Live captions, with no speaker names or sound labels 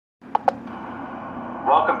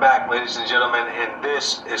Welcome back, ladies and gentlemen, and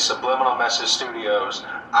this is Subliminal Message Studios.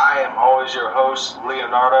 I am always your host,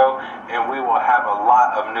 Leonardo, and we will have a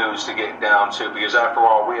lot of news to get down to because, after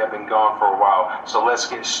all, we have been gone for a while. So let's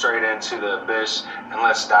get straight into the abyss and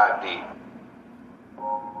let's dive deep.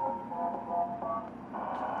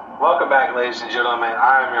 Welcome back, ladies and gentlemen.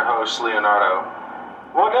 I am your host, Leonardo.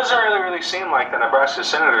 Well, it doesn't really seem like the Nebraska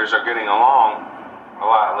Senators are getting along a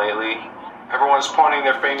lot lately. Everyone's pointing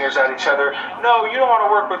their fingers at each other. No, you don't want to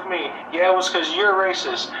work with me. Yeah, it was because you're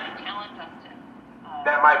racist.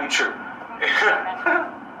 That might be true.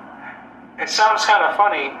 It sounds kind of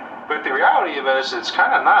funny, but the reality of it is it's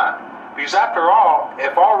kind of not. Because after all,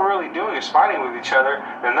 if all we're really doing is fighting with each other,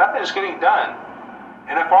 then nothing's getting done.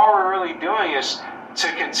 And if all we're really doing is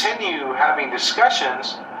to continue having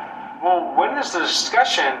discussions, well, when does the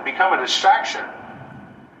discussion become a distraction?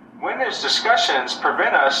 When does discussions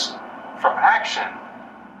prevent us from action?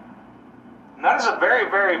 And that is a very,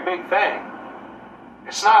 very big thing.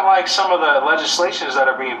 It's not like some of the legislations that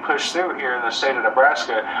are being pushed through here in the state of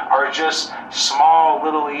Nebraska are just small,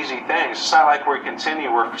 little, easy things. It's not like we're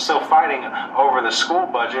still fighting over the school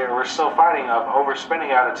budget, or we're still fighting of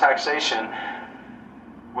overspending out of taxation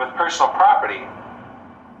with personal property.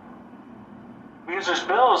 Because there's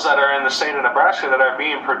bills that are in the state of Nebraska that are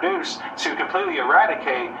being produced to completely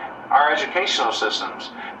eradicate our educational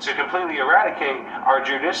systems, to completely eradicate our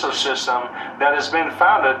judicial system that has been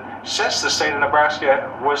founded since the state of Nebraska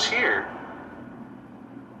was here,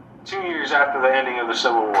 2 years after the ending of the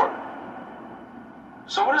Civil War.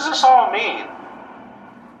 So what does this all mean?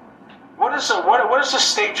 What is the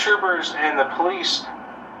state troopers and the police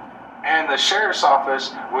and the sheriff's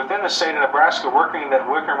office within the state of Nebraska working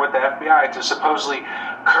with the FBI to supposedly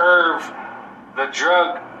curb the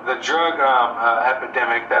drug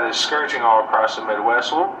epidemic that is scourging all across the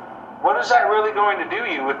Midwest? Well, what is that really going to do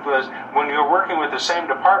you when you're working with the same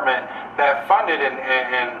department that funded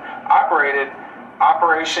and operated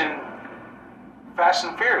Operation Fast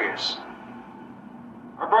and Furious?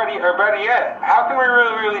 Or better yet, how can we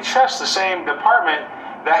really trust the same department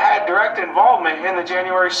that had direct involvement in the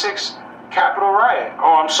January 6th Capitol riot?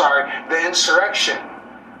 The insurrection.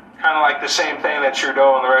 Kind of like the same thing that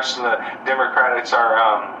Trudeau and the rest of the Democrats are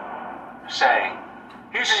saying.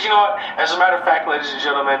 He says, you know what? As a matter of fact, ladies and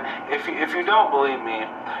gentlemen, if you don't believe me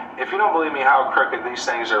how crooked these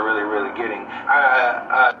things are really getting,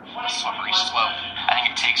 slippery slope. I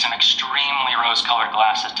think it takes an extremely rose-colored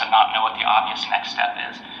glasses to not know what the obvious next step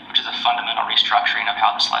is, which is a fundamental restructuring of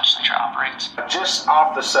how this legislature operates. Just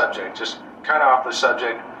kind of off the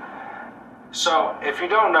subject. So, if you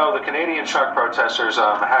don't know, the Canadian truck protesters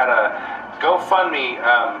had a GoFundMe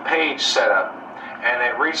page set up, and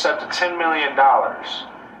it reached up to $10 million.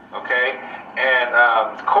 Okay, and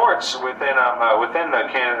courts within the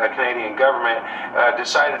Canadian government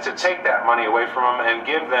decided to take that money away from them and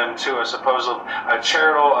give them to a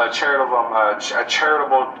charitable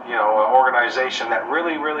organization that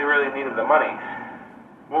really needed the money.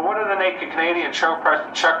 Well, what did the naked Canadian truck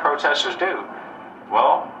protesters do?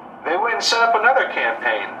 Well, they went and set up another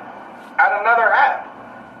campaign at another app,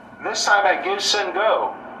 this time at Give, Send,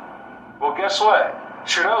 Go. Well, guess what?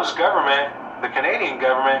 Trudeau's government, the Canadian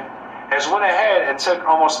government, has went ahead and took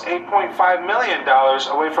almost $8.5 million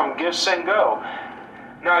away from Give, Send, Go.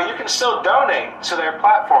 Now, you can still donate to their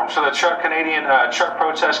platform, to the Truck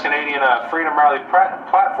Protest Canadian Freedom Rally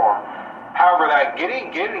platform. However, that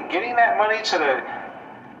getting that money to the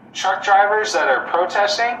truck drivers that are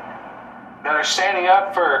protesting, that are standing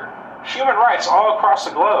up for human rights all across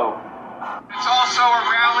the globe. It's also a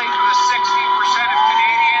rally for the 60% of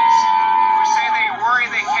Canadians who say they worry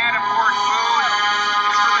they can't afford food.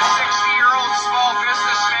 It's for the 60-year-old small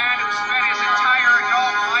businessman who spent his entire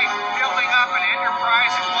adult life building up an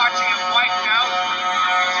enterprise and watching it wiped out.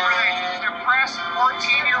 It's for the depressed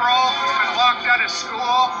 14-year-old who's been locked out of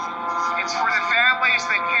school. It's for the families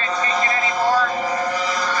that can't take it anymore.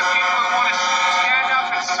 It's for the people who want to stand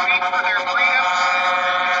up and speak for their freedoms.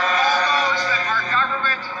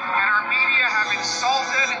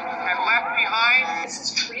 Insulted and left behind. This is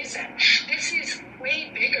treason. This is way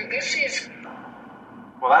bigger.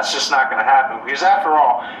 Well, that's just not going to happen because, after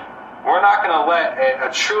all, we're not going to let a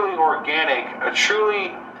truly organic and a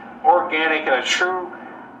true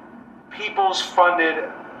people-funded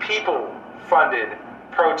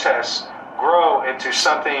protest grow into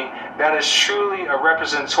something that is truly a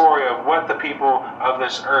repository of what the people of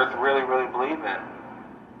this earth really believe in.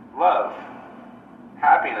 Love,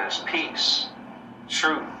 happiness, peace,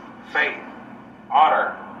 truth, faith,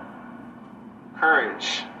 honor,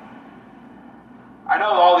 courage. I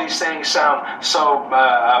know all these things sound so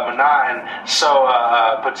monotone, so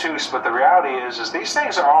obtuse, but the reality is these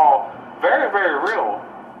things are all very, very real.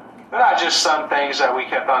 They're not just some things that we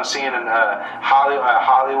kept on seeing in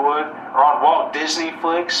Hollywood or on Walt Disney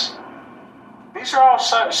flicks. These are all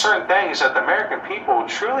certain things that the American people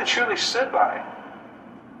truly, truly stood by.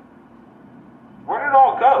 Where did it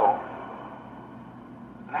all go?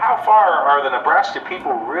 And how far are the Nebraska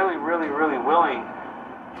people really, really, really willing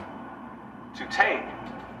to take?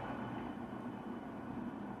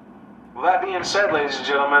 With that being said, ladies and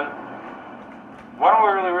gentlemen, why don't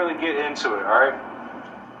we really, really get into it, alright?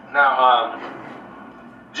 Now,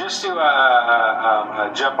 just to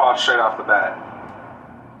jump off straight off the bat,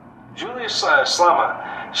 Julia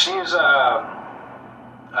Slema, she's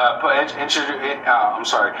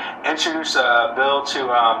introduced a bill to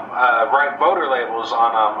write voter labels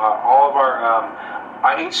on all of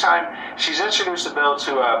our. Each time she's introduced a bill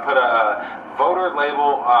to put a voter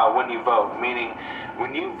label when you vote, meaning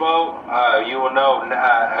when you vote, you will know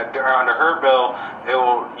under her bill,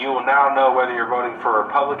 you will now know whether you're voting for a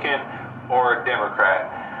Republican or a Democrat.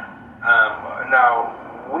 Now,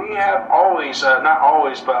 we have always, not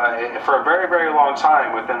always, but for a very, very long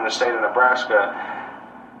time within the state of Nebraska,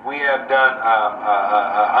 we have done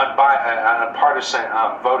an unpartisan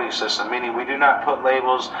voting system, meaning we do not put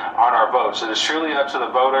labels on our votes. It is truly up to the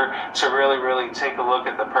voter to really, really take a look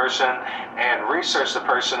at the person and research the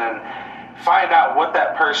person and find out what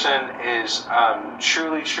that person is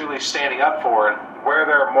truly, truly standing up for and where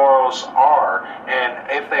their morals are and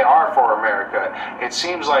if they are for America. It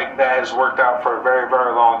seems like that has worked out for a very,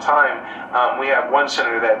 very long time. We have one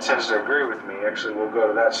senator that tends to agree with me. Actually, we'll go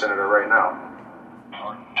to that senator right now.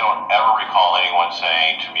 I don't ever recall anyone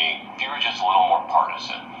saying to me, if you were just a little more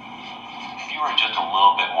partisan, if you were just a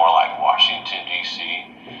little bit more like Washington, D.C.,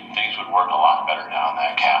 things would work a lot better down in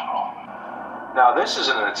that Capitol. Now, this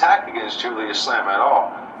isn't an attack against Julia Slem at all.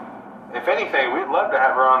 If anything, we'd love to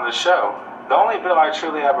have her on the show. The only bill I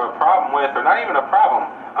truly have a problem with, or not even a problem,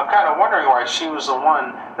 I'm kind of wondering why she was the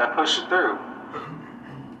one that pushed it through.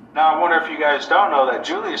 Now, I wonder if you guys don't know that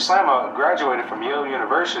Julia Slama graduated from Yale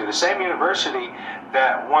University, the same university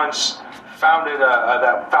that once founded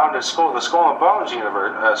the Skull and Bones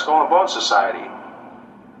Society.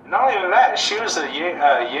 And not only that, she was the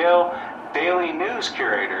Yale Daily News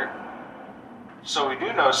curator. So we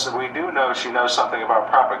do know she knows something about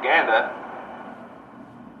propaganda.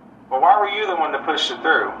 But why were you the one to push it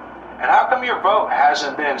through? And how come your vote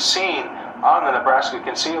hasn't been seen on the Nebraska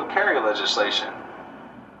concealed carry legislation?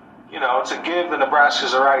 You know, to give the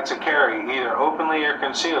Nebraskans the right to carry either openly or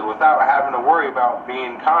concealed without having to worry about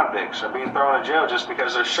being convicts or being thrown in jail just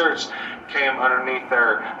because their shirts came underneath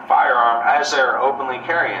their firearm as they're openly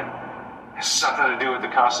carrying. Has something to do with the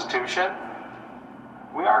Constitution?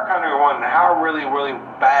 We are kind of wondering how really, really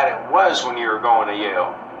bad it was when you were going to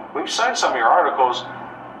Yale. We've seen some of your articles.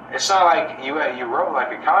 It's not like you wrote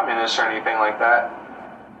like a communist or anything like that.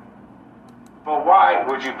 But why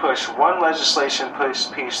would you push one legislation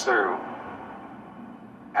piece through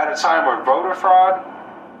at a time where voter fraud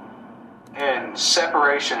and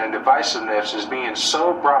separation and divisiveness is being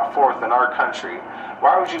so brought forth in our country?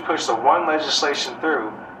 Why would you push the one legislation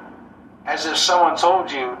through as if someone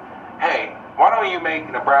told you, hey, why don't you make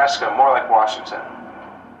Nebraska more like Washington?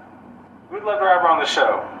 We'd love to have her on the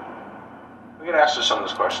show. We could ask her some of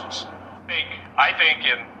those questions. I think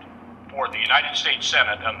for the United States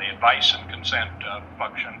Senate and the advice and consent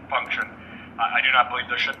function, I do not believe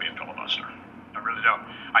there should be a filibuster. I really don't.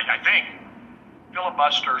 I think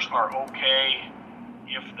filibusters are okay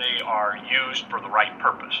if they are used for the right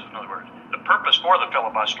purpose. In other words, the purpose for the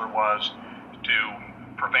filibuster was to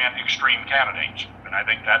prevent extreme candidates, and I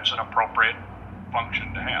think that's an appropriate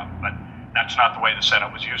function to have. But that's not the way the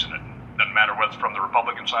Senate was using it. Doesn't matter whether it's from the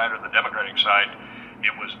Republican side or the Democratic side.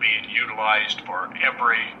 It was being utilized for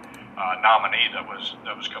every nominee that was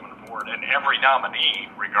coming forward, and every nominee,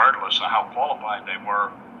 regardless of how qualified they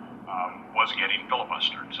were, was getting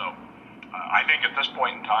filibustered. So I think at this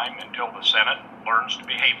point in time, until the Senate learns to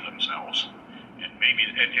behave themselves, and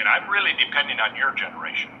I'm really depending on your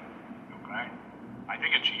generation. Okay, I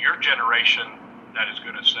think it's your generation that is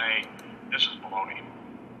going to say this is baloney.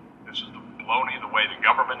 This is the baloney the way the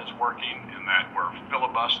government is working, and that we're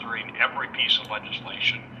filibustering every piece of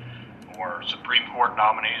legislation or Supreme Court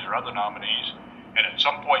nominees or other nominees. And at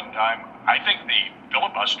some point in time, I think the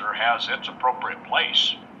filibuster has its appropriate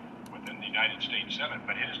place within the United States Senate,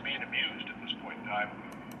 but it is being abused at this point in time.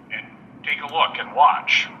 And take a look and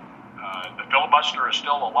watch. The filibuster is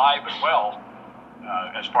still alive and well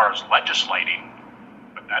as far as legislating,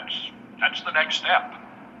 but that's the next step.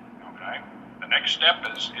 Okay? The next step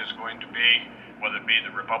is going to be whether it be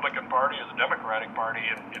the Republican Party or the Democratic Party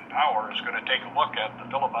in power, is going to take a look at the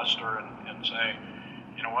filibuster and say,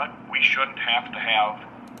 you know what, we shouldn't have to have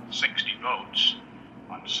 60 votes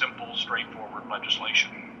on simple, straightforward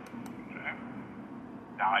legislation. Okay?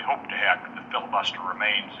 Now, I hope the filibuster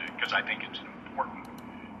remains, because I think it's an important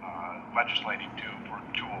legislating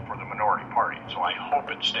tool for the minority party. So I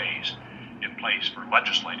hope it stays in place for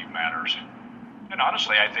legislative matters. And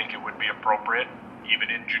honestly, I think it would be appropriate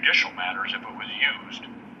even in judicial matters if it was used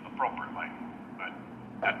appropriately.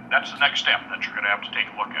 But that's the next step that you're going to have to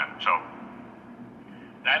take a look at. So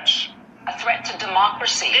that's a threat to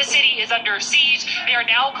democracy. This city is under siege. They are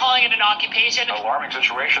now calling it an occupation. an alarming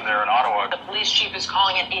situation there in Ottawa. The police chief is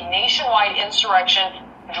calling it a nationwide insurrection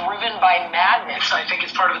driven by madness. I think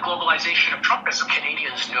it's part of the globalization of Trumpism.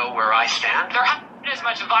 Canadians know where I stand. There hasn't been as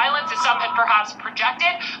much violence as some had perhaps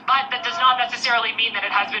projected, but that does not necessarily mean that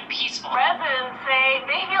it has been peaceful. Residents say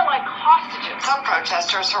they feel like hostages. Some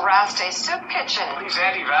protesters harassed a soup kitchen. These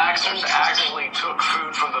anti-vaxxers actually took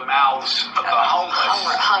food from the mouths of the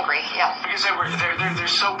homeless. Hungry, yeah. Because they're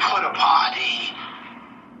so put upon.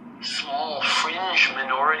 The small fringe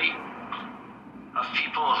minority of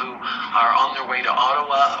people who are on their way to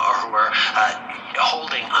Ottawa or who are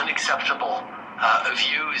holding unacceptable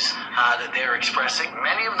views that they're expressing.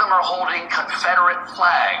 Many of them are holding Confederate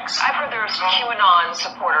flags. I've heard there's QAnon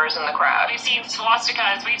supporters in the crowd. We've seen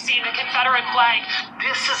swastikas, we've seen the Confederate flag.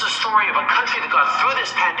 This is a story of a country that got through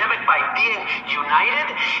this pandemic by being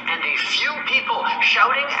united, and a few people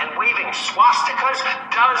shouting and waving swastikas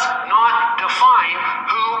does not define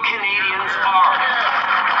who Canadians are.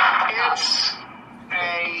 It's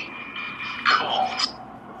a cult.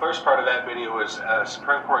 The first part of that video was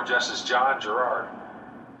Supreme Court Justice John Girard.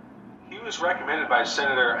 He was recommended by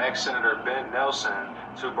ex-Senator Ben Nelson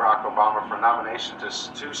to Barack Obama for nomination to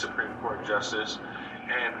Supreme Court Justice,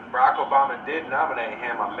 and Barack Obama did nominate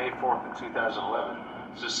him on May 4th of 2011.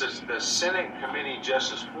 So the Senate Committee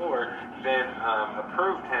Justice Floor then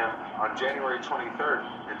approved him on January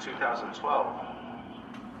 23rd in 2012.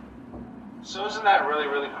 So isn't that really,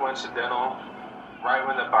 really coincidental? Right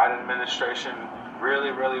when the Biden administration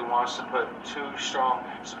really, really wants to put two strong,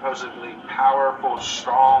 supposedly powerful,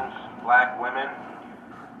 strong black women,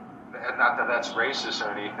 and not that that's racist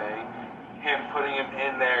or anything, him putting them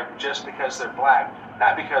in there just because they're black,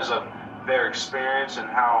 not because of their experience and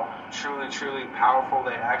how truly, truly powerful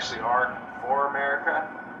they actually are for America.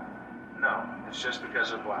 No, it's just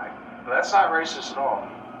because they're black. But that's not racist at all.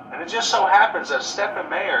 And it just so happens that Stephen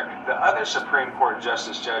Mayer, the other Supreme Court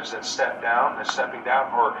Justice Judge that's stepping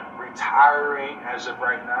down, or retiring as of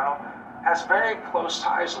right now, has very close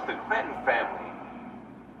ties with the Clinton family.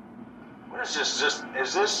 What is this?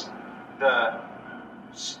 Is this the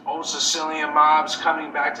old Sicilian mobs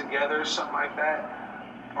coming back together, or something like that?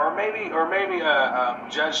 Or maybe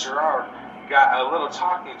Judge Girard got a little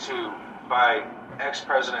talking to by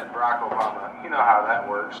ex-President Barack Obama. You know how that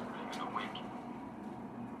works.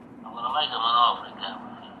 I'm gonna make him an offer again.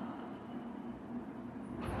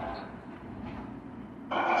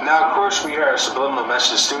 Now, of course, we here at Subliminal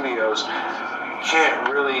Message Studios can't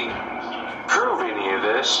really prove any of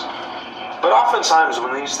this, but oftentimes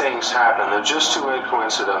when these things happen, they're just too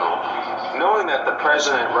coincidental. Knowing that the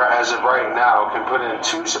president, as of right now, can put in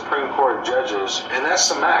 2 Supreme Court judges, and that's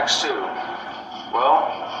the max too. Well,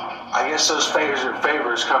 I guess those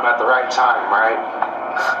favors come at the right time,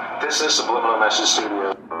 right? This is Subliminal Message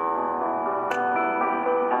Studios.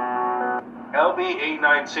 LB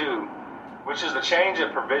 892, which is the change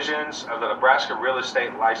of provisions of the Nebraska Real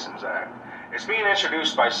Estate License Act. It's being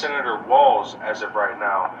introduced by Senator Walz as of right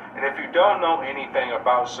now. And if you don't know anything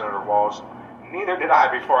about Senator Walz, neither did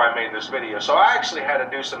I before I made this video. So I actually had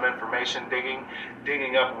to do some information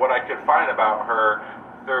digging up what I could find about her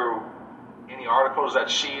through any articles that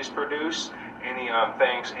she's produced, any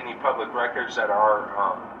any public records that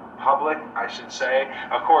are public, I should say.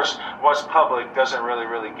 Of course, what's public doesn't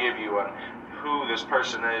really give you who this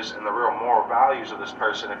person is and the real moral values of this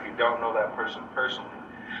person if you don't know that person personally.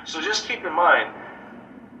 So just keep in mind,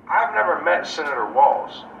 I've never met Senator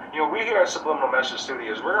Walz. You know, we here at Subliminal Message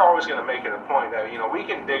Studios, we're always going to make it a point that, you know, we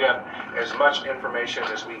can dig up as much information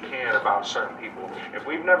as we can about certain people. If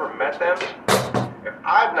we've never met them, if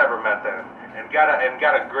I've never met them and got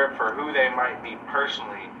a grip for who they might be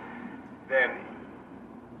personally, then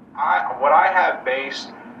what I have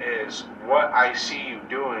based is what I see you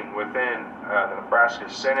doing within the Nebraska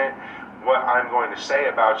Senate. What I'm going to say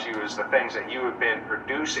about you is the things that you have been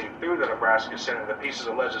producing through the Nebraska Senate, the pieces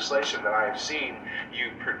of legislation that I have seen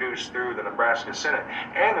you produce through the Nebraska Senate,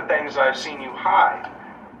 and the things I've seen you hide.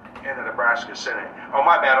 in the Nebraska Senate. Oh,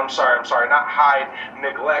 my bad. I'm sorry. Not hide,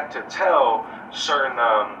 neglect to tell certain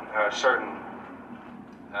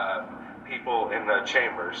people in the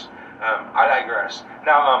chambers. I digress.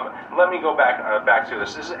 Now, let me go back to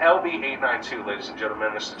this. This is LB 892, ladies and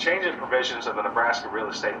gentlemen. This is the change in provisions of the Nebraska Real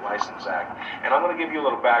Estate License Act. And I'm going to give you a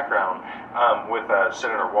little background with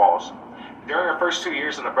Senator Walz. During her first 2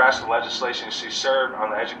 years in Nebraska legislation, she served on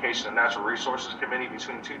the Education and Natural Resources Committee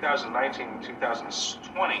between 2019 and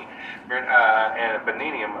 2020. And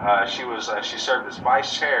Beninium, she served as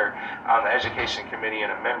vice chair on the Education Committee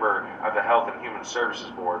and a member of the Health and Human Services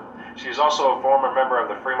Board. She is also a former member of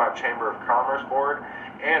the Fremont Chamber of Commerce Board,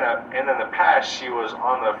 and in the past, she was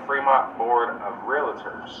on the Fremont Board of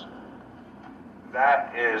Realtors.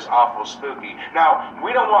 That is awful spooky. Now,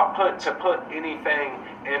 we don't want to put anything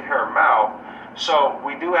in her mouth, so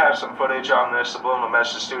we do have some footage on this. Subliminal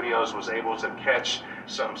Message Studios was able to catch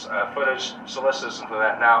some footage, so let's listen to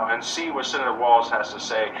that now and see what Senator Walz has to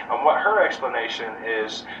say and what her explanation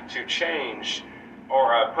is to change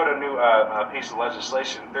or put a new piece of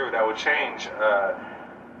legislation through that would change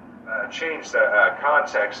the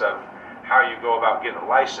context of how you go about getting a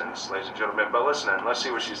license, ladies and gentlemen. But listen, let's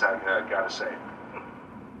see what she's got to say.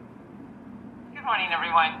 Good morning,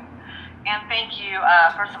 everyone. And thank you,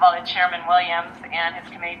 first of all, to Chairman Williams and his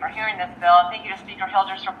committee for hearing this bill. And thank you to Speaker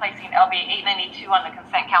Hilders for placing LB 892 on the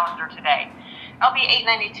consent calendar today. LB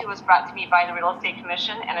 892 was brought to me by the Real Estate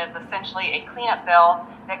Commission and is essentially a cleanup bill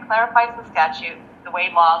that clarifies the statute the way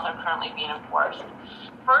laws are currently being enforced.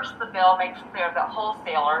 First, the bill makes clear that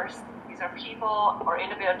wholesalers, these are people or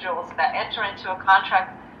individuals that enter into a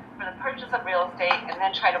contract for the purchase of real estate and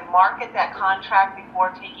then try to market that contract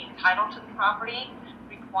before taking title to the property,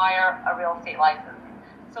 require a real estate license.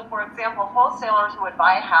 So, for example, wholesalers who would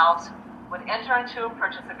buy a house would enter into a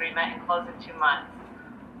purchase agreement and close in 2 months.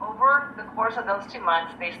 Over the course of those 2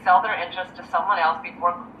 months, they sell their interest to someone else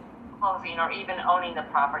before closing or even owning the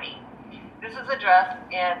property. This is addressed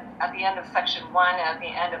at the end of Section 1 and at the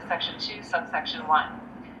end of Section 2, subsection 1.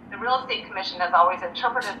 The Real Estate Commission has always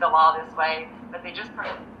interpreted the law this way, but they just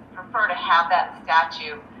prefer to have that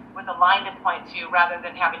statute with a line to point to rather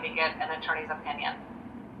than having to get an attorney's opinion.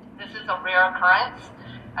 This is a rare occurrence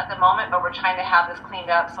at the moment, but we're trying to have this cleaned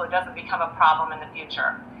up so it doesn't become a problem in the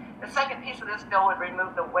future. The second piece of this bill would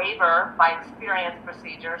remove the waiver by experience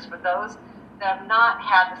procedures for those that have not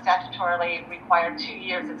had the statutorily required 2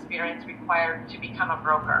 years experience required to become a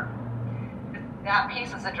broker. That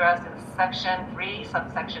piece is addressed in Section 3,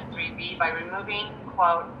 subsection 3B by removing,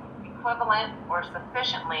 quote, equivalent or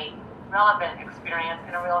sufficiently relevant experience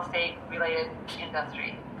in a real estate related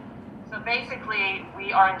industry. So basically,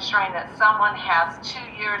 we are ensuring that someone has 2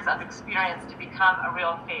 years of experience to become a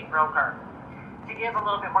real estate broker. To give a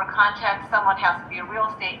little bit more context, someone has to be a real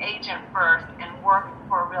estate agent first and work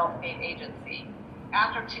for a real estate agency.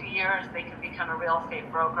 After 2 years, they can become a real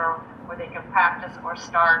estate broker where they can practice or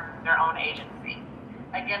start their own agency.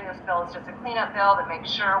 Again, this bill is just a cleanup bill that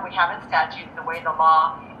makes sure we have in statute the way the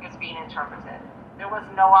law is being interpreted. There was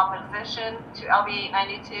no opposition to LB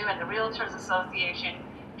 892, and the Realtors Association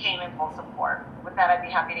came in full support. With that, I'd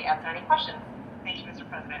be happy to answer any questions. Thank you, Mr.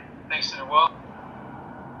 President. Thanks, Senator Walz.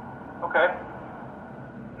 Okay.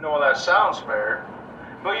 No, that sounds fair.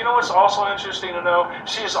 But you know what's also interesting to know?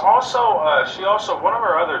 She also one of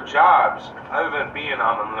her other jobs, other than being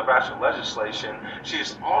on the Nebraska legislation,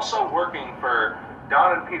 she's also working for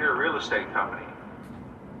Don and Peter Real Estate Company.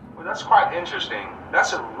 Well, that's quite interesting.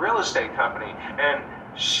 That's a real estate company, and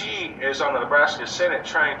she is on the Nebraska Senate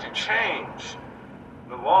trying to change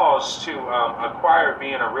the laws to acquire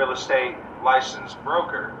being a real estate licensed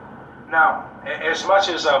broker. Now, as much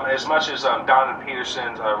as Don and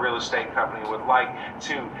Peterson's real estate company would like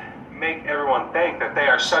to make everyone think that they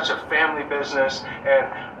are such a family business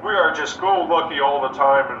and we are just go-lucky all the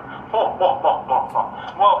time and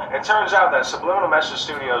well, it turns out that Subliminal Message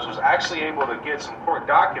Studios was actually able to get some court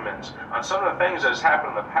documents on some of the things that has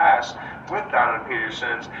happened in the past with Don and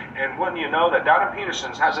Peterson's, and wouldn't you know that Don and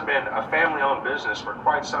Peterson's hasn't been a family-owned business for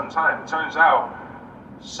quite some time. It turns out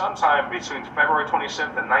sometime between February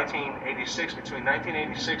 27th and 1986, between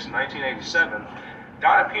 1986 and 1987,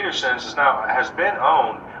 Don and Peterson's has been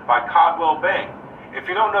owned by Caldwell Bank. If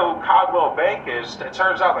you don't know who Caldwell Bank is, it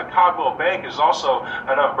turns out that Caldwell Bank is also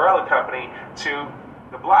an umbrella company to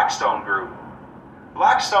the Blackstone Group.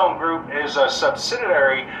 Blackstone Group is a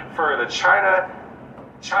subsidiary for the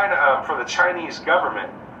Chinese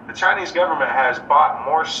government. The Chinese government has bought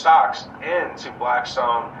more stocks into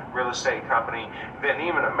Blackstone Real Estate Company than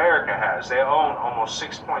even America has. They own almost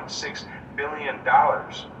 $6.6 billion.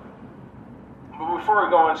 But before we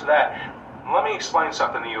go into that, let me explain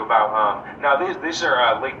something to you about. Now these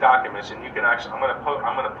are leaked documents, and you can actually. I'm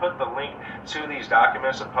gonna put the link to these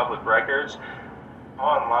documents and public records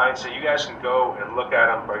online, so you guys can go and look at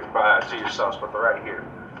them to yourselves. But they're right here.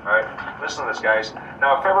 All right, listen to this, guys.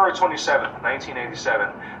 Now, February 27th,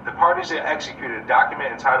 1987, the parties that executed a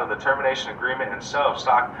document entitled the Termination Agreement and Sale of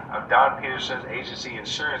Stock of Don Peterson's Agency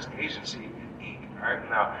Insurance Agency, Inc. All right,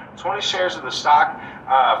 now, 20 shares of the stock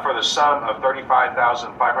for the sum of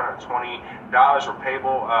 $35,520 were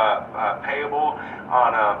payable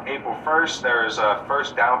on April 1st. There is a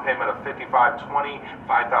first down payment of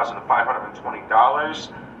 $5,520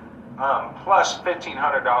 plus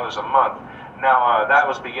 $1,500 a month. Now, that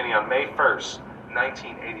was beginning on May 1st,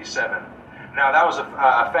 1987. Now, that was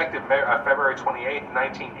effective February 28th,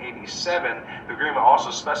 1987. The agreement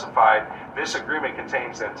also specified this agreement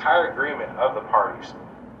contains the entire agreement of the parties.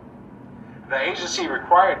 The agency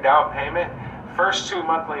required down payment, first 2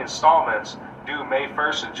 monthly installments due May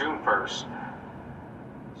 1st and June 1st.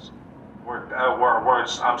 Were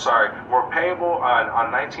payable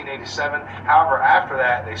on 1987. However, after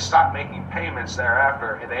that, they stopped making payments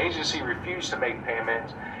thereafter, and the agency refused to make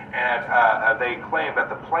payments, and they claimed that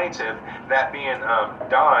the plaintiff, that being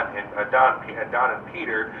Don and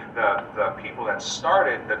Peter, the people that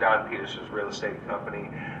started the Don Peterson's real estate company,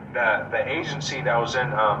 the agency that was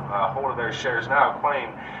in hold of their shares now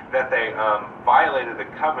claimed that they violated the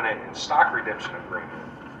covenant and stock redemption agreement.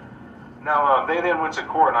 Now, they then went to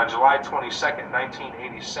court on July 22nd,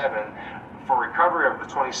 1987, for recovery of the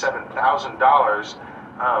 $27,000.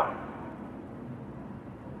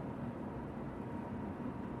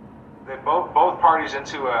 They both parties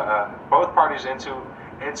entered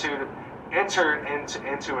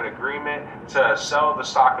into an agreement to sell the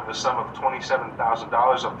stock of the sum of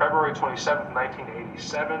 $27,000 on February 27th,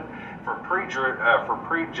 1987, for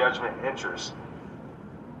pre-judgment interest.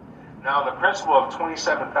 Now, the principal of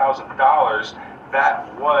 $27,000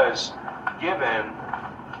 that was given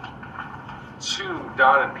to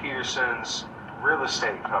Don and Peterson's real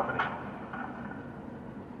estate company.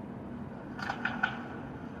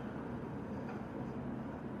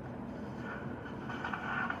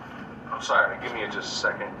 I'm sorry, give me just a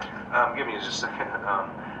second.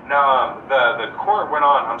 Now, the court went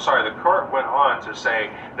on. The court went on to say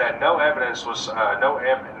that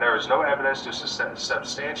there was no evidence to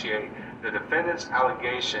substantiate the defendant's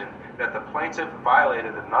allegation that the plaintiff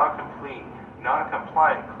violated the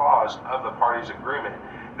non-compliant clause of the parties' agreement.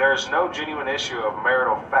 There is no genuine issue of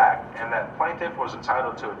marital fact, and that plaintiff was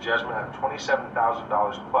entitled to a judgment of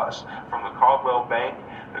 $27,000 plus from the Caldwell Bank.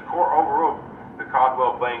 The court overruled the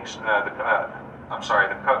Caldwell Bank's. The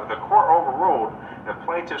court overruled the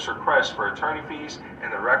plaintiff's request for attorney fees,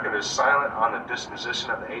 and the record is silent on the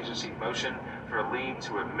disposition of the agency motion for leave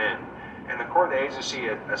to amend. In the court, the agency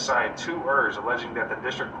had assigned 2 errors, alleging that the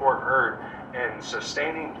district court erred in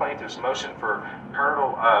sustaining plaintiff's motion for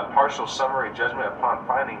partial summary judgment upon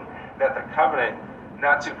finding that the covenant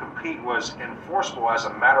not to compete was enforceable as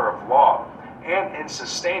a matter of law, and in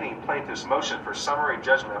sustaining plaintiff's motion for summary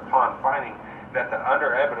judgment upon finding that the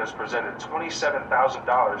under evidence presented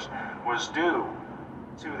 $27,000 was due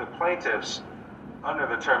to the plaintiffs under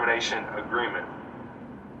the termination agreement.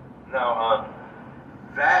 Now,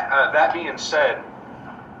 that being said,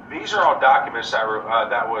 these are all documents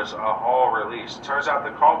that was all released. Turns out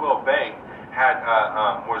the Caldwell Bank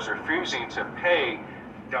was refusing to pay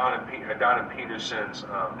Don and Peterson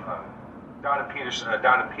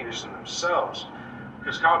themselves,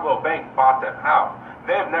 because Caldwell Bank bought them out.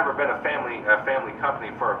 They have never been a family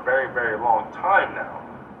company for a very, very long time now.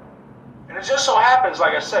 And it just so happens,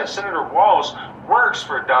 like I said, Senator Walz works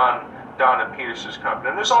for Don and Peterson's company.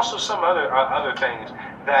 And there's also some other things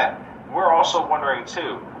that we're also wondering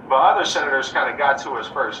too. But other senators kind of got to us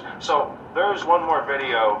first. So there's one more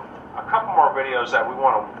video, a couple more videos that we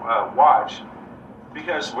want to watch.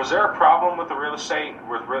 Because was there a problem with the real estate,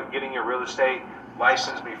 with getting your real estate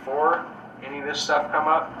license before any of this stuff come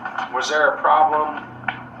up? Was there a problem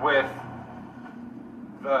with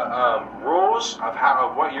the rules of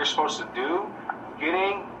what you're supposed to do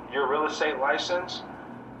getting your real estate license?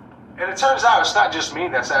 And it turns out it's not just me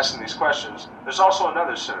that's asking these questions. There's also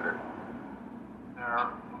another senator.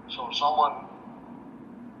 So someone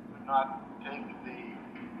would not take the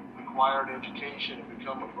required education and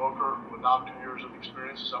become a broker without 2 years of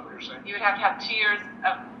experience? Is that what you're saying? You would have to have 2 years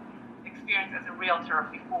of experience as a realtor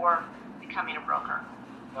before becoming a broker.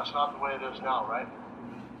 That's not the way it is now, right?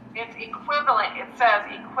 It's equivalent. It says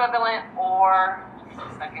equivalent or, just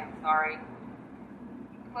a second, sorry.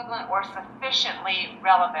 Equivalent or sufficiently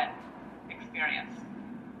relevant experience.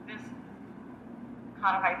 This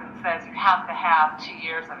codifies and says you have to have 2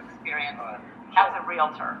 years of experience as a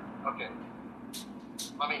realtor. Okay.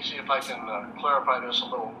 Let me see if I can clarify this a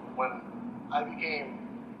little. When I became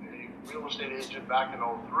a real estate agent back in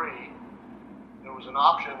 '03, there was an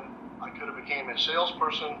option. I could have became a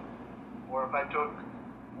salesperson, or if I took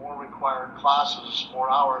more required classes, more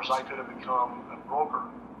hours, I could have become a broker.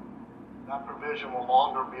 That provision will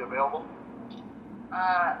longer be available?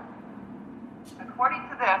 According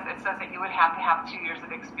to this, it says that you would have to have 2 years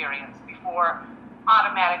of experience before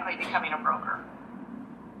automatically becoming a broker.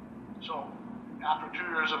 So, after 2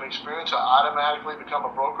 years of experience, I automatically become a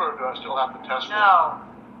broker, or do I still have to test for it? No.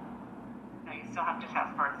 No, you still have to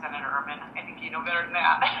test for it, Senator Urban. I think you know better than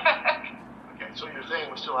that. Okay, so you're saying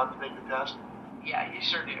we still have to take the test? Yeah, you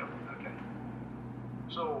sure do. Okay.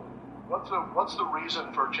 So, what's the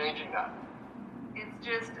reason for changing that? It's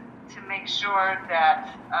just to make sure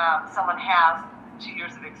that someone has 2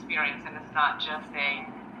 years of experience and it's not just a,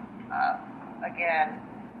 again,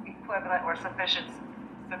 equivalent or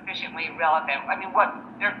sufficiently relevant. I mean,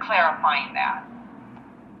 they're clarifying that.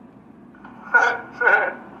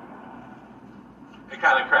 It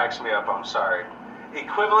kind of cracks me up, I'm sorry.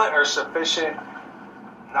 Equivalent or sufficient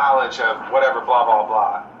knowledge of whatever, blah, blah,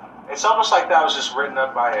 blah. It's almost like that was just written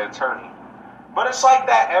up by an attorney. But it's like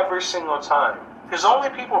that every single time. Because the only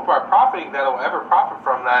people who are profiting that will ever profit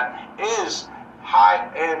from that is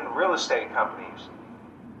high-end real estate companies.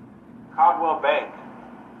 Caldwell Bank,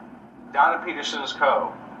 Donna Peterson's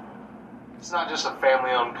Co. It's not just a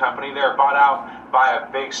family-owned company. They're bought out by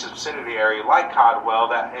a big subsidiary like Caldwell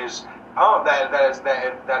that is owned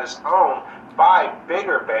by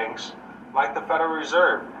bigger banks like the Federal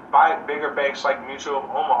Reserve, by bigger banks like Mutual of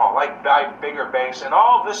Omaha, by bigger banks, and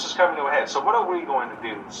all of this is coming to a head. So what are we going to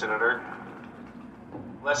do, Senator?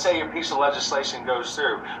 Let's say your piece of legislation goes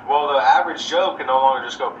through. Well, the average Joe can no longer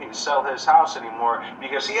just go sell his house anymore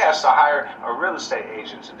because he has to hire a real estate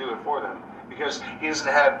agent to do it for them because he doesn't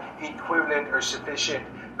have equivalent or sufficient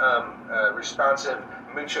responsive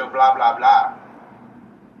mutual blah, blah, blah.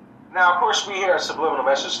 Now, of course, we here at Subliminal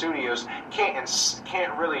Message Studios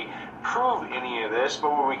can't really prove any of this,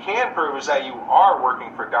 but what we can prove is that you are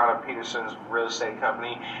working for Donna Peterson's real estate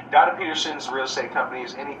company. Donna Peterson's real estate company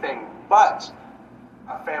is anything but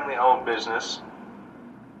a family-owned business.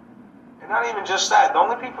 And not even just that. The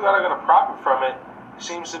only people that are going to profit from it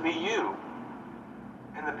seems to be you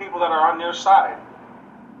and the people that are on your side.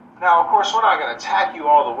 Now, of course, we're not going to attack you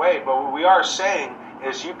all the way, but what we are saying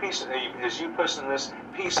is you pushing this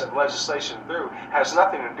piece of legislation through has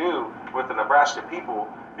nothing to do with the Nebraska people,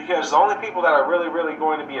 because the only people that are really, really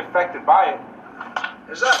going to be affected by it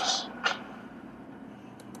is us.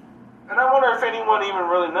 And I wonder if anyone even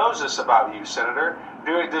really knows this about you, Senator.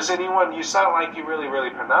 Does anyone, you sound like you really, really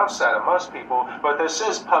pronounce that amongst people, but this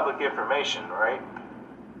is public information, right?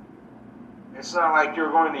 It's not like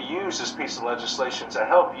you're going to use this piece of legislation to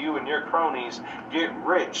help you and your cronies get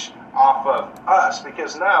rich off of us,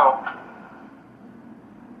 because now,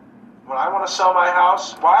 when I want to sell my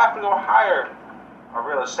house, well, I have to go hire a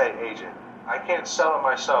real estate agent. I can't sell it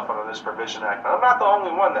myself under this Provision Act. And I'm not the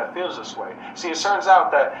only one that feels this way. See, it turns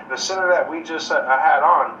out that the senator that we just had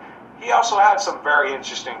on, he also had some very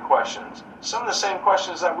interesting questions. Some of the same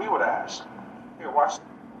questions that we would ask. Here, watch.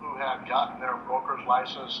 Who had gotten their broker's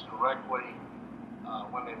license directly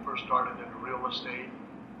when they first started into real estate.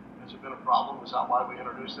 Has it been a problem? Is that why we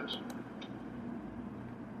introduced this?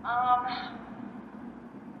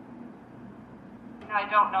 I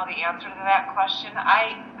don't know the answer to that question.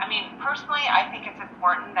 I mean, personally, I think it's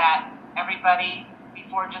important that everybody,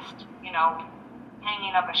 before just,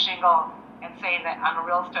 hanging up a shingle and saying that I'm a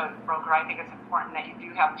real estate broker, I think it's important that you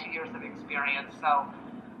do have 2 years of experience. So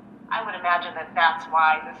I would imagine that that's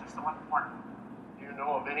why this is so important. Do you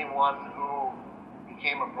know of anyone who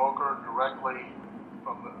became a broker directly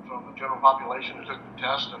from the general population who took the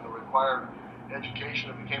test and the required education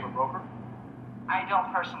and became a broker? I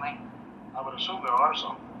don't personally. I would assume there are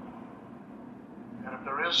some. And if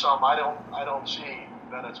there is some, I don't see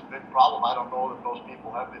that it's a big problem. I don't know that those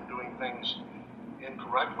people have been doing things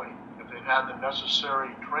incorrectly. If they've had the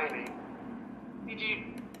necessary training. Did you?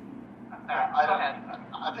 Go ahead.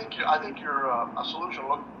 I think you're a solution.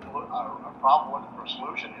 A problem looking for a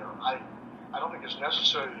solution here. I don't think it's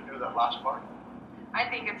necessary to do that last part. I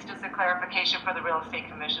think it's just a clarification for the Real Estate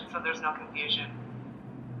Commission, so there's no confusion.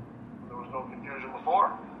 There was no confusion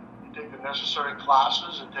before. You take the necessary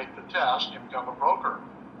classes and take the test, you become a broker.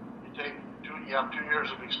 You have 2 years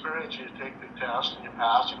of experience, you take the test and you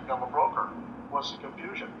pass, you become a broker. What's the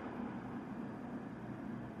confusion?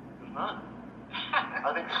 There's none.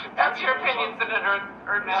 I think the confusion That's your opinion, Senator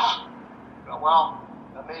Erdman. Well,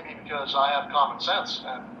 That may be because I have common sense,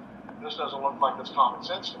 and this doesn't look like it's common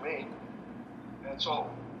sense to me. And so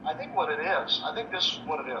I think what it is, I think this is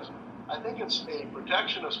what it is. I think it's a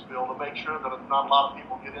protectionist bill to make sure that not a lot of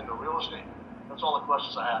people get into real estate. That's all the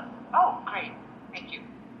questions I have. Oh, great. Thank you.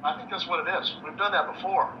 I think that's what it is. We've done that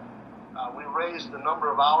before. We raised the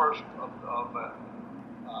number of hours to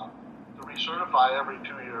recertify every 2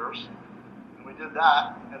 years. And we did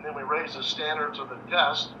that, and then we raised the standards of the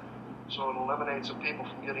test, so it eliminates some people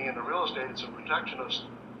from getting into real estate. It's a protectionist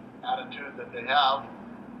attitude that they have.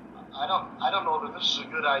 I don't know that this is a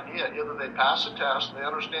good idea. Either they pass the test, they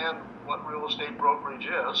understand what real estate brokerage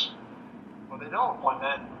is, or they don't. And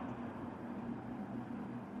then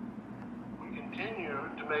we continue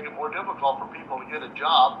to make it more difficult for people to get a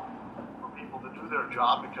job, for people to do their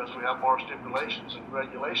job, because we have more stipulations and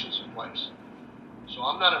regulations in place. So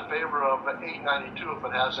I'm not in favor of 892 if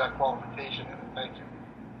it has that qualification in it. Thank you.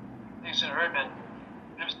 Thanks, Senator Erdman.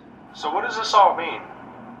 So what does this all mean?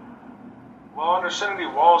 Well, under Senator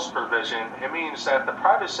Wall's provision, it means that the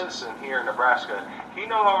private citizen here in Nebraska, he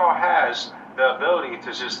no longer has the ability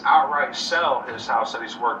to just outright sell his house that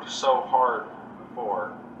he's worked so hard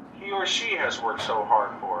for. He or she has worked so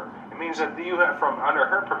hard for. It means that you have, from under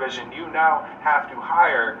her provision, you now have to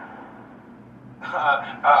hire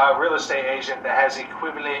a real estate agent that has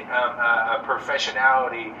equivalent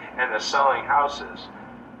professionality in the selling houses.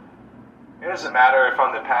 It doesn't matter if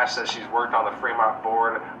on the past that she's worked on the Fremont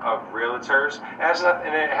Board of Realtors. It has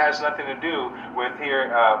nothing to do with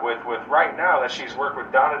here with right now that she's worked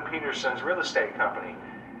with Don & Peterson's real estate company.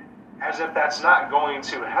 As if that's not going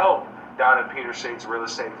to help Don & Peterson's real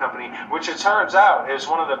estate company, which it turns out is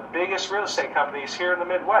one of the biggest real estate companies here in the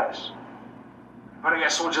Midwest. But I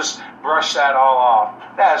guess we'll just brush that all off.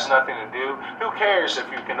 That has nothing to do. Who cares if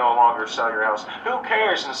you can no longer sell your house? Who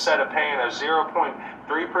cares instead of paying a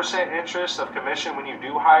 0.3% interest of commission when you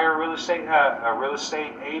do hire a real estate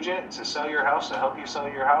agent to sell your house, to help you sell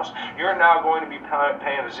your house? You're now going to be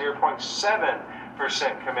paying a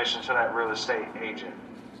 0.7% commission to that real estate agent.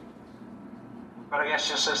 But I guess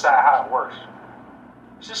just is that how it works.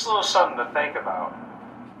 It's just a little something to think about,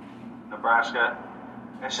 Nebraska.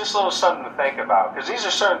 It's just a little something to think about, because these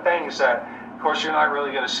are certain things that, of course, you're not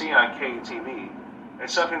really going to see on KTV.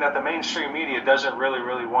 It's something that the mainstream media doesn't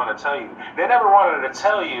really want to tell you. They never wanted to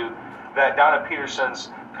tell you that Don &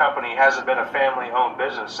 Peterson's company hasn't been a family-owned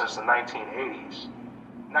business since the 1980s.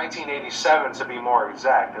 1987 to be more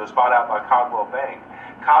exact. It was bought out by Caldwell Bank.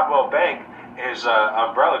 Caldwell Bank is an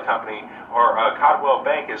umbrella company, or Caldwell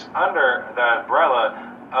Bank is under the umbrella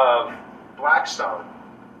of Blackstone.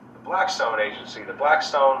 Blackstone Agency, the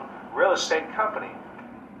Blackstone Real Estate Company.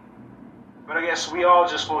 But I guess we'll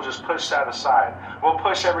just push that aside. We'll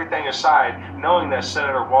push everything aside, knowing that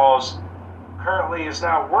Senator Walz currently is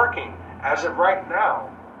now working, as of right now,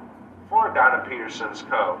 for Don & Peterson's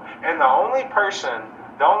Co. And the only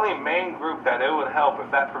main group that it would help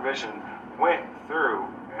if that provision went through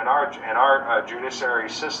in our judiciary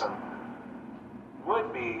system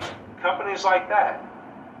would be companies like that.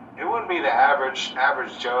 It wouldn't be the average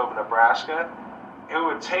Joe of Nebraska. It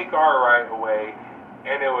would take our right away,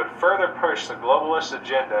 and it would further push the globalist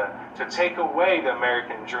agenda to take away the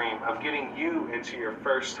American dream of getting you into your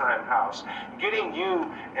first-time house, getting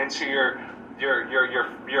you into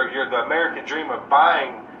the American dream of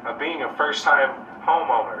being a first-time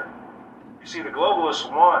homeowner. You see, the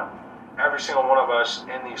globalists want every single one of us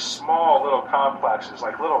in these small little complexes,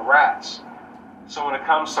 like little rats. So when it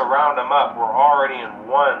comes to round them up, we're already in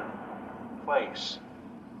one place.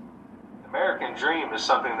 The American dream is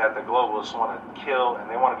something that the globalists want to kill, and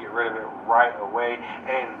they want to get rid of it right away.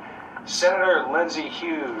 And Senator Lindsey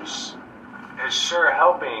Hughes is sure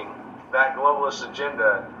helping that globalist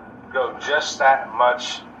agenda go just that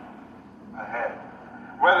much ahead.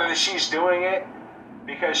 Whether she's doing it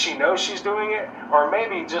because she knows she's doing it, or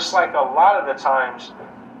maybe just like a lot of the times,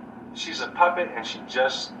 she's a puppet and she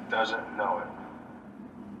just doesn't know it.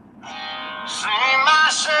 Sing my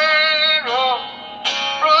sailor,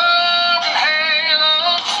 broken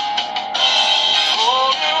halo,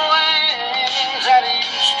 golden wings that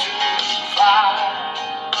used to fly.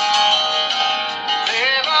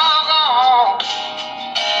 They've all gone,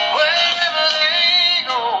 wherever they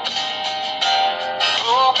go.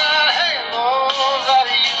 Broken halos that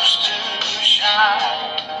used to shine.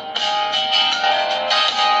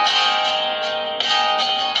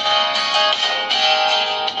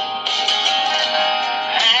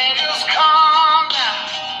 Angels come down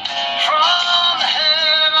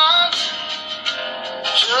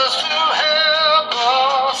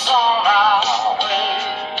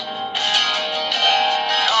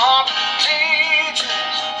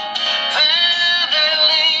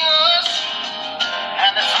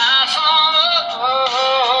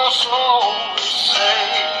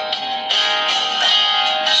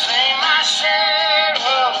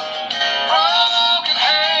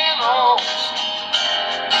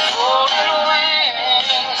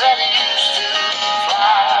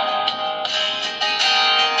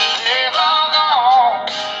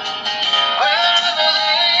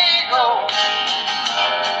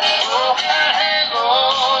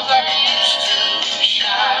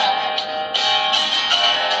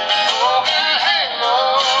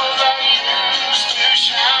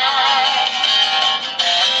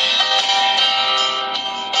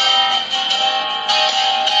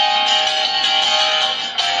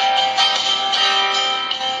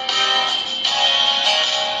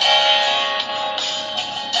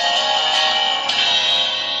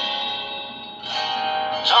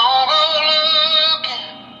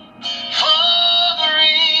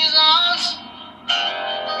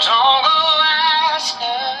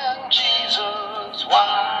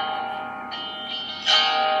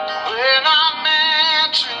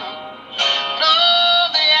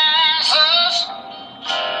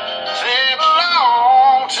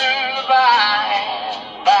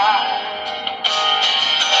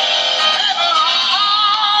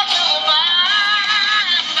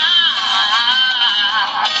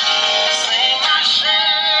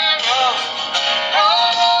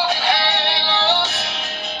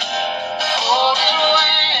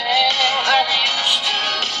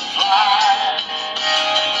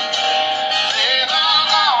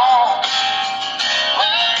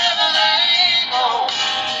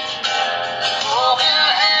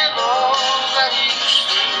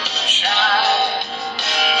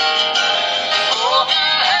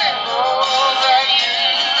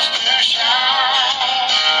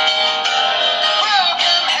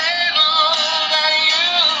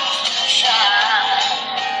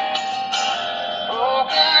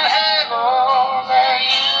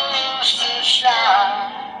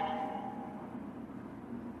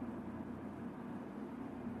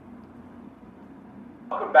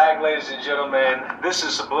back, ladies and gentlemen. This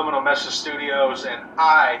is Subliminal Message Studios, and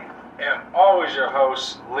I am always your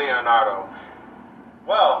host, Leonardo.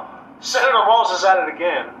 Well, Senator Walz is at it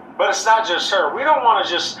again, but it's not just her. We don't want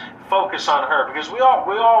to just focus on her, because we all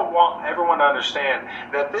want everyone to understand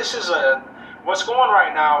that this is what's going on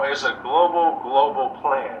right now is a global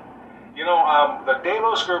plan. You know, the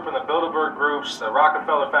Davos Group and the Bilderberg groups, the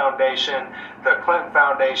Rockefeller Foundation, the Clinton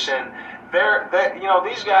Foundation,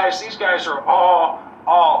 these guys are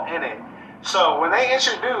all in it. So when they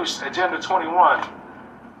introduced Agenda 21,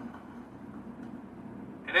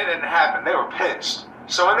 and it didn't happen, they were pissed.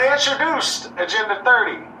 So when they introduced Agenda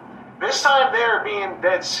 30, this time they're being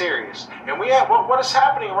dead serious. And we have what is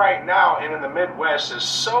happening right now and in the Midwest is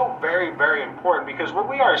so very, very important, because what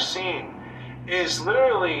we are seeing is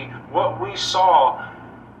literally what we saw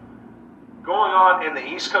going on in the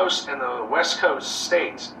East Coast and the West Coast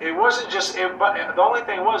states. It wasn't just, but the only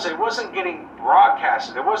thing was, it wasn't getting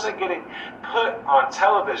broadcasted. It wasn't getting put on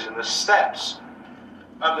television. The steps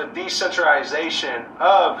of the decentralization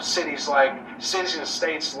of cities and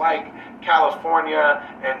states like California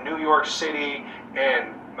and New York City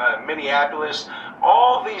and Minneapolis.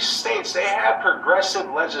 All these states, they had progressive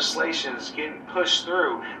legislations getting pushed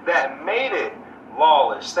through that made it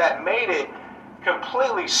lawless, that made it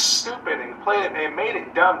completely stupid and made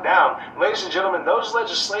it dumbed down. Ladies and gentlemen, those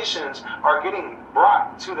legislations are getting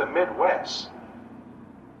brought to the Midwest.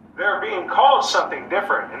 They're being called something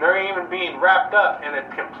different, and they're even being wrapped up in a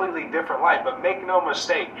completely different light. But make no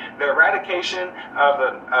mistake, the eradication of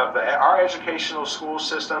our educational school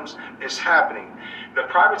systems is happening. The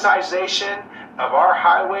privatization of our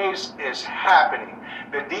highways is happening.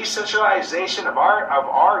 The decentralization of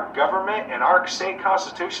our government and our state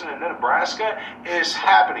constitution in Nebraska is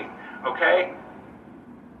happening. Okay?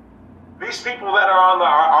 These people that are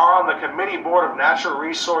on the Committee Board of Natural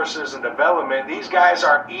Resources and Development, these guys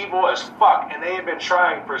are evil as fuck, and they have been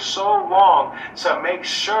trying for so long to make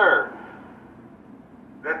sure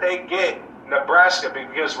that they get Nebraska,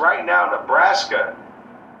 because right now Nebraska,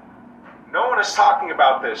 no one is talking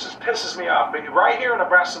about this. It pisses me off. But right here in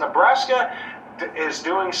Nebraska is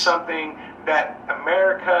doing something that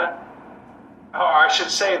America, or I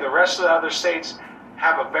should say the rest of the other states,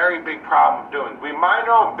 have a very big problem doing. We mind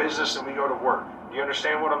our own business and we go to work. You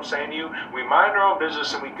understand what I'm saying to you? We mind our own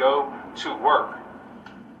business and we go to work.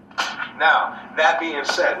 Now, that being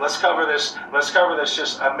said, let's cover this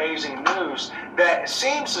just amazing news that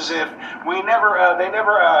seems as if they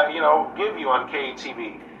never give you on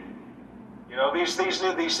KTV. You know, these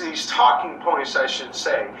talking points, I should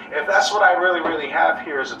say. If that's what I really have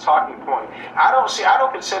here as a talking point. I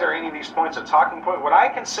don't consider any of these points a talking point. What I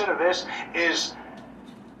consider this is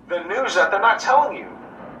the news that they're not telling you.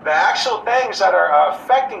 The actual things that are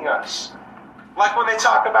affecting us. Like when they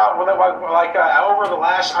talk about, over the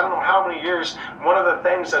last, I don't know how many years, one of the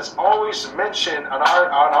things that's always mentioned on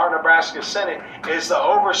our Nebraska Senate is the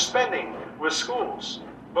overspending with schools.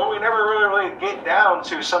 But we never really get down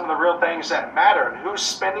to some of the real things that matter and who's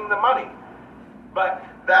spending the money. But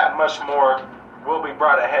that much more will be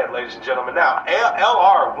brought ahead, ladies and gentlemen. Now,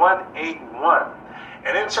 LR 181,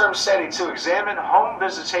 an interim study to examine home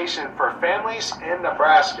visitation for families in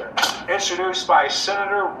Nebraska, introduced by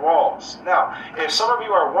Senator Walz. Now, if some of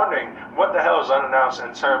you are wondering what the hell is unannounced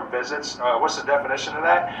interim visits, what's the definition of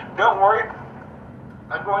that? Don't worry,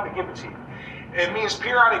 I'm going to give it to you. It means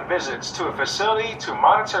periodic visits to a facility to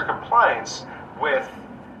monitor compliance with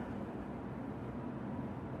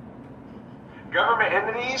government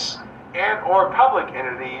entities and or public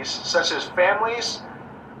entities such as families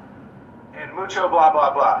and mucho blah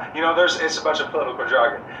blah blah. You know, it's a bunch of political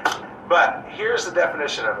jargon. But here's the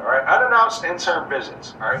definition of it, all right? Unannounced interim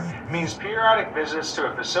visits, all right, means periodic visits to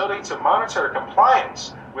a facility to monitor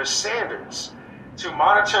compliance with standards. To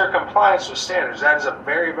monitor compliance with standards. That is a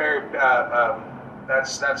very, very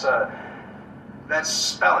that's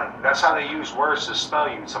spelling. That's how they use words to spell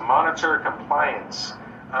you. To monitor compliance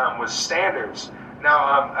with standards.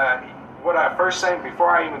 Now, first thing before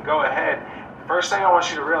I even go ahead, first thing I want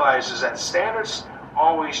you to realize is that standards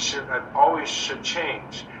always should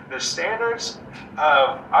change. The standards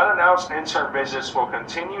of unannounced interim visits will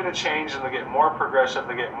continue to change, and they get more progressive,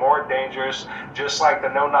 they get more dangerous, just like the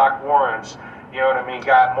no-knock warrants. You know what I mean?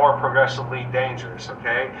 Got more progressively dangerous,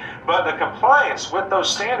 okay? But the compliance with those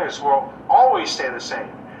standards will always stay the same,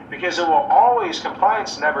 because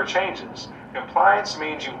compliance never changes. Compliance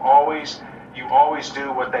means you always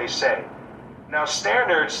do what they say. Now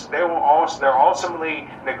standards, they're ultimately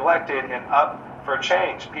neglected and up for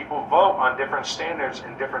change. People vote on different standards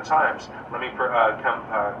in different times. Let me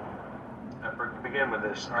begin with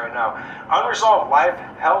this. All right, now, unresolved life,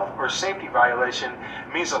 health, or safety violation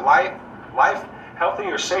means a life, healthy,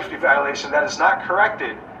 or safety violation that is not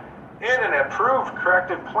corrected in an approved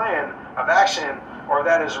corrective plan of action, or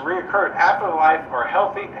that has reoccurred after the life or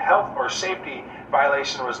health or safety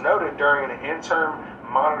violation was noted during an interim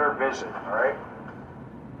monitor visit. All right.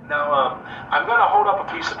 Now, I'm going to hold up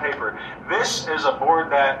a piece of paper. This is a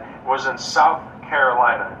board that was in South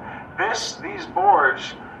Carolina. These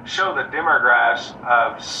boards show the demographics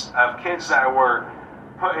of kids that were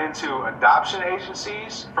put into adoption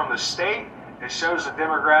agencies from the state. It shows the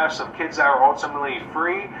demographics of kids that were ultimately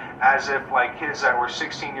free, as if like kids that were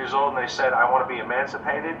 16 years old and they said, I want to be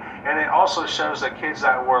emancipated. And it also shows the kids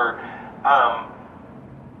that were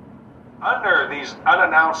under these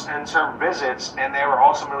unannounced interim visits, and they were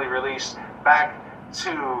ultimately released back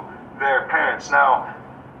to their parents. Now,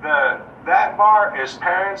 that bar is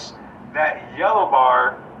parents. That yellow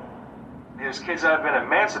bar is kids that have been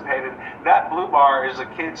emancipated. That blue bar is the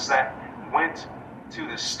kids that went to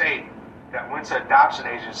the state, that went to adoption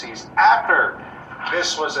agencies after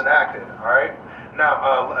this was enacted. All right.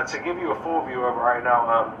 Now, to give you a full view of it right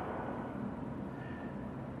now,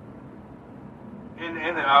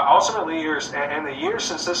 ultimately in the years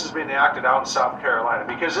since this has been enacted out in South Carolina,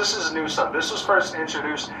 because this is new stuff. This was first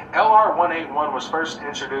introduced, LR 181 was first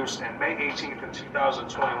introduced in May 18th in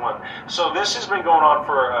 2021. So this has been going on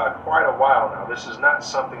for quite a while now. This is not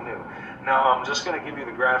something new. Now I'm just going to give you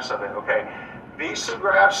the graphs of it. Okay, these two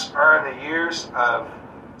graphs are in the years of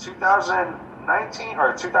 2019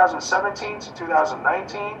 or 2017 to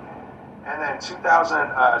 2019, and then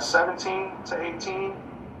 2017 to 18.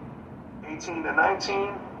 18 to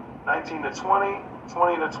 19, 19 to 20,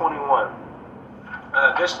 20 to 21.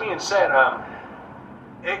 This being said,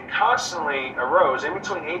 it constantly arose. In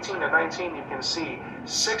between 18 and 19, you can see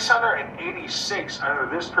 686 under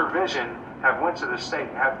this provision have went to the state,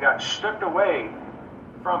 have got stripped away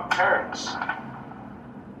from parents.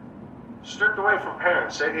 Stripped away from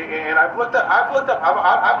parents, and I've looked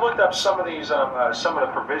up some of these some of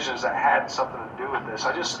the provisions that had something to do with this.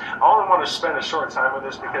 I only want to spend a short time with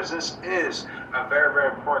this because this is a very, very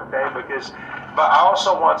important thing. But I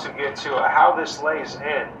also want to get to how this lays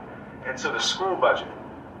into the school budget,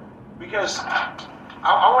 because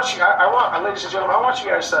I want, ladies and gentlemen, I want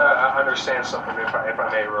you guys to understand something, if I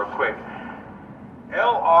may, real quick.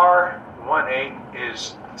 LR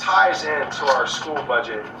 18 ties into our school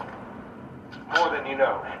budget more than you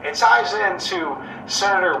know. It ties into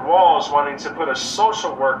Senator Walz wanting to put a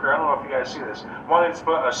social worker. I don't know if you guys see this. Wanting to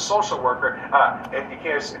put a social worker.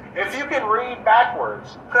 If you can read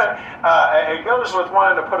backwards, it goes with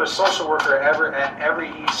wanting to put a social worker at every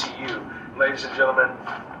ECU, ladies and gentlemen.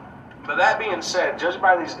 But that being said, judged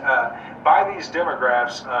by these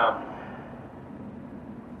demographics,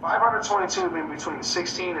 522 between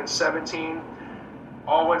 16 and 17.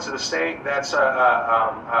 All went to the state. That's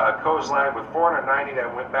Coastline with 490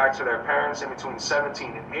 that went back to their parents. In between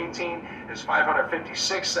 17 and 18 is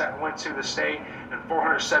 556 that went to the state, and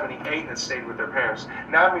 478 that stayed with their parents.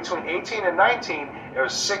 Now in between 18 and 19, it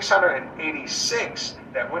was 686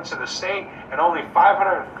 that went to the state, and only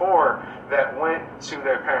 504 that went to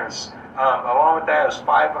their parents. Along with that, it was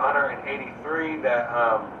 583 that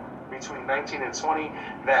between 19 and 20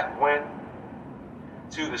 that went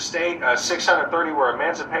to the state. 630 were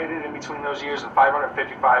emancipated in between those years, and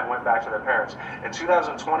 555 went back to their parents. In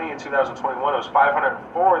 2020 and 2021, it was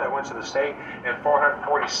 504 that went to the state and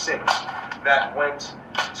 446 that went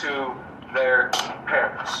to their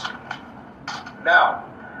parents. Now,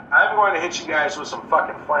 I'm going to hit you guys with some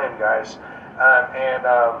fucking flame, guys.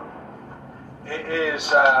 It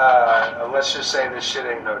is, let's just say this shit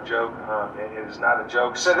ain't no joke. It is not a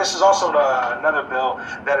joke. So this is also another bill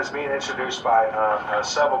that is being introduced by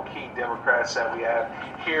several key Democrats that we have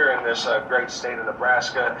here in this great state of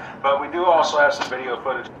Nebraska. But we do also have some video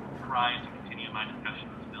footage. Rise to continue my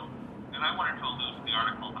discussion of this bill. And I wanted to allude to the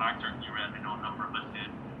article that I certainly read, I know a number of us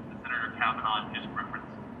did, that Senator Kavanaugh and his reference.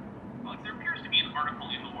 Well, there appears to be an article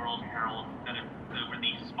in the World Herald that where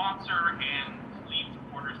the sponsor and lead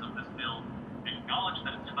supporters of this bill acknowledge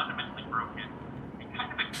that it's fundamentally broken, and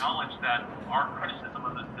kind of acknowledge that our criticism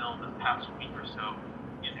of this bill this past week or so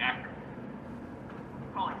is accurate.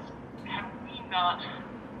 Colleagues, had we not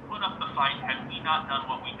put up the fight, had we not done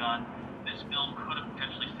what we done, this bill could have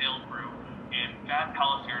potentially sailed through, and bad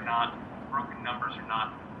policy or not, broken numbers or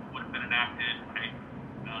not, would have been enacted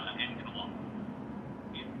into law.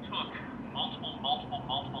 It took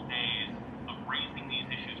multiple days of raising these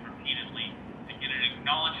issues repeatedly to get an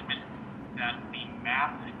acknowledgement that the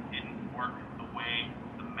math didn't work the way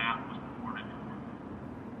the math was reported to work.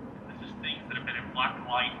 This is things that have been in black and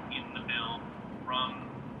white in the bill from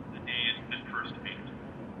the day it's been first debated.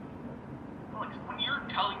 Alex, when you're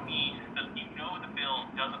telling me that you know the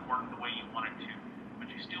bill doesn't work the way you want it to,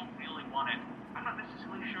 but you still really want it, I'm not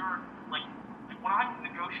necessarily sure, like when I'm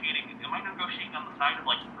negotiating, am I negotiating on the side of,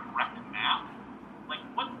 like, correct math? Like,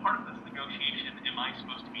 what part of this negotiation am I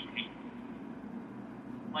supposed to be taking?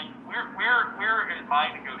 Like, where is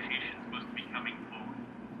my negotiation supposed to be coming forward?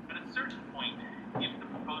 But at a certain point, if the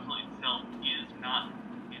proposal itself is not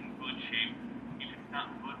in good shape, if it's not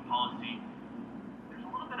good policy, there's a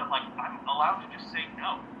little bit of, like, I'm allowed to just say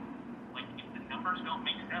no. Like, if the numbers don't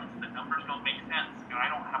make sense, the numbers don't make sense, and I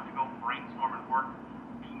don't have to go brainstorm and work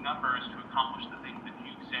new numbers to accomplish the things that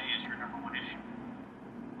you say is your number one issue.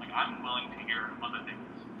 Like, I'm willing to hear other things.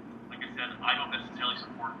 Like I said, I don't necessarily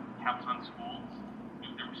support caps on schools.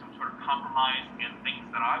 If there was some sort of compromise and things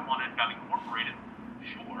that I wanted got incorporated,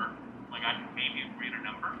 sure. Like, I can maybe agree on a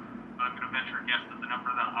number, but I'm going to venture a guess that the number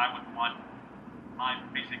that I would want, my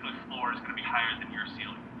basically floor is going to be higher than your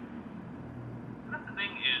ceiling. And that's the thing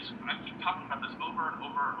is, I keep talking about this over and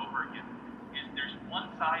over and over again, is there's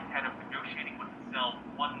one side kind of negotiating with itself,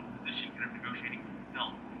 one position kind of negotiating with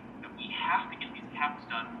itself, that we have to get these caps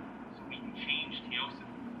done so we can change TIOSA.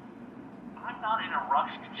 I'm not in a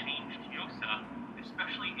rush to change TIOSA,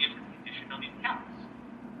 especially if it's conditioned on these caps.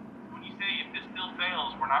 When you say if this bill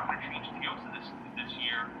fails, we're not going to change TIOSA this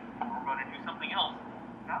year, or we're going to do something else,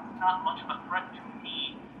 that's not much of a threat to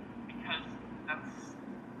me, because that's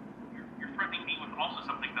you're threatening me with also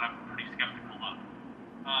something that I'm pretty skeptical of.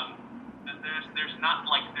 There's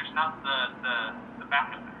not the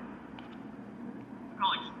backup there.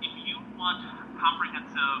 Colleagues, if you want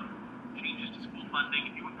comprehensive changes to school funding,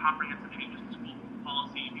 if you want comprehensive changes to school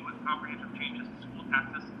policy, if you want comprehensive changes to school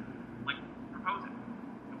taxes, like, propose it.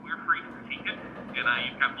 We're free to critique it, and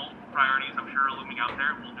you've got multiple priorities, I'm sure, looming out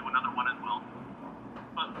there. We'll do another one as well.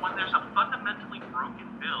 But when there's a fundamentally broken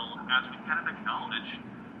bill, as we kind of acknowledge,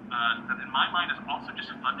 that in my mind is also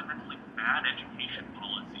just fundamentally bad education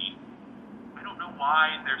policy, I don't know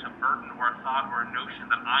why there's a burden or a thought or a notion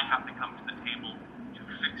that I have to come to the table to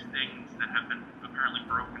fix things that have been apparently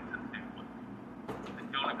broken since day one, that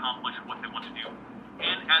don't accomplish what they want to do.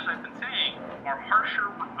 And as I've been saying, are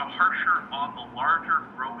harsher on the larger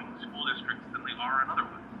growing school districts than they are on other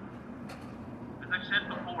ones. As I've said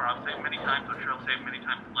before, I'll say it many times, I'm sure I'll say it many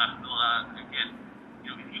times again,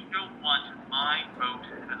 if you don't want my vote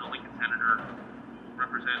as a Lincoln senator who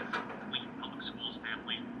represents the Lincoln Public Schools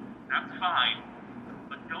family, that's fine,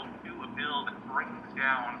 but don't do a bill that brings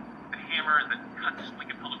down the hammer that cuts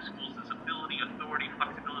Lincoln Public Schools' ability, authority,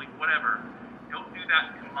 flexibility, whatever. Don't do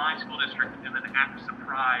that to my school district and then act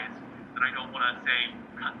surprised that I don't want to, say,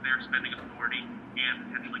 cut their spending authority and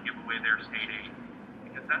potentially give away their state aid.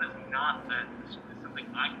 Because that is not something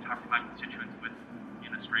I can talk to my constituents with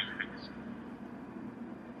in a straight fix.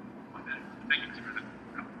 Thank you, Mr.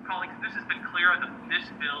 Colleagues, this has been clear that this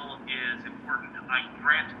bill is important. I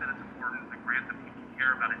grant that it's important. I grant that people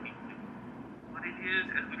care about it deeply. But it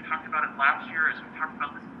is, as we've talked about it last year, as we've talked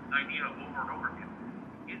about this idea over and over again,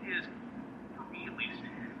 it is, for me at least,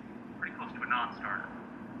 pretty close to a non-starter.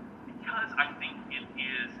 Because I think it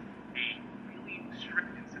is a really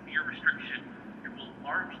strict and severe restriction. It will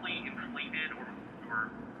largely inflated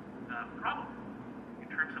or probably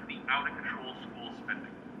in terms of the out-of-control school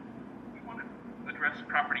spending. Address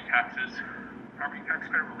property taxes, property tax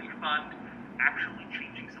credit relief fund, actually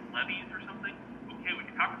changing some levies or something. Okay, we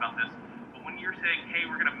can talk about this, but when you're saying, hey,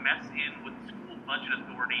 we're going to mess in with school budget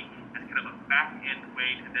authority as kind of a back-end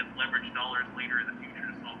way to then leverage dollars later in the future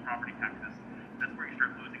to solve property taxes, that's where you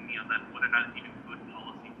start losing me on that, whether or not it's even good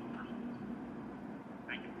policy for schools.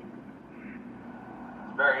 Thank you.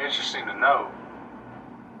 Very interesting to know.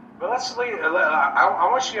 But let's leave. I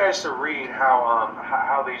want you guys to read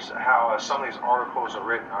how some of these articles are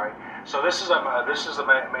written. All right. So this is the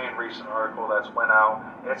main recent article that's went out.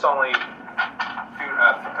 It's only a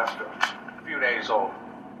few days old.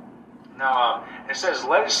 Now it says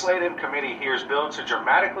legislative committee hears bill to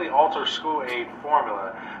dramatically alter school aid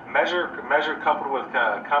formula. Measure coupled with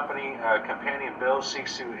companion bill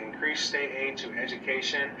seeks to increase state aid to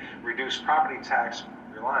education, reduce property tax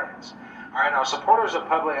reliance. All right, now supporters of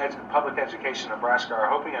public education in Nebraska are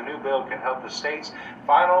hoping a new bill can help the state's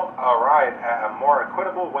final arrive at a more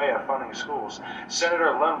equitable way of funding schools.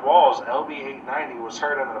 Senator Len Wall's LB 890 was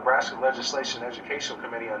heard in the Nebraska Legislation and Educational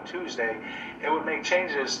Committee on Tuesday. It would make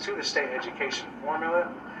changes to the state education formula,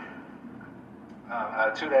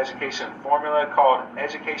 called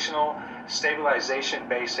Educational Stabilization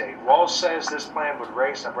Base Aid. Walls says this plan would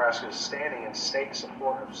raise Nebraska's standing in state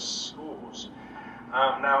support of schools.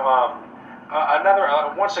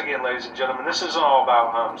 Once once again, ladies and gentlemen, this isn't all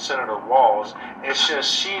about Senator Walz. It's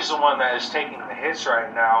just she's the one that is taking the hits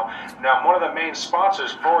right now. Now, one of the main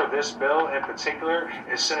sponsors for this bill in particular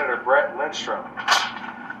is Senator Brett Lindstrom.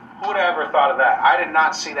 Who would have ever thought of that? I did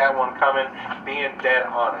not see that one coming, being dead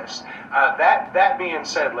honest. That being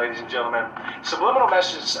said, ladies and gentlemen, Subliminal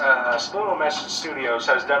Message Studios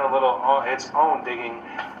has done a little its own digging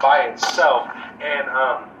by itself, and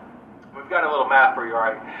we've got a little math for you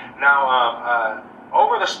right now.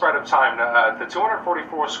 Over the spread of time, the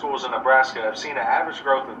 244 schools in Nebraska have seen an average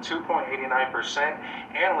growth of 2.89%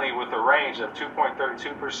 annually, with a range of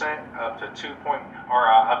 2.32% up to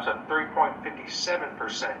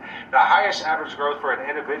 3.57%. The highest average growth for an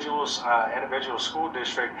individual school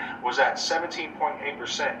district was at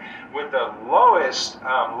 17.8%, with the lowest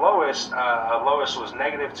was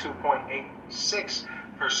negative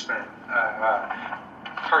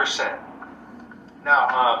 2.86%.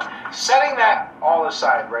 Now, setting that all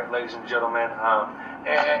aside, right, ladies and gentlemen,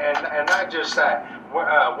 and not just that,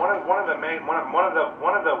 one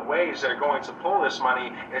of the ways they're going to pull this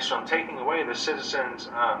money is from taking away the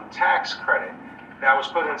citizens' tax credit that was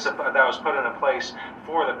put into place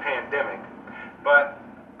for the pandemic. But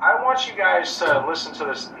I want you guys to listen to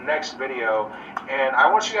this next video, and I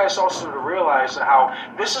want you guys also to realize how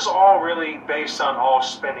this is all really based on all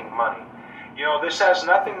spending money. You know, this has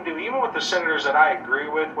nothing to do, even with the senators that I agree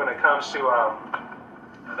with when it comes to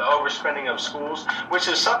the overspending of schools, which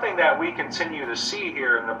is something that we continue to see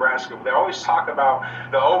here in Nebraska. They always talk about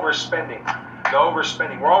the overspending.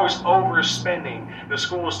 We're always overspending. The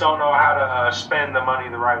schools don't know how to spend the money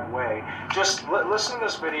the right way. Just listen to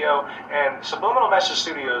this video, and Subliminal Message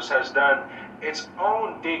Studios has done its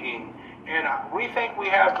own digging. And we think we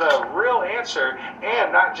have the real answer,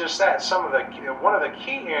 and not just that, one of the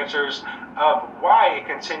key answers of why it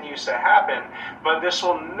continues to happen. But this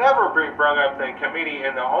will never be brought up in committee,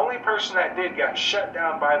 and the only person that did got shut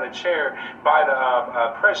down by the chair, by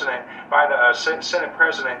the president, by the Senate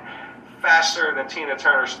president, faster than Tina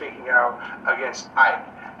Turner speaking out against Ike.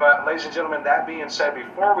 But, ladies and gentlemen, that being said,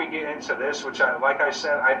 before we get into this, which, like I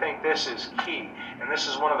said, I think this is key, and this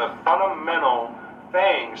is one of the fundamental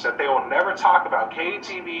things that they will never talk about.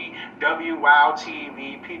 KTV, WOW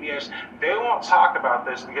TV, PBS, they won't talk about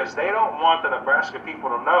this because they don't want the Nebraska people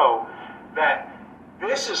to know that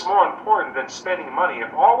this is more important than spending money.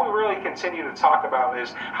 If all we really continue to talk about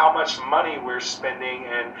is how much money we're spending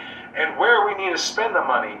and where we need to spend the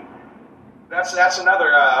money, that's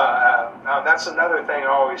another thing I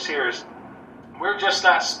always hear is we're just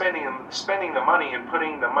not spending the money and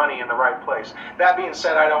putting the money in the right place. That being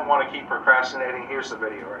said, I don't want to keep procrastinating. Here's the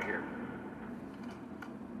video right here.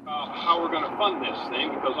 How we're going to fund this thing,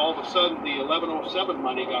 because all of a sudden the 1107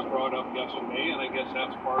 money got brought up yesterday, and I guess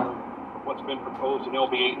that's part of what's been proposed in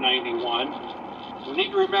LB 891. We need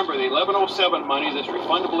to remember the 1107 money, this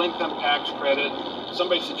refundable income tax credit.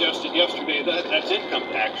 Somebody suggested yesterday that that's income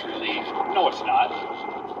tax relief. No, it's not.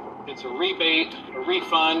 It's a rebate, a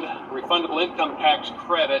refund, a refundable income tax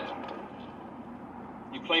credit.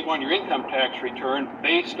 You claim on your income tax return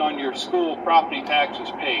based on your school property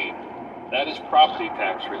taxes paid. That is property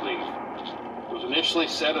tax relief. It was initially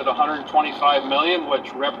set at $125 million,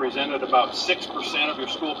 which represented about 6% of your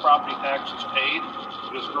school property taxes paid.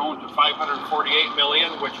 It has grown to $548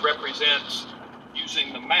 million, which represents,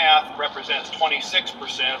 using the math, represents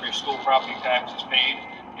 26% of your school property taxes paid.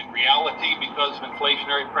 In reality, because of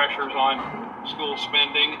inflationary pressures on school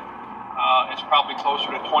spending, it's probably closer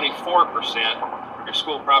to 24% of your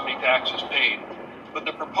school property taxes paid. But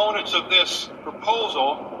the proponents of this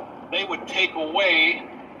proposal, they would take away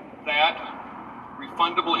that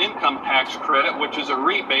refundable income tax credit, which is a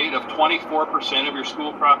rebate of 24% of your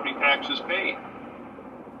school property taxes paid.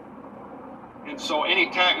 And so any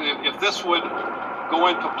tax, if this would go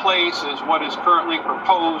into place as what is currently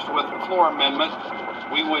proposed with the floor amendment,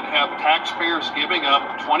 we would have taxpayers giving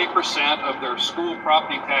up 20% of their school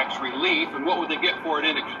property tax relief, and what would they get for it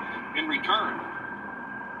in return?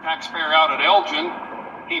 Taxpayer out at Elgin,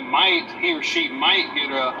 he or she might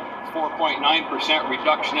get a 4.9%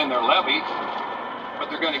 reduction in their levy, but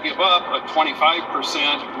they're going to give up a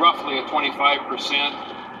 25%, roughly a 25%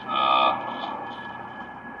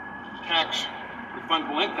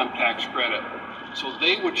 refundable income tax credit. So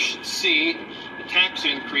they would see a tax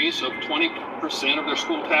increase of 20% of their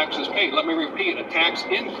school taxes paid. Let me repeat, a tax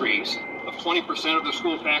increase of 20% of their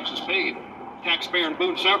school taxes paid. Taxpayer in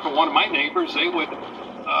Boone Central, one of my neighbors, they would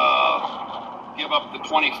give up the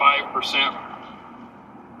 25%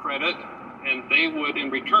 credit, and they would,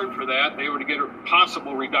 in return for that, they would get a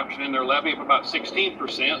possible reduction in their levy of about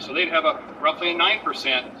 16%, so they'd have roughly a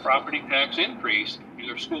 9% property tax increase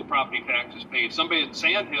their school property taxes paid. Somebody at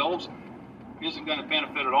Sand Hills isn't going to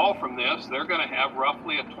benefit at all from this. They're going to have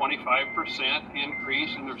roughly a 25%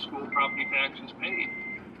 increase in their school property taxes paid.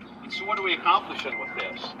 And so what are we accomplishing with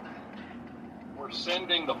this? We're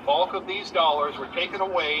sending the bulk of these dollars, we're taking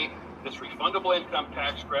away this refundable income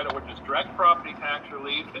tax credit, which is direct property tax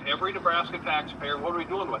relief to every Nebraska taxpayer. What are we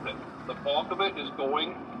doing with it? The bulk of it is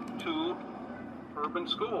going to urban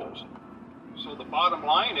schools. So the bottom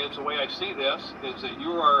line is, the way I see this, is that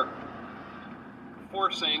you are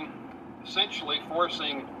essentially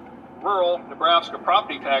forcing rural Nebraska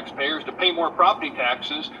property taxpayers to pay more property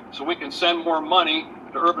taxes so we can send more money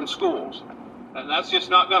to urban schools. And that's just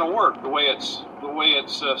not going to work the way it's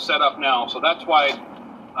set up now. So that's why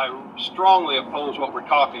I strongly oppose what we're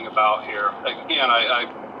talking about here. Again,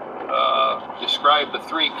 I described the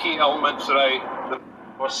three key elements that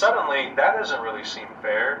Well, suddenly, that doesn't really seem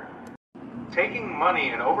fair. Taking money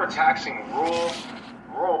and overtaxing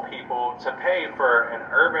rural people to pay for an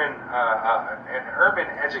urban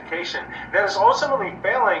education that is ultimately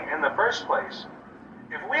failing in the first place.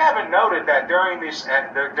 If we haven't noted that during this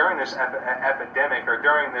epidemic or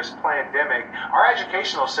during this pandemic, our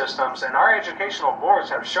educational systems and our educational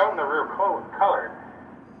boards have shown the real color.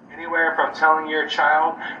 Anywhere from telling your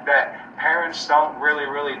child that parents don't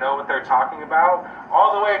really know what they're talking about,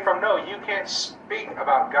 all the way from, no, you can't speak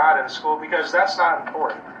about God in school because that's not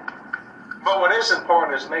important. But what is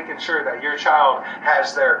important is making sure that your child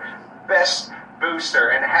has their best booster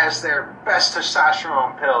and has their best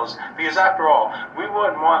testosterone pills, because after all, we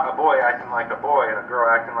wouldn't want a boy acting like a boy and a girl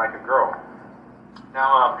acting like a girl.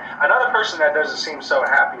 Now, another person that doesn't seem so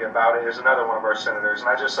happy about it is another one of our senators, and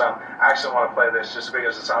I just actually want to play this just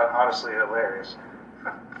because it's honestly hilarious.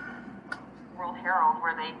 World Herald,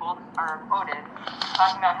 where they both are quoted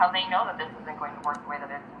talking about how they know that this isn't going to work the way that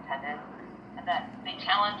it's intended, and that they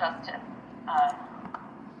challenge us to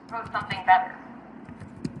propose something better.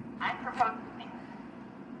 I proposed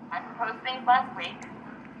things last week,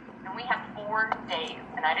 and we had 4 days,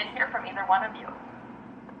 and I didn't hear from either one of you.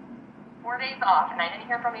 4 days off, and I didn't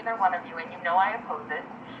hear from either one of you, and you know I oppose it,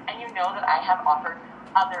 and you know that I have offered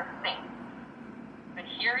other things. But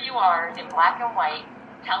here you are in black and white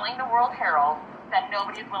telling the World Herald that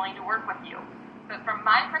nobody's willing to work with you. But from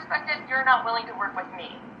my perspective, you're not willing to work with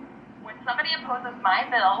me. When somebody opposes my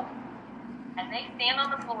bill, and they stand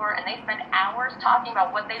on the floor and they spend hours talking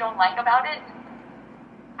about what they don't like about it,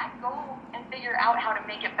 I go and figure out how to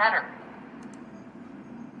make it better.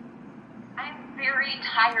 I'm very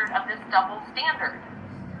tired of this double standard.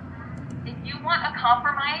 If you want a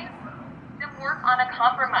compromise, then work on a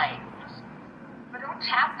compromise. But don't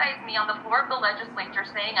chastise me on the floor of the legislature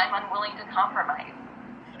saying I'm unwilling to compromise.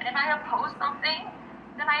 And if I oppose something,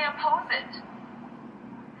 then I oppose it.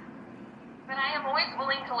 But I am always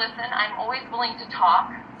willing to listen. I'm always willing to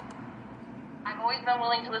talk. I've always been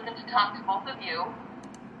willing to listen to talk to both of you.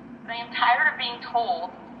 But I am tired of being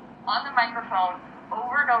told on the microphone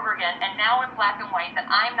over and over again, and now in black and white, that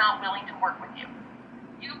I'm not willing to work with you.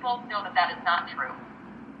 You both know that that is not true.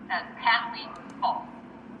 That is patently false.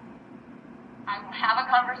 I will have a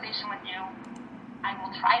conversation with you. I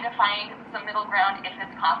will try to find some middle ground if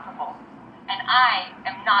it's possible. And I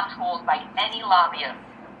am not told by any lobbyist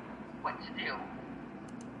what to do.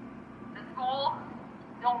 The school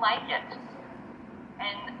don't like it.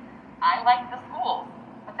 And I like the school.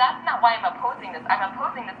 But that's not why I'm opposing this. I'm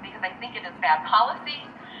opposing this because I think it is bad policy,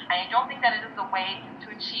 and I don't think that it is the way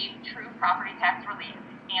to achieve true property tax relief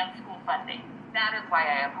and school funding. That is why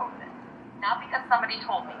I oppose it. Not because somebody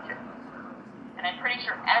told me to. And I'm pretty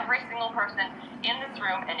sure every single person in this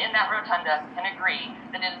room and in that rotunda can agree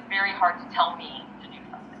that it is very hard to tell me to do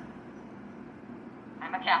something.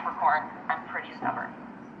 I'm a Capricorn. I'm pretty stubborn.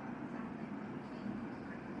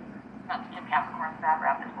 Not to give Capricorns a bad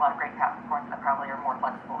rap, there's a lot of great Capricorns that probably are more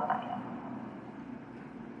flexible than I am.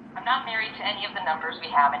 I'm not married to any of the numbers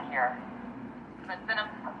we have in here, because it's been a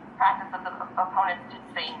practice of the opponents to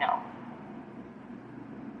say no.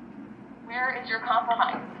 Where is your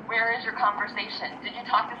compromise? Where is your conversation? Did you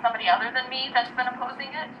talk to somebody other than me that's been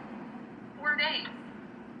opposing it? 4 days.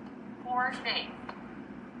 4 days.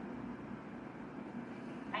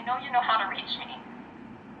 I know you know how to reach me.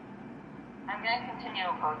 I'm going to continue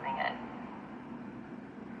opposing it.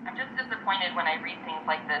 I'm just disappointed when I read things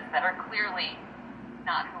like this that are clearly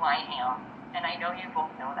not who I am. And I know you both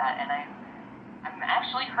know that. And I'm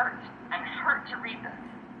actually hurt. I'm hurt to read this.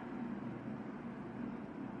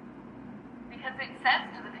 Because it says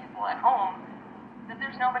to the people at home that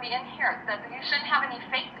there's nobody in here, that you shouldn't have any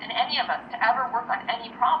faith in any of us to ever work on any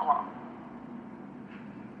problem.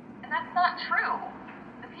 And that's not true.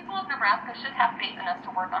 The people of Nebraska should have faith in us to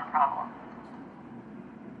work on problems.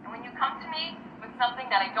 And when you come to me with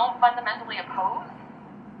something that I don't fundamentally oppose,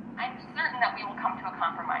 I'm certain that we will come to a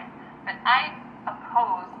compromise. But I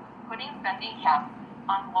oppose putting spending caps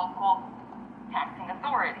on local taxing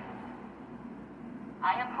authorities.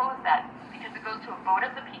 I oppose that because it goes to a vote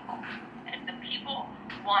of the people. And if the people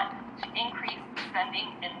want to increase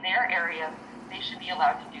spending in their areas, they should be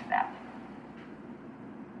allowed to do that.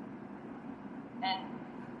 And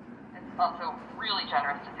it's also really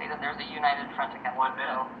generous to say that there's a united front against this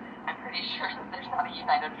bill. I'm pretty sure that there's not a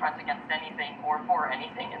united front against anything or for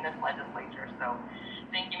anything in this legislature. So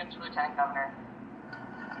thank you, Mr. Lieutenant Governor.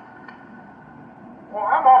 Well,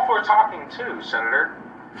 I'm all for talking too, Senator.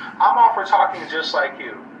 I'm all for talking just like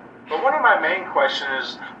you. But one of my main questions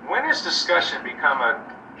is, when does discussion become a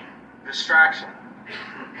distraction?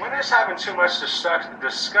 When does having too much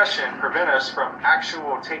discussion prevent us from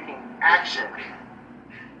taking action?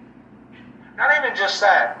 Not even just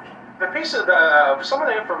that. The piece of some of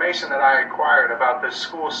the information that I acquired about this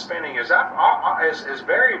school spending is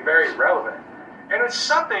very, very relevant. And it's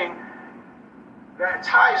something that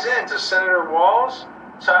ties into Senator Walz,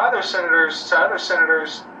 to other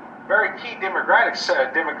senators, very key Democratic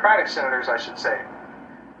senators, I should say.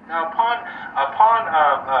 Now, upon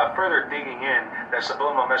further digging in that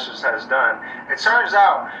Subliminal Messages has done, it turns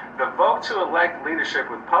out the vote to elect leadership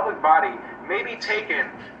with public body may be taken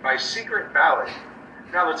by secret ballot.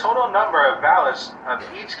 Now, the total number of ballots of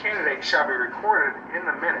each candidate shall be recorded in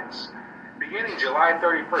the minutes. Beginning July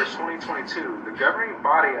 31st, 2022, the governing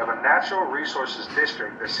body of a natural resources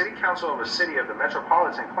district, the City Council of a city of the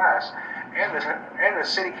metropolitan class, and the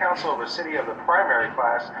City Council of a city of the primary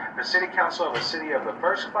class, the City Council of a city of the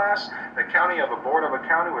first class, the county of a board of a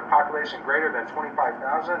county with population greater than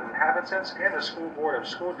 25,000 inhabitants, and the school board of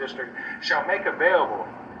school district shall make available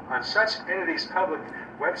on such entity's public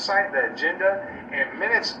website the agenda and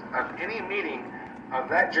minutes of any meeting of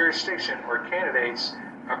that jurisdiction or candidate's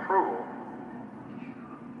approval.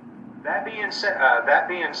 That being said,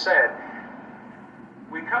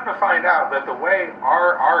 we come to find out that the way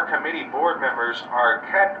our committee board members are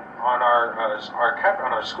kept on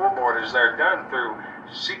our school board is they're done through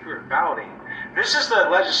secret balloting. This is the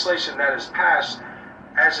legislation that is passed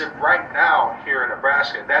as of right now here in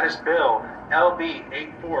Nebraska. That is Bill LB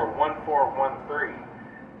 841413.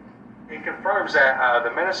 It confirms that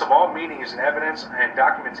the minutes of all meetings and evidence and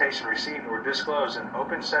documentation received or disclosed in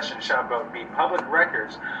open session shall be public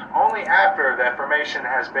records only after the information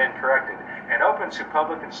has been corrected and open to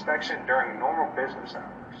public inspection during normal business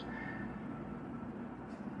hours.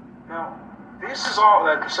 Now, this is all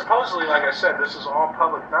that supposedly, like I said, this is all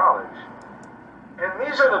public knowledge. And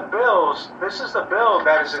these are the bills. This is the bill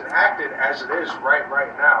that is enacted as it is right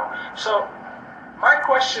now. So, my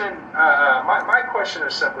question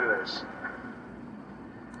is simply this: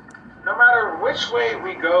 no matter which way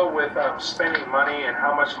we go with spending money and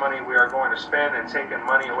how much money we are going to spend and taking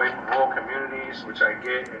money away from rural communities, which I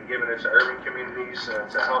get, and giving it to urban communities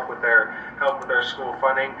to help with their school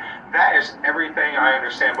funding, that is everything I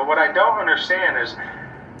understand. But what I don't understand is,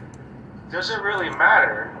 does it really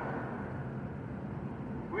matter?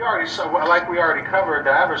 We already covered,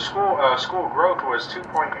 the average school growth was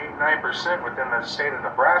 2.89% within the state of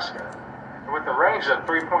Nebraska, with a range of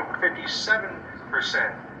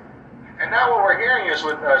 3.57%. And now what we're hearing is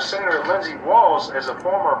with Senator Lindsey Walz as a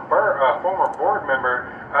former board member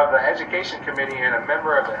of the Education Committee and a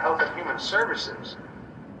member of the Health and Human Services.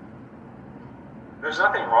 There's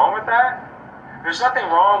nothing wrong with that. There's nothing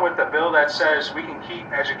wrong with the bill that says we can keep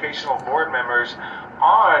educational board members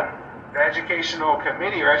on the educational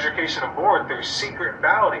committee or educational board through secret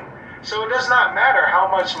balloting. So it does not matter how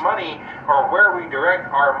much money or where we direct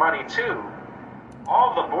our money to.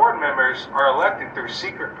 All the board members are elected through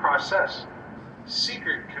secret process,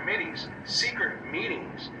 secret committees, secret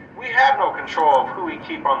meetings. We have no control of who we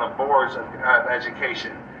keep on the boards of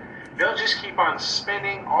education. They'll just keep on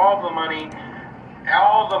spending all the money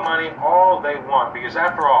all they want, because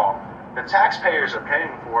after all, the taxpayers are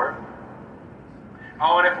paying for it.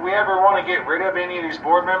 Oh, and if we ever want to get rid of any of these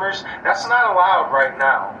board members, that's not allowed right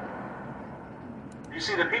now. You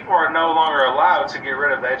see, the people are no longer allowed to get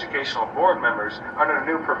rid of the educational board members under the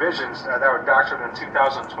new provisions that were doctored in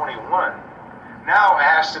 2021. Now it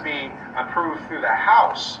has to be approved through the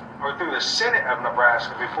House or through the Senate of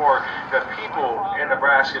Nebraska before the people in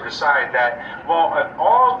Nebraska decide that, well, if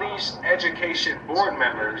all these education board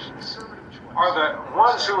members are the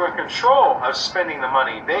ones who are in control of spending the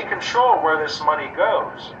money, they control where this money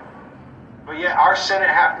goes. But yet our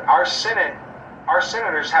senators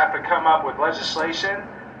have to come up with legislation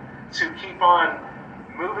to keep on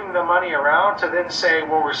moving the money around to then say,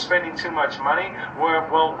 well, we're spending too much money.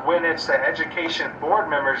 Well, when it's the education board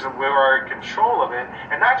members who are in control of it,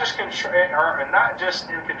 and not just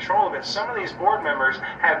in control of it, some of these board members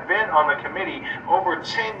have been on the committee over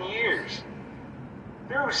 10 years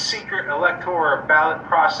through secret electoral ballot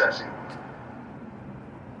processing.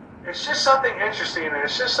 It's just something interesting, and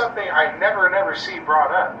it's just something I never see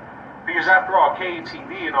brought up. Because after all,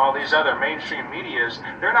 KTV and all these other mainstream medias,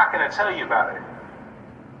 they're not going to tell you about it.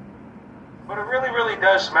 But it really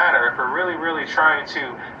does matter if we're really trying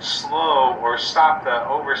to slow or stop the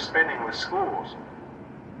overspending with schools.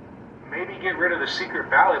 Maybe get rid of the secret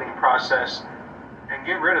balloting process and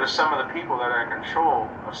get rid of some of the people that are in control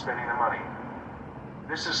of spending the money.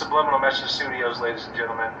 This is Subliminal Message Studios, ladies and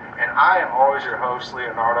gentlemen, and I am always your host,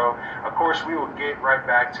 Leonardo. Of course, we will get right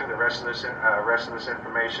back to the rest of this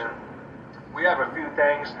information. We have a few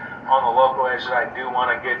things on the local edge that I do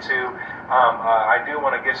want to get to. I do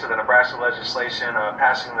want to get to the Nebraska legislation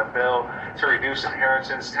passing the bill to reduce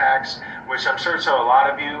inheritance tax, which I'm sure to a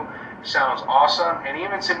lot of you sounds awesome, and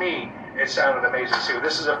even to me, it sounded amazing too.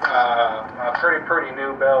 This is a pretty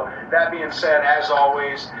new bill. That being said, as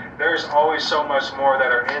always, there's always so much more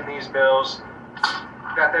that are in these bills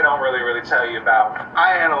that they don't really tell you about.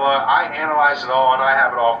 I analyze it all, and I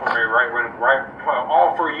have it all for me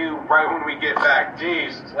all for you right when we get back.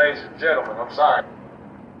 Jesus, ladies and gentlemen, I'm sorry.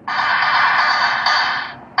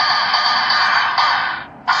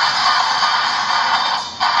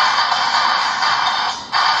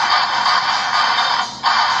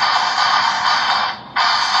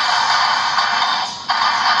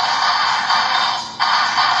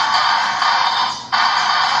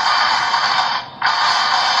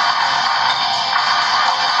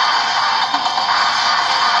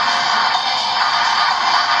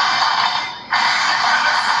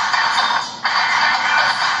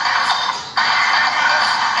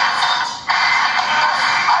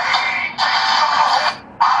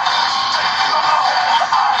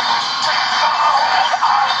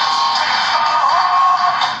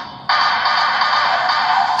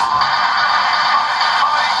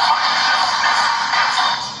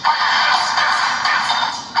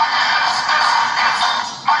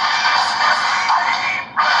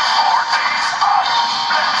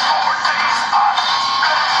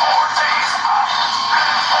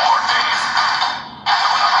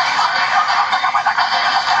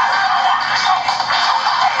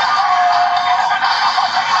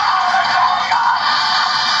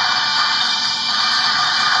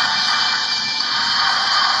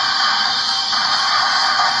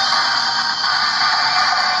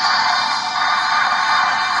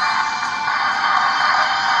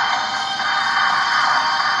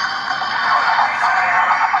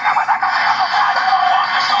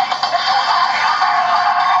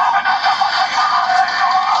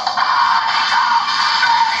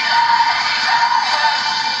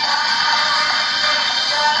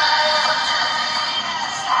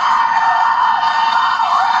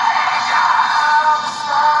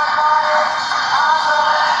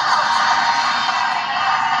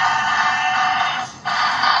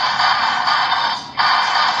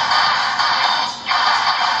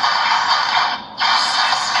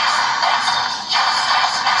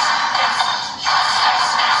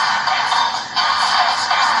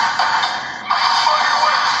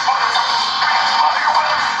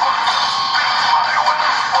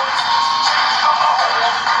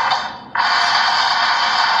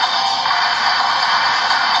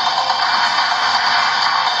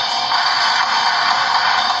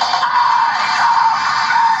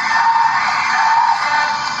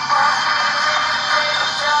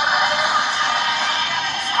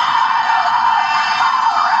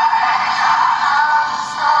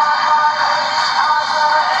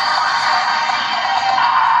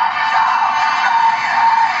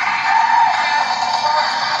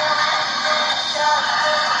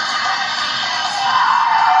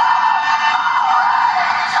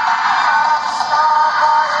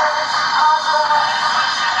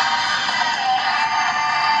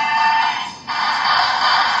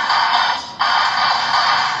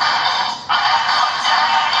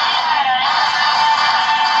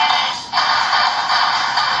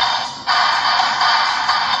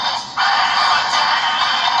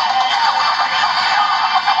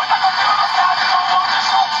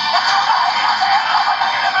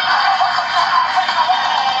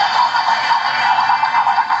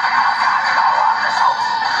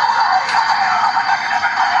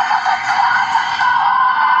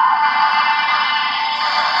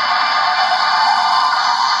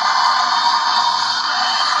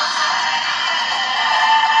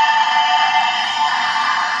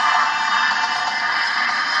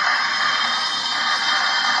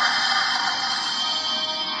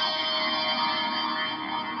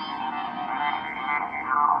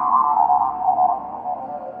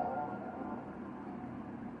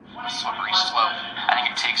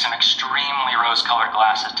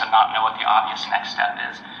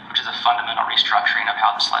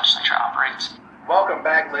 this legislature operates. Welcome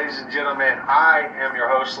back, ladies and gentlemen. I am your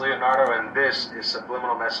host, Leonardo, and this is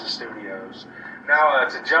Subliminal Message Studios. Now,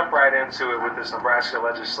 to jump right into it with this Nebraska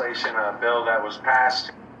legislation bill that was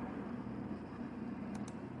passed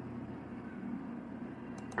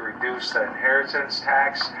to reduce the inheritance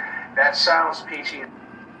tax, that sounds peachy.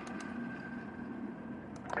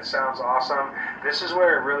 It sounds awesome. This is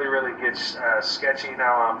where it really gets sketchy.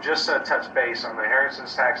 Now, just to touch base on the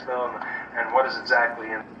inheritance tax bill and what is exactly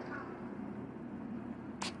in.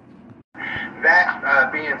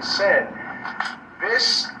 That being said,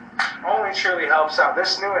 this only truly helps out.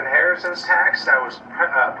 This new inheritance tax that was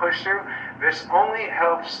pushed through, this only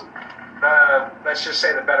helps let's just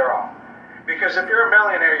say the better off. Because if you're a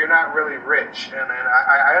millionaire, you're not really rich. And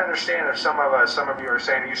I understand if some of you are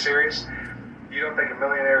saying, are you serious? You don't think a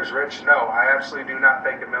millionaire is rich? No, I absolutely do not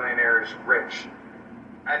think a millionaire is rich.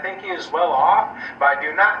 I think he is well off, but I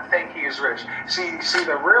do not think he is rich. See,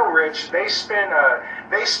 the real rich, they spend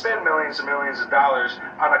millions and millions of dollars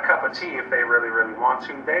on a cup of tea if they really want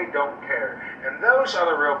to. They don't care. And those are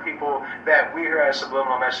the real people that we here at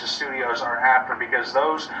Subliminal Message Studios are after, because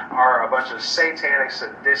those are a bunch of satanic,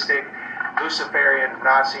 sadistic, Luciferian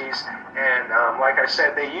Nazis, and like I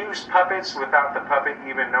said, they use puppets without the puppet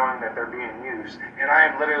even knowing that they're being used. And I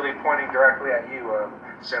am literally pointing directly at you,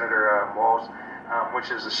 Senator Walz,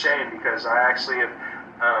 which is a shame, because I actually have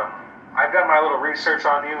I've done my little research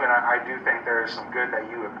on you, and I do think there is some good that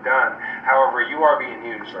you have done. However, you are being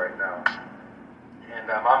used right now, and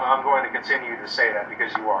I'm going to continue to say that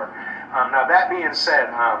because you are. Now, that being said,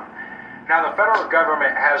 now, the federal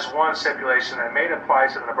government has one stipulation that may apply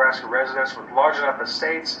to the Nebraska residents with large enough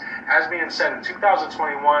estates. As being said, in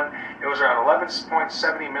 2021, it was around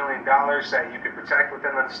 $11.70 million that you could protect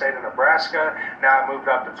within the state of Nebraska. Now it moved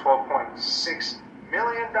up to $12.6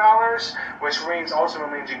 million, which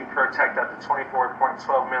ultimately means you can protect up to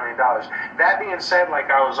 $24.12 million. That being said, like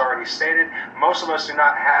I was already stated, most of us do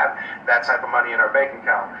not have that type of money in our bank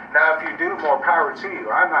account. Now, if you do, more power to you.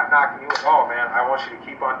 I'm not knocking you at all, man. I want you to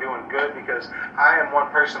keep on doing good, because I am one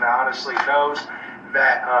person that honestly knows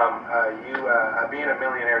that being a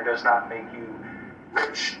millionaire does not make you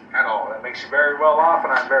rich at all. That makes you very well off,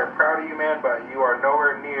 and I'm very proud of you, man, but you are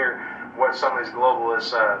nowhere near what some of these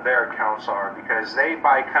globalists, their accounts are, because they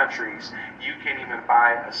buy countries. You can't even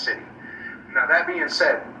buy a city. Now, that being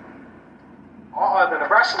said, the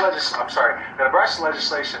Nebraska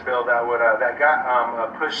legislation bill that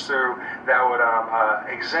got pushed through that would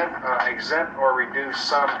exempt or reduce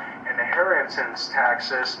some inheritance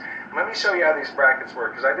taxes. Let me show you how these brackets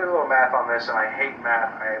work, because I did a little math on this, and I hate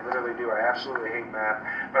math. I literally do. I absolutely hate math.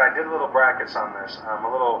 But I did little brackets on this. I'm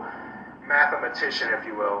a little mathematician, if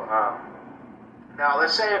you will. Now,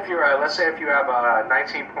 let's say if you have a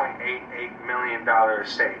 $19.88 million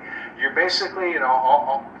estate, you're basically, to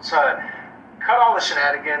cut all the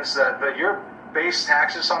shenanigans, your base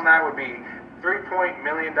taxes on that would be $3.1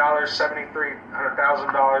 million,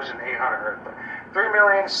 $7,300,000, and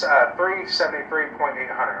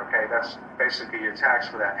 $3,373,800. Okay, that's basically your tax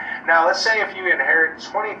for that. Now, let's say if you inherit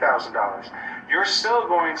 $20,000, you're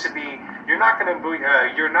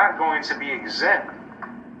not going to be exempt.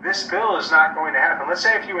 This bill is not going to happen. Let's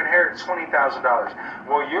say if you inherit $20,000,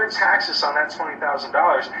 well, your taxes on that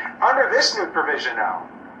 $20,000 under this new provision now.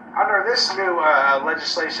 Under this new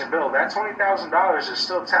legislation bill, that $20,000 is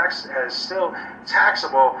still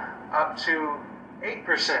taxable up to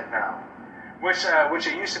 8% now, which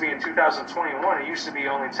it used to be in 2021. It used to be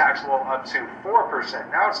only taxable up to 4%.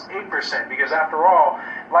 Now it's 8%, because after all,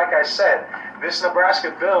 like I said, this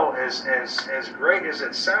Nebraska bill is as great as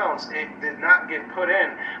it sounds. It did not get put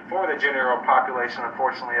in for the general population,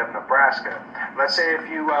 unfortunately, of Nebraska. Let's say if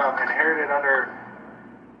you inherited under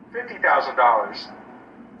 $50,000.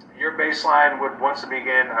 Your baseline would once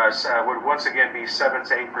again be 7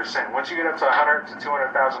 to 8%. Once you get up to $100,000 to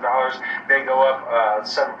 $200,000, they go up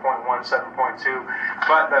 7.1, 7.2.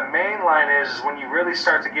 But the main line is when you really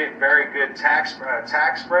start to get very good tax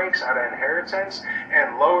breaks out of inheritance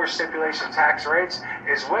and lower stipulation tax rates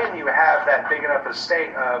is when you have that big enough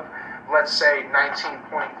estate of, let's say,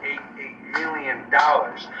 $19.88 million.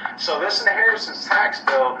 So this inheritance tax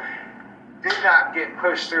bill did not get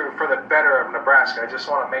pushed through for the better of Nebraska. I just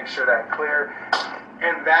want to make sure that clear.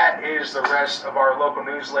 And that is the rest of our local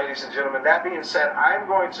news, ladies and gentlemen. That being said, I'm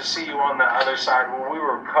going to see you on the other side where we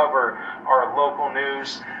will cover our local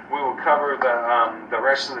news. We will cover the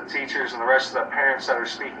rest of the teachers and the rest of the parents that are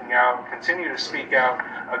speaking out, continue to speak out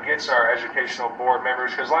against our educational board members.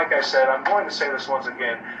 Because like I said, I'm going to say this once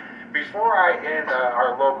again, before I end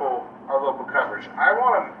our local coverage, I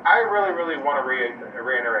really want to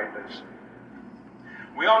reiterate this.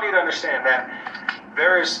 We all need to understand that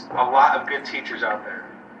there's a lot of good teachers out there.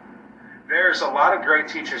 There's a lot of great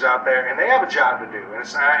teachers out there, and they have a job to do. And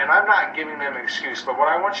I'm not giving them an excuse, but what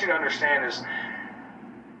I want you to understand is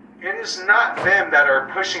it is not them that are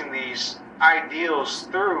pushing these ideals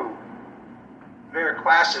through their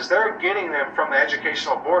classes. They're getting them from the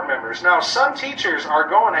educational board members. Now, some teachers are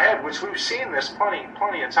going ahead, which we've seen this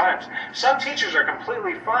plenty of times. Some teachers are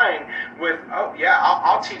completely fine with, oh yeah,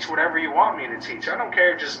 I'll teach whatever you want me to teach. I don't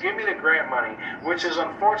care, just give me the grant money, which is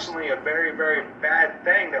unfortunately a very, very bad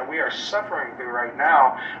thing that we are suffering through right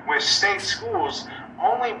now with state schools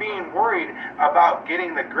only being worried about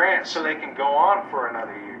getting the grant so they can go on for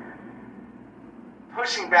another year.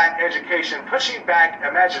 Pushing back education, pushing back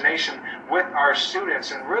imagination with our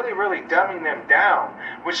students, and really, really dumbing them down,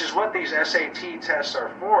 which is what these SAT tests are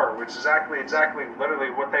for, which is exactly literally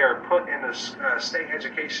what they are put in the state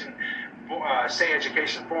education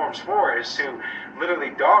forms for, is to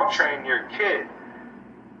literally dog train your kid,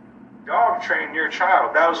 dog train your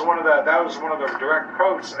child. That was one of the direct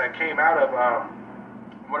quotes that came out of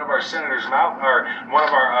one of our senators' mouth, or one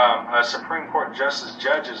of our Supreme Court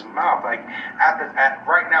judge's mouth. Like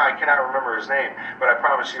right now, I cannot remember his name, but I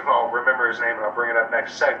promise you I'll remember his name, and I'll bring it up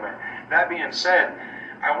next segment. That being said,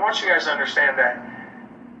 I want you guys to understand that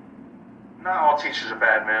not all teachers are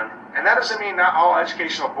bad, man, and that doesn't mean not all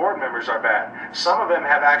educational board members are bad. Some of them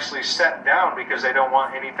have actually stepped down because they don't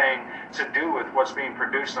want anything to do with what's being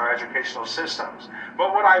produced in our educational systems.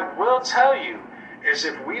 But what I will tell you is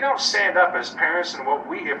if we don't stand up as parents, and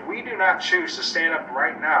if we do not choose to stand up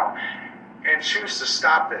right now and choose to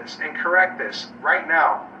stop this and correct this right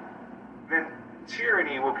now, then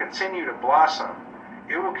tyranny will continue to blossom.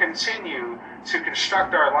 It will continue to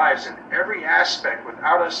construct our lives in every aspect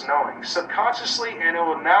without us knowing, subconsciously, and it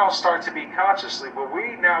will now start to be consciously, but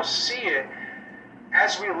we now see it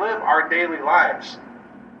as we live our daily lives.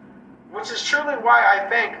 Which is truly why I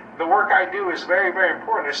think the work I do is very, very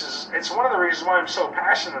important. It's one of the reasons why I'm so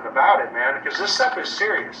passionate about it, man, because this stuff is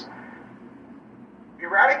serious.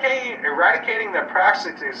 Eradicating the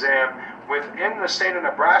praxis exam within the state of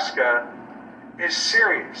Nebraska is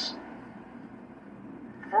serious.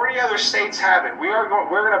 40 other states have it. We're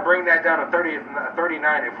going to bring that down to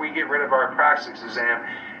 39 if we get rid of our praxis exam.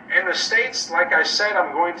 And the states, like I said,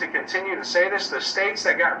 I'm going to continue to say this, the states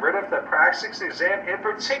that got rid of the praxis exam, in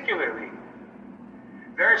particularly,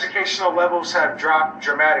 their educational levels have dropped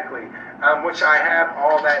dramatically, which I have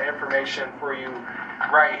all that information for you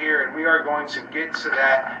right here, and we are going to get to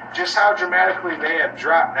that, just how dramatically they have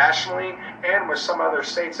dropped nationally, and with some other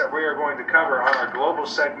states that we are going to cover on our global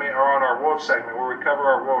segment, or on our world segment, where we cover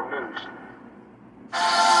our world news.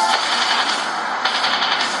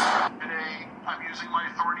 I'm using my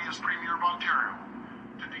authority as Premier of Ontario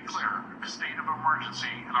to declare a state of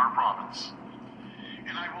emergency in our province.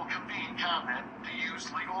 And I will convene Cabinet to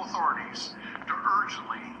use legal authorities to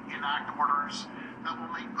urgently enact orders that will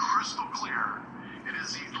make crystal clear it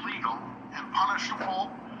is illegal and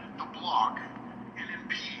punishable to block and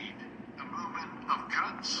impede the movement of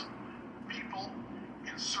goods, people,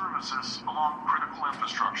 and services along critical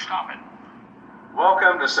infrastructure. Stop it.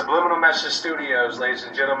 Welcome to Subliminal Message Studios, ladies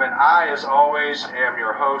and gentlemen. I, as always, am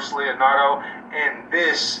your host, Leonardo, and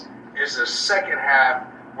this is the second half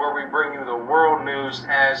where we bring you the world news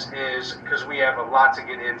as is, because we have a lot to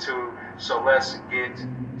get into, so let's get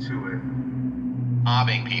to it.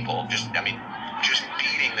 Mobbing people, just beating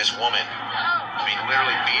this woman.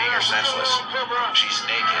 Literally beating her senseless. She's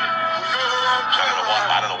naked.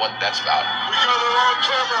 I don't know what that's about. We got her on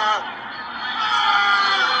camera.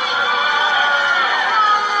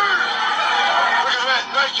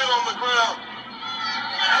 Naked on the ground.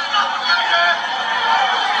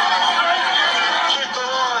 Keep the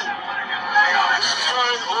line. This is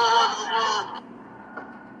going all over the world.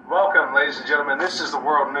 Welcome, ladies and gentlemen. This is the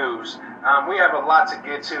world news. We have a lot to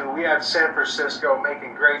get to. We have San Francisco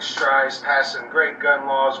making great strides, passing great gun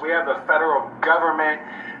laws. We have the federal government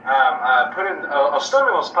putting a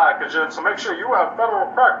stimulus package in to make sure you have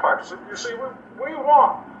federal crack pipes. You see, we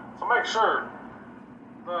want to make sure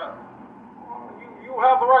that you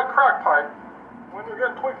have the right crack pipe when you're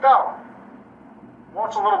getting tweaked out.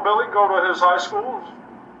 Watching little Billy go to his high school is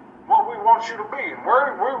what we want you to be, and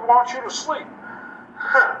where we want you to sleep.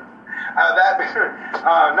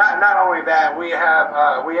 Not only that, we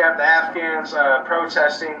have the Afghans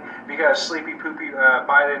protesting because Sleepy Poopy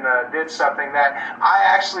Biden did something that I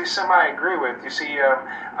actually semi-agree with. You see,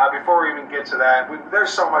 before we even get to that,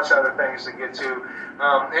 there's so much other things to get to,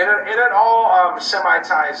 and it all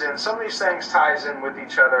semi-ties in. Some of these things ties in with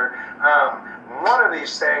each other. One of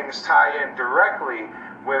these things tie in directly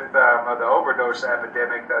with the overdose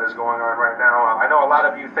epidemic that is going on right now. I know a lot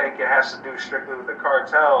of you think it has to do strictly with the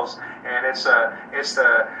cartels, and it's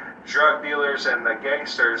the drug dealers and the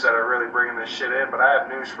gangsters that are really bringing this shit in. But I have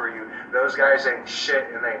news for you: those guys ain't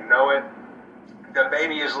shit, and they know it. The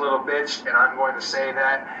baby is a little bitch, and I'm going to say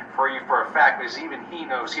that for you for a fact, because even he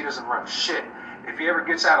knows he doesn't run shit. If he ever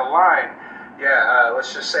gets out of line,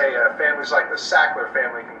 let's just say families like the Sackler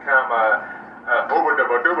family can come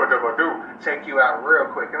take you out real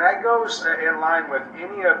quick. And that goes in line with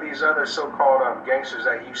any of these other so-called gangsters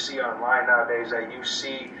that you see online nowadays, that you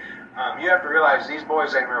see. You have to realize these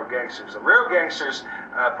boys ain't real gangsters. The real gangsters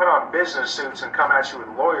put on business suits and come at you with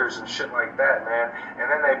lawyers and shit like that, man. And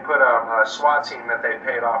then they put a SWAT team that they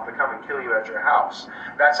paid off to come and kill you at your house.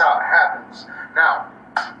 That's how it happens. Now,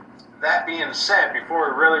 that being said, before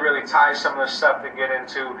we really tie some of this stuff to get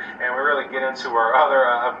into, and we really get into our other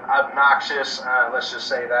obnoxious, let's just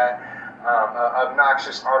say that,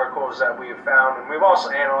 obnoxious articles that we have found, and we've also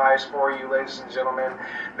analyzed for you, ladies and gentlemen.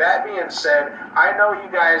 That being said, I know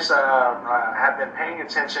you guys have been paying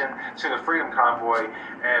attention to the Freedom Convoy,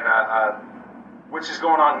 and which is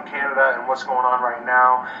going on in Canada and what's going on right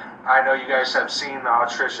now. I know you guys have seen the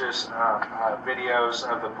atrocious videos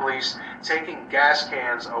of the police taking gas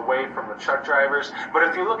cans away from the truck drivers. But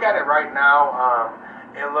if you look at it right now,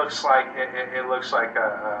 it looks like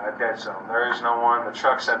a dead zone. There is no one. The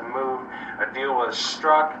trucks have moved. A deal was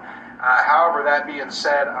struck. However, that being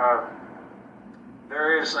said,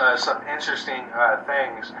 there is some interesting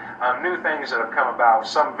things, new things that have come about.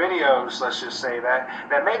 Some videos, let's just say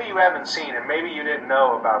that maybe you haven't seen, and maybe you didn't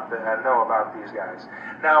know about these guys.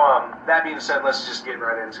 Now, that being said, let's just get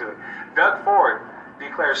right into it. Doug Ford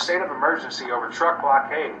declares state of emergency over truck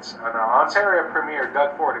blockades. Ontario Premier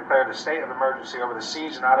Doug Ford declared a state of emergency over the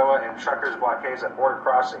seige in Ottawa and truckers' blockades at border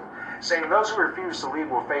crossing, saying those who refuse to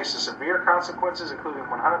leave will face severe consequences, including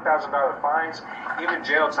 $100,000 fines, even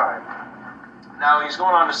jail time. Now, he's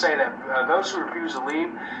going on to say that those who refuse to leave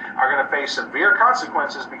are going to face severe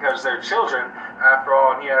consequences because they're children, after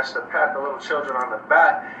all, and he has to pat the little children on the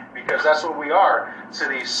back, because that's what we are to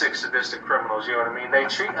these sick, sadistic criminals, you know what I mean? They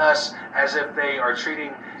treat us as if they are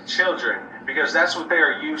treating children, because that's what they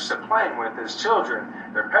are used to playing with, is children.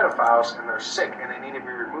 They're pedophiles, and they're sick, and they need to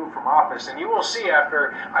be removed from office. And you will see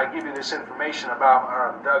after I give you this information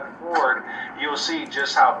about Doug Ford, you'll see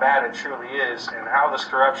just how bad it truly is and how this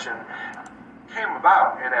corruption came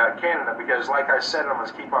about in Canada, because like I said, I'm going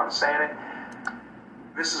to keep on saying it,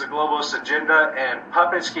 this is a globalist agenda, and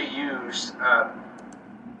puppets get used.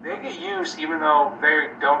 They get used even though they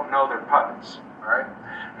don't know they're puppets. All right.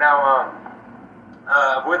 Now,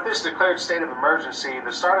 with this declared state of emergency,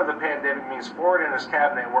 the start of the pandemic means Ford and his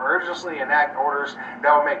cabinet will urgently enact orders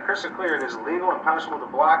that will make crystal clear it is illegal and punishable to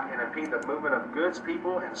block and impede the movement of goods,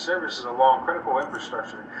 people, and services along critical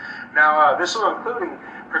infrastructure. Now, this will include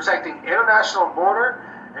protecting international border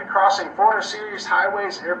and crossing foreign series,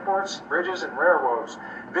 highways, airports, bridges, and railroads.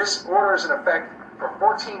 This order is in effect for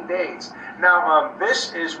 14 days. Now,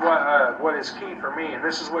 this is what is key for me, and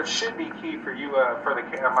this is what should be key for you, for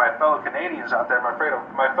my fellow Canadians out there, my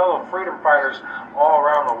fellow freedom fighters all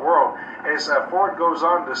around the world. Is Ford goes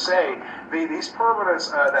on to say these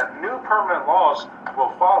that new permanent laws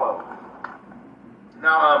will follow.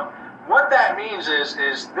 Now, what that means is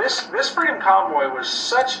this Freedom Convoy was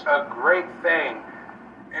such a great thing.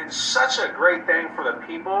 And such a great thing for the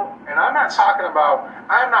people. And I'm not talking about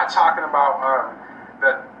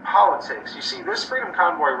the politics. You see, this Freedom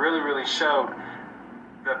Convoy really showed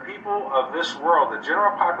the people of this world, the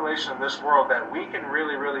general population of this world, that we can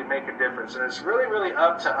really make a difference. And it's really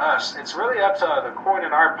up to us. It's really up to the coin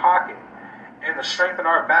in our pocket and the strength in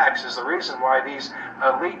our backs is the reason why these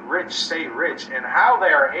elite rich stay rich, and how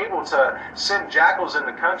they are able to send jackals in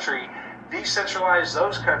the country, decentralize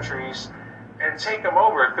those countries, and take them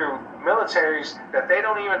over through militaries that they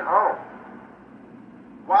don't even own,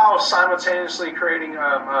 while simultaneously creating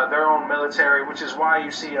their own military, which is why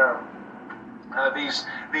you see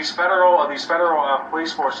these federal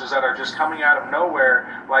police forces that are just coming out of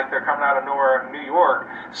nowhere, like they're coming out of nowhere in New York.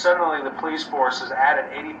 Suddenly, the police force has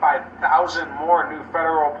added 85,000 more new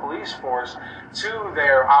federal police force to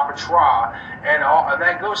their repertoire, and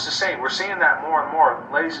that goes to say we're seeing that more and more,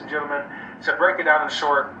 ladies and gentlemen. To break it down in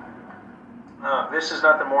short. This is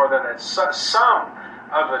nothing more than some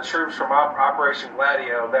of the troops from Operation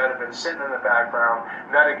Gladio that have been sitting in the background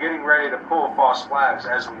that are getting ready to pull false flags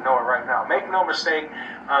as we know it right now. Make no mistake,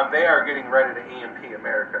 they are getting ready to EMP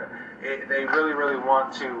America. They really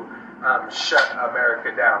want to shut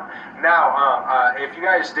America down. Now, if you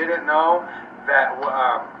guys didn't know that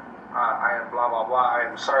I am blah, blah, blah. I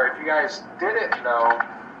am sorry. If you guys didn't know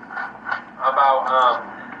about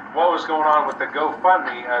what was going on with the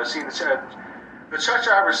GoFundMe. The truck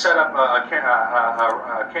drivers set up a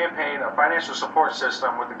campaign, a financial support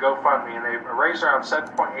system with the GoFundMe, and they raised around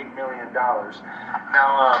 $7.8 million.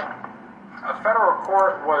 Now, a federal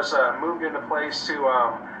court was moved into place to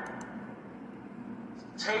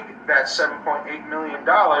take that $7.8 million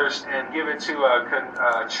and give it to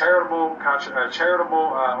charitable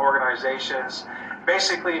organizations.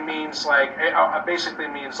 Basically means like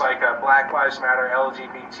Black Lives Matter,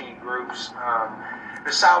 LGBT groups,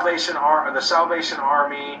 the Salvation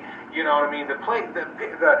Army. You know what I mean? The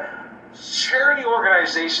charity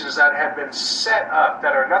organizations that have been set up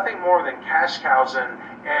that are nothing more than cash cows, and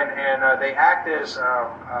they act as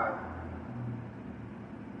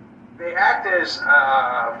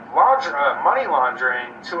money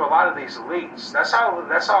laundering to a lot of these elites. That's how a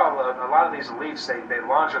lot of these elites they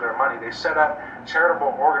launder their money. They set up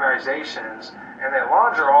charitable organizations and they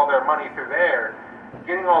launder all their money through there,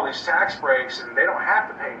 getting all these tax breaks, and they don't have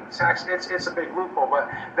to pay tax. It's a big loophole. But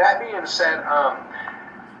that being said,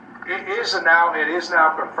 it is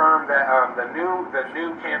now confirmed that the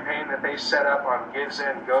new campaign that they set up on Gives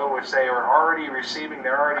and Go, which they were already receiving, they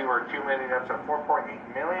already were accumulating up to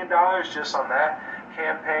 $4.8 million just on that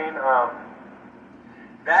campaign.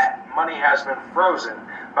 That money has been frozen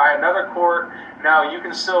by another court. Now you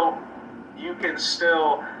can still,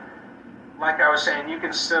 like I was saying, you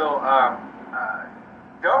can still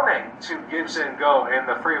donate to Gives and Go and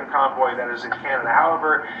the Freedom Convoy that is in Canada.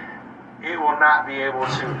 However, it will not be able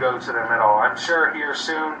to go to them at all. I'm sure here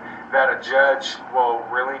soon that a judge will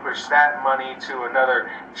relinquish that money to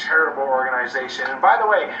another charitable organization. And by the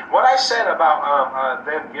way, what I said about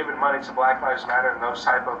them giving money to Black Lives Matter and those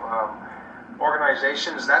type of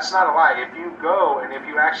organizations, that's not a lie. If you go and if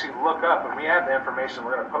you actually look up, and we have the information,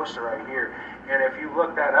 we're going to post it right here, and if you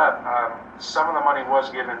look that up, some of the money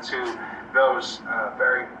was given to those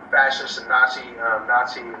very fascist and Nazi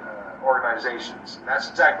organizations. That's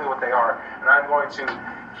exactly what they are, and I'm going to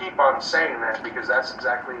keep on saying that because that's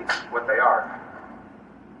exactly what they are.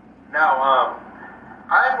 Now,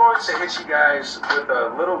 I'm going to hit you guys with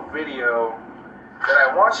a little video that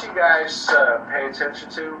I want you guys to pay attention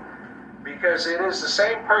to, because it is the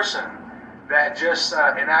same person that just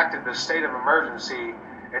enacted the state of emergency.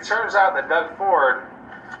 It turns out that Doug Ford,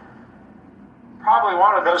 probably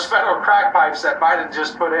one of those federal crack pipes that Biden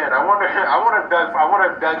just put in. I wonder if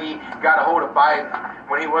Dougie got a hold of Biden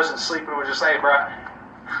when he wasn't sleeping and was just, hey, bro,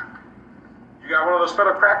 you got one of those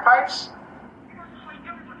federal crack pipes?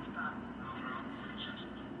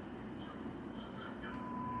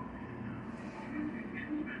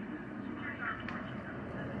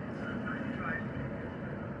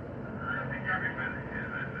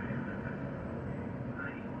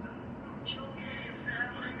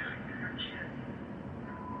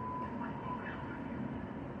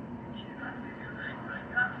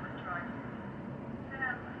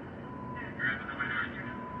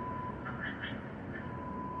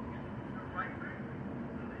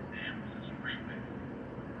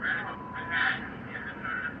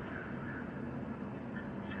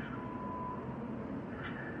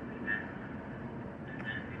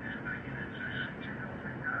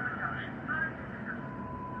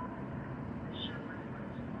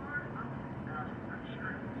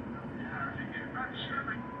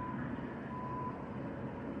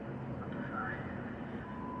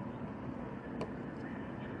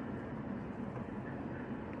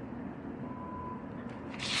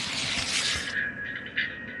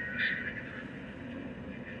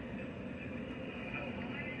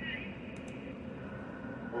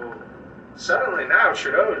 Suddenly now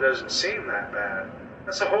Trudeau doesn't seem that bad.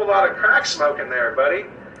 That's a whole lot of crack smoking there, buddy.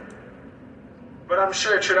 But I'm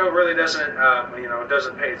sure Trudeau really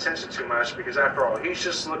doesn't pay attention too much, because after all, he's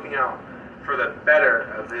just looking out for the better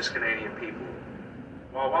of his Canadian people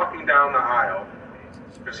while walking down the aisle,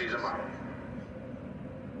 because he's a model.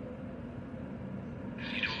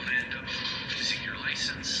 You don't want to end up losing your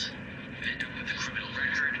license, end up with a criminal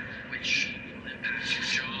record, which will impact your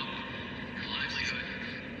job, your livelihood,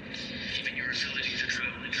 even your ability to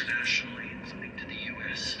travel internationally, including to the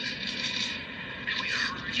U.S. And we've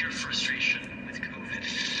heard your frustration with COVID,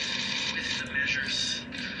 with the measures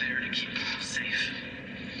that are there to keep people safe.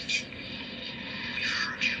 We've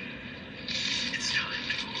heard you. It's time to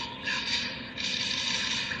go home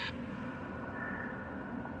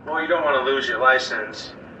now. Well, you don't want to lose your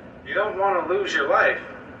license. You don't want to lose your life.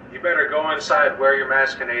 You better go inside, wear your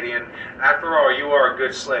mask, Canadian. After all, you are a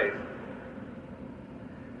good slave.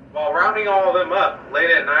 While rounding all of them up, late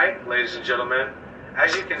at night, ladies and gentlemen,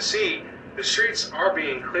 as you can see, the streets are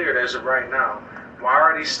being cleared as of right now.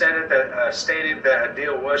 already stated that a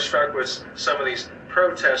deal was struck with some of these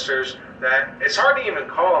protesters that it's hard to even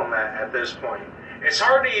call them that at this point. It's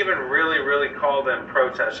hard to even really call them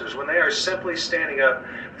protesters when they are simply standing up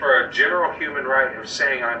for a general human right of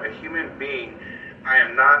saying, I'm a human being, I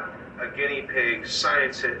am not a guinea pig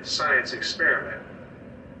science experiment.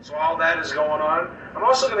 So all that is going on. I'm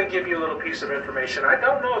also going to give you a little piece of information. I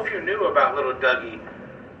don't know if you knew about little Dougie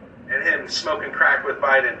and him smoking crack with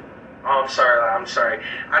Biden. Oh, I'm sorry.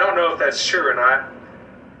 I don't know if that's true or not.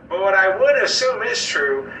 But what I would assume is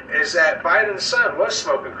true is that Biden's son was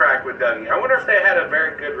smoking crack with Dougie. I wonder if they had a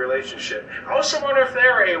very good relationship. I also wonder if they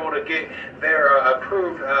were able to get their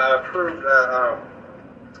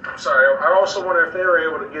I also wonder if they were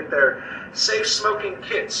able to get their safe smoking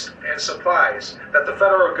kits and supplies that the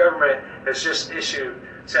federal government has just issued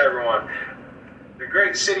to everyone. The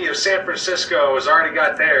great city of San Francisco has already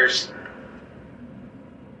got theirs.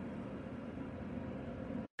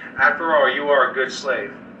 After all, you are a good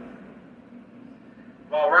slave.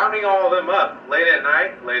 While rounding all of them up late at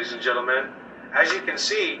night, ladies and gentlemen, as you can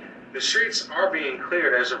see, the streets are being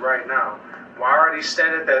cleared as of right now. We already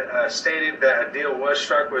stated that a deal was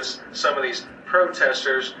struck with some of these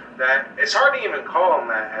protesters that it's hard to even call them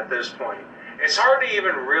that at this point. It's hard to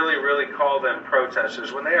even really call them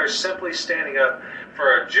protesters when they are simply standing up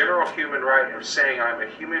for a general human right of saying, I'm a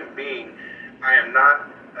human being, I am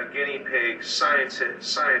not a guinea pig science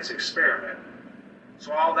experiment.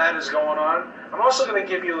 So all that is going on. I'm also going to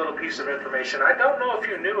give you a little piece of information. I don't know if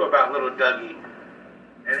you knew about little Dougie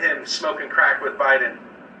and him smoking crack with Biden.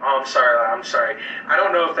 Oh, I'm sorry. I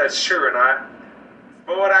don't know if that's true or not.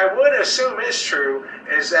 But what I would assume is true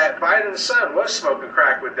is that Biden's son was smoking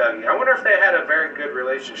crack with Dougie. I wonder if they had a very good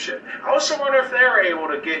relationship. I also wonder if they were able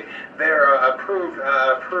to get their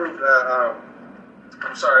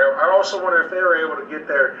I also wonder if they were able to get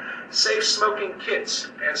their safe smoking kits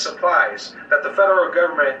and supplies that the federal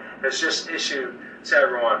government has just issued to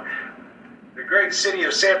everyone. The great city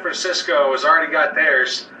of San Francisco has already got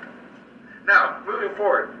theirs. Now, moving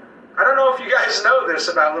forward, I don't know if you guys know this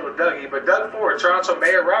about little Dougie, but Doug Ford, Toronto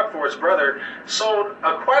Mayor Rob Ford's brother, sold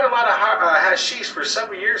quite a lot of hashish for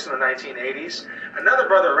several years in the 1980s. Another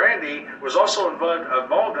brother, Randy, was also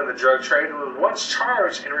involved in the drug trade and was once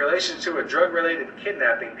charged in relation to a drug-related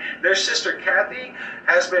kidnapping. Their sister, Kathy,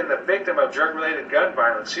 has been the victim of drug-related gun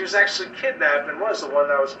violence. She was actually kidnapped and was the one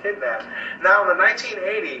that was kidnapped. Now, in the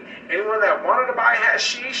 1980s, anyone that wanted to buy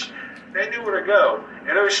hashish, they knew where to go,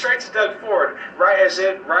 and it was straight to Doug Ford, right as he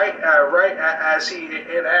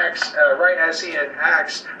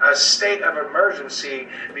enacts a state of emergency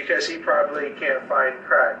because he probably can't find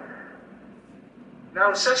crack. Now,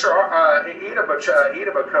 in central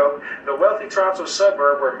Etobicoke, the wealthy Toronto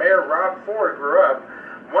suburb where Mayor Rob Ford grew up,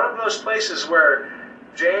 one of those places where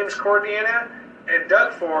James Cordiana and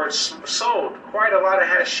Doug Ford sold quite a lot of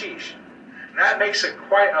hashish. That makes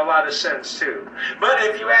quite a lot of sense, too. But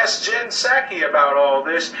if you ask Jen Psaki about all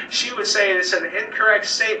this, she would say it's an incorrect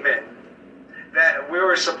statement that we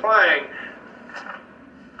were supplying.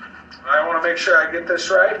 I want to make sure I get this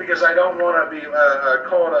right because I don't want to be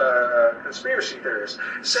called a conspiracy theorist.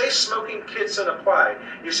 Safe smoking kits and apply.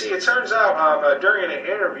 You see, it turns out during an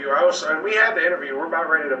interview, and we have the interview, we're about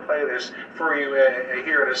ready to play this for you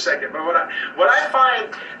here in a second. But what I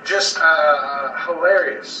find just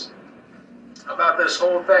hilarious about this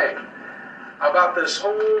whole thing,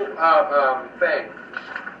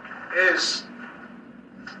 is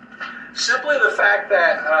simply the fact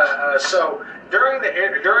that so during the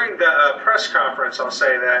press conference, I'll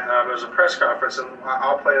say that there was a press conference, and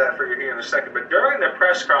I'll play that for you here in a second. But during the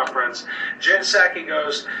press conference, Jen Psaki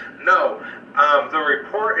goes, "No, the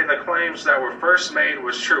report and the claims that were first made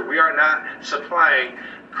was true. We are not supplying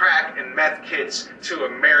crack and meth kits to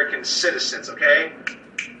American citizens." Okay.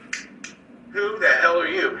 Who the hell are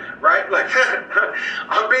you, right? Like,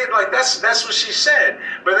 I'm being like, that's what she said.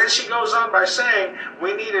 But then she goes on by saying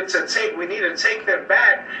we needed to take them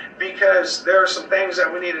back because there are some things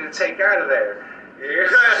that we needed to take out of there. You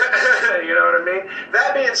know what I mean?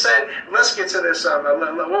 That being said, let's get to this.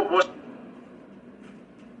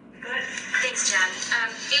 Thanks, Jen.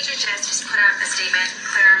 HHS just put out a statement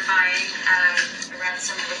clarifying around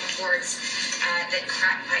some of the reports that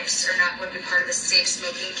crack pipes would be part of the safe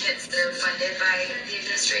smoking kits that are funded by the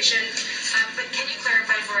administration. But can you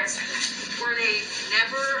clarify for us, were they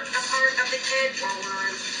never a part of the kit, or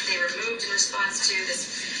were they removed in response to this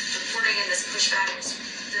reporting and this pushback?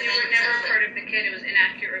 They were never a part of the kit. It was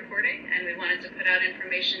inaccurate reporting, and we wanted to put out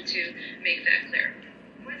information to make that clear.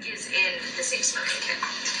 When is in the safe smoking kit?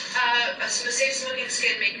 So the safe smoking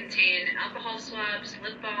kit may contain alcohol swabs,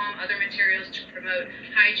 lip balm, other materials to promote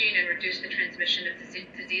hygiene and reduce the transmission of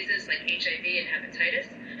diseases like HIV and hepatitis.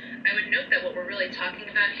 I would note that what we're really talking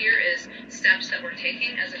about here is steps that we're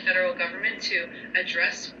taking as a federal government to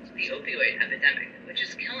address the opioid epidemic, which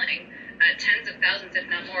is killing tens of thousands, if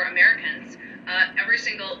not more, Americans every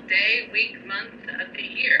single day, week, month of the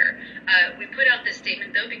year. We put out this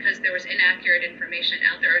statement, though, because there was inaccurate information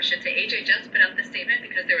out there, or I should say HHS put out this statement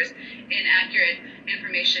because there was inaccurate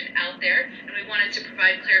information out there, and we wanted to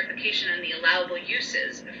provide clarification on the allowable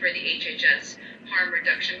uses for the HHS harm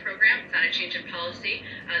reduction program. It's not a change in policy.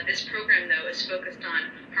 This program, though, is focused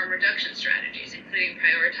on harm reduction strategies, including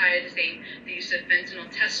prioritizing the use of fentanyl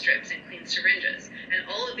test strips and clean syringes. And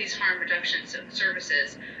all of these harm reduction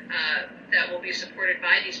services that will be supported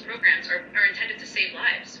by these programs are intended to save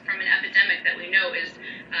lives from an epidemic that we know is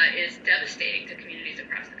devastating to communities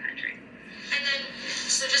across the country. And then,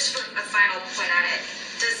 so just for a final point on it,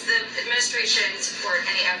 does the administration support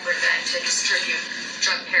any effort then to distribute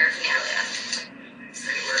drug paraphernalia?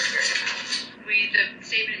 The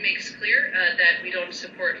statement makes clear that we don't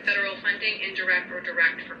support federal funding, indirect or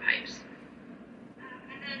direct, for pipes.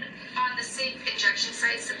 And then on the safe injection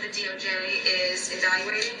sites that the DOJ is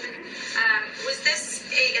evaluating, was this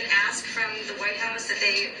an ask from the White House that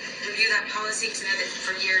they review that policy? Because I know that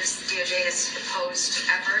for years DOJ has opposed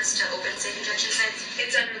efforts to open safe injection sites.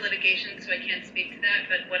 It's under litigation, so I can't speak to that.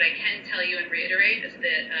 But what I can tell you and reiterate is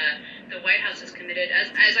that the White House is committed,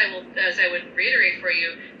 as I would reiterate for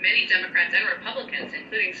you, many Democrats and Republicans,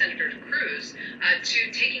 including Senator Cruz, to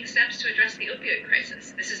taking steps to address the opioid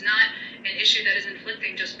crisis. This is not an issue that is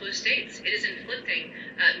inflicting just blue states. It is inflicting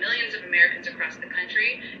millions of Americans across the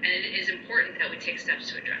country, and it is important that we take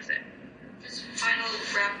steps to address it. Just final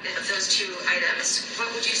wrap of those two items.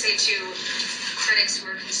 What would you say to critics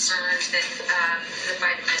who are concerned that the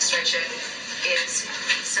Biden administration is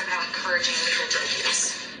somehow encouraging legal drug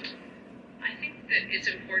use? I think that it's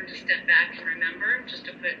important to step back and remember, just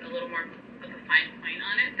to put a little more of a fine point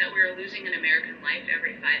on it, that we are losing an American life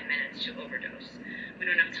every 5 minutes to overdose. We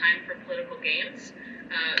don't have time for political games.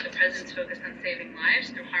 The president's focused on saving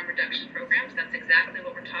lives through harm reduction programs. That's exactly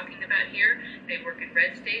what we're talking about here. They work in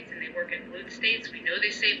red states and they work in blue states. We know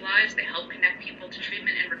they save lives. They help connect people to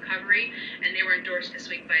treatment and recovery. And they were endorsed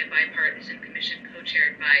this week by a bipartisan commission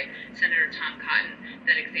co-chaired by Senator Tom Cotton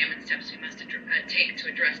that examines steps we must take to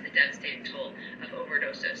address the devastating toll of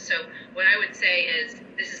overdoses. So what I would say is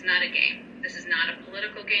this is not a game. This is not a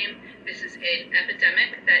political game. This is an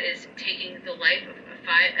epidemic that is taking the life of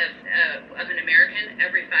an American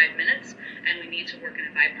every 5 minutes, and we need to work in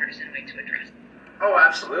a bipartisan way to address it. Oh,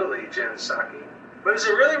 absolutely, Jen Psaki. But is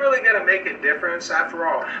it really going to make a difference? After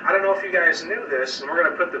all, I don't know if you guys knew this, and we're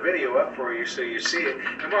going to put the video up for you so you see it.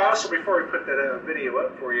 And we'll also, before we put that video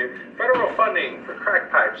up for you, federal funding for crack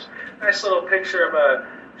pipes. Nice little picture of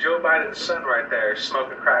Joe Biden's son right there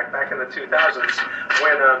smoking crack back in the 2000s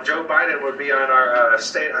when Joe Biden would be on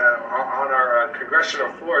our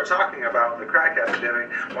congressional floor talking about the crack epidemic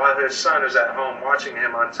while his son is at home watching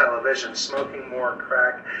him on television smoking more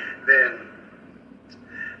crack than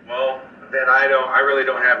I really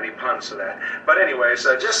don't have any puns to that. But anyways,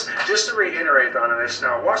 just to reiterate on this,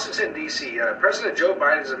 now Washington, D.C., President Joe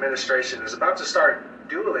Biden's administration is about to start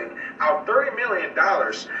doling out $30 million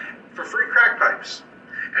for free crack pipes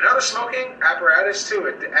and other smoking apparatus to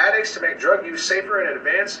addicts to make drug use safer and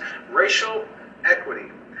advance racial equity.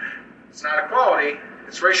 It's not equality,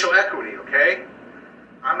 it's racial equity, okay?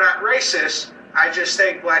 I'm not racist. I just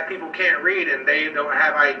think black people can't read and they don't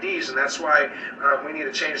have IDs, and that's why we need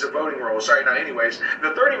to change the voting rules. Right now, anyways,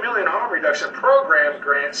 the $30 million harm reduction program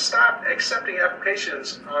grant stopped accepting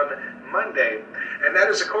applications on Monday, and that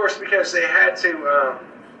is, of course, because they had to.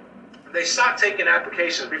 They stopped taking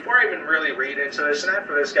applications. Before I even really read into this, and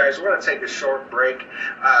after this, guys, we're going to take a short break,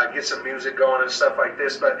 get some music going and stuff like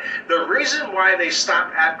this. But the reason why they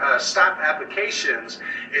stopped applications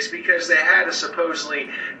is because they had to supposedly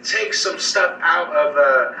take some stuff out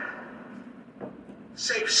of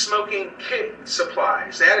safe smoking kit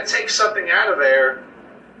supplies. They had to take something out of there.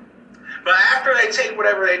 But after they take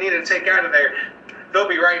whatever they needed to take out of there, they'll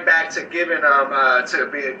be right back to giving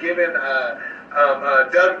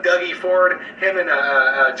Dougie Ford, him and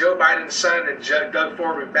Joe Biden's son and Doug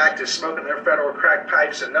Ford will be back to smoking their federal crack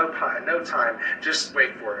pipes in no time. Just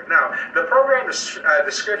wait for it. Now, the program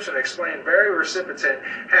description explained very recipient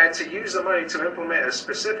had to use the money to implement a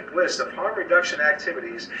specific list of harm reduction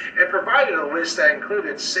activities and provided a list that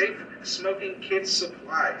included safe smoking kit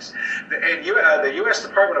supplies. The U.S.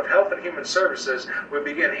 Department of Health and Human Services will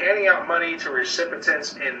begin handing out money to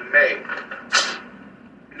recipients in May.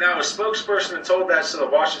 Now, a spokesperson told that to the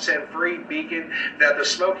Washington Free Beacon that the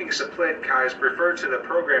smoking supplies referred to the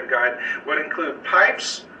program guide would include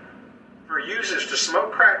pipes for users to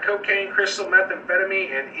smoke crack, cocaine, crystal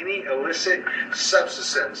methamphetamine, and any illicit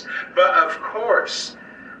substances. But of course,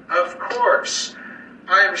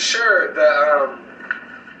 I am sure the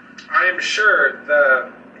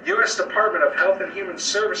U.S. Department of Health and Human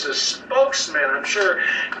Services spokesman, I'm sure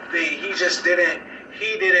he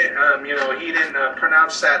didn't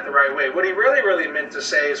pronounce that the right way. What he really meant to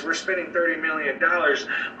say is we're spending $30 million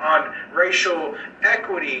on racial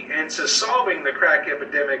equity into solving the crack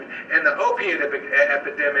epidemic and the opiate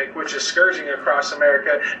epidemic, which is scourging across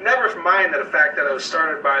America. Never mind the fact that it was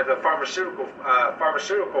started by the pharmaceutical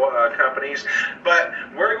companies, but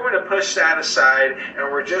we're going to push that aside, and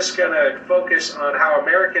we're just going to focus on how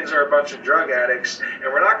Americans are a bunch of drug addicts,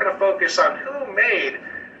 and we're not going to focus on who made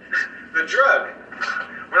the drug.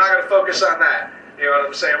 We're not going to focus on that. You know what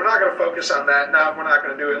I'm saying? We're not going to focus on that. No, we're not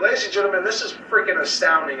going to do it. Ladies and gentlemen, this is freaking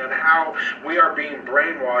astounding on how we are being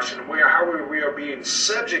brainwashed and how we are being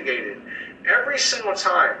subjugated every single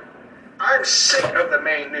time. I'm sick of the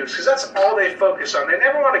main news because that's all they focus on. They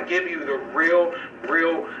never want to give you the real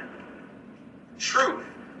truth.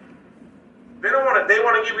 They want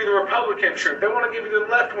to give you the Republican truth. They want to give you the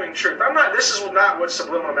left-wing truth. This is not what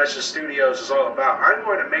Subliminal Message Studios is all about. I'm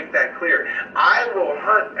going to make that clear. I will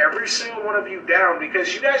hunt every single one of you down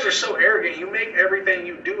because you guys are so arrogant. You make everything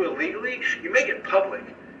you do illegally, you make it public.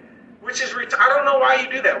 Which is, I don't know why you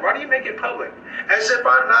do that. Why do you make it public? As if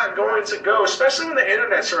I'm not going to go, especially when the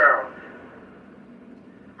internet's around.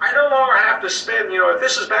 I no longer have to spend, if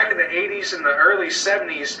this was back in the 80s and the early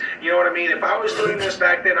 70s, you know what I mean? If I was doing this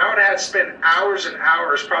back then, I would have had to spend hours and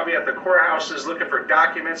hours probably at the courthouses looking for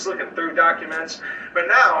documents, looking through documents. But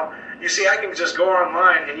now, you see, I can just go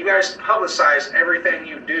online and you guys publicize everything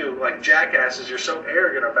you do like jackasses. You're so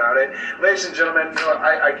arrogant about it. Ladies and gentlemen,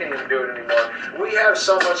 I can't even do it anymore. We have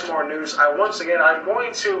so much more news. I'm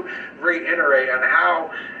going to reiterate on how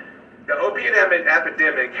the opiate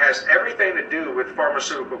epidemic has everything to do with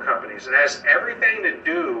pharmaceutical companies. It has everything to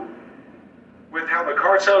do with how the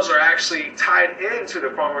cartels are actually tied into the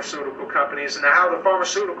pharmaceutical companies and how the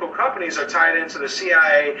pharmaceutical companies are tied into the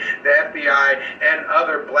CIA, the FBI, and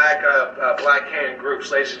other black hand groups,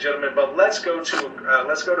 ladies and gentlemen. But let's go to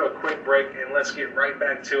a quick break and let's get right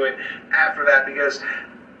back to it after that because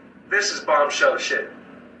this is bombshell shit.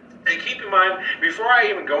 And keep in mind, before I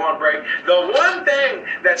even go on break, the one thing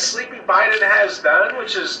that Sleepy Biden has done,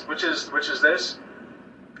 which is this.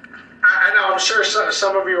 I know, I'm sure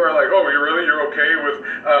some of you are like, oh, you're okay with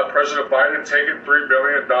President Biden taking $3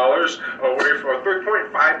 billion away from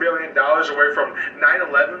 $3.5 billion away from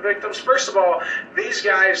 9/11 victims? First of all, these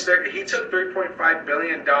guys, he took $3.5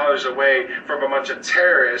 billion away from a bunch of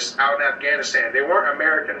terrorists out in Afghanistan. They weren't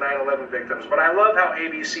American 9/11 victims, but I love how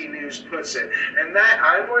ABC News puts it. And that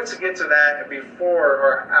I'm going to get to that before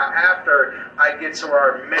or after I get to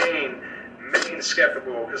our main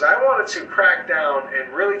skeptical, because I wanted to crack down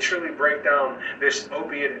and really truly break down this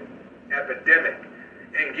opiate epidemic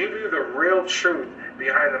and give you the real truth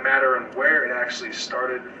behind the matter and where it actually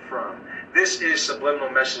started from. This is Subliminal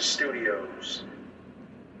Message Studios.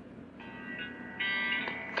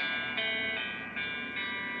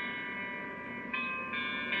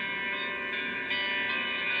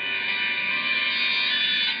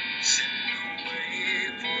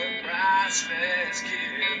 Priceless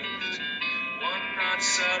gift, one not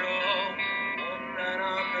subtle, one not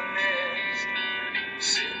on the list.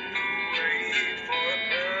 Sitting away for a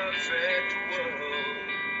perfect world,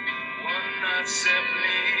 one not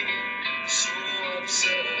simply so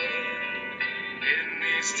absurd. In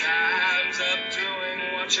these times of doing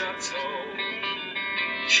what you're told,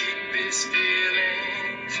 keep these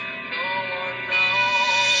feelings, no one knows.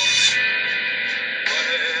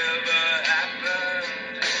 Whatever happened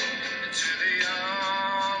to the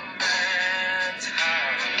young man's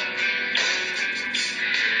heart,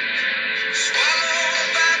 swallowed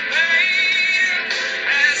by pain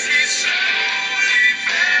as he slowly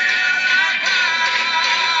fell apart.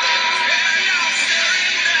 When you're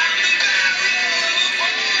staring down the barrel of a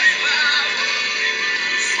 45,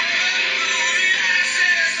 sweating through the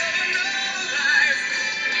ashes of another life,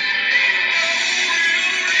 ain't no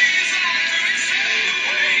real reason to accept the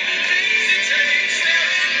way things you take,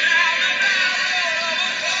 staring down the barrel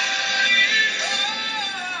of a 45.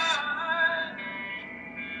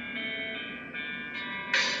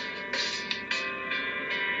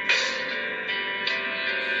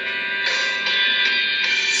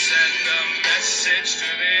 Send a message to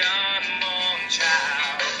the unborn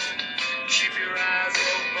child. Keep your eyes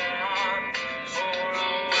open for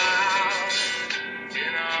a while.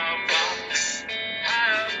 In our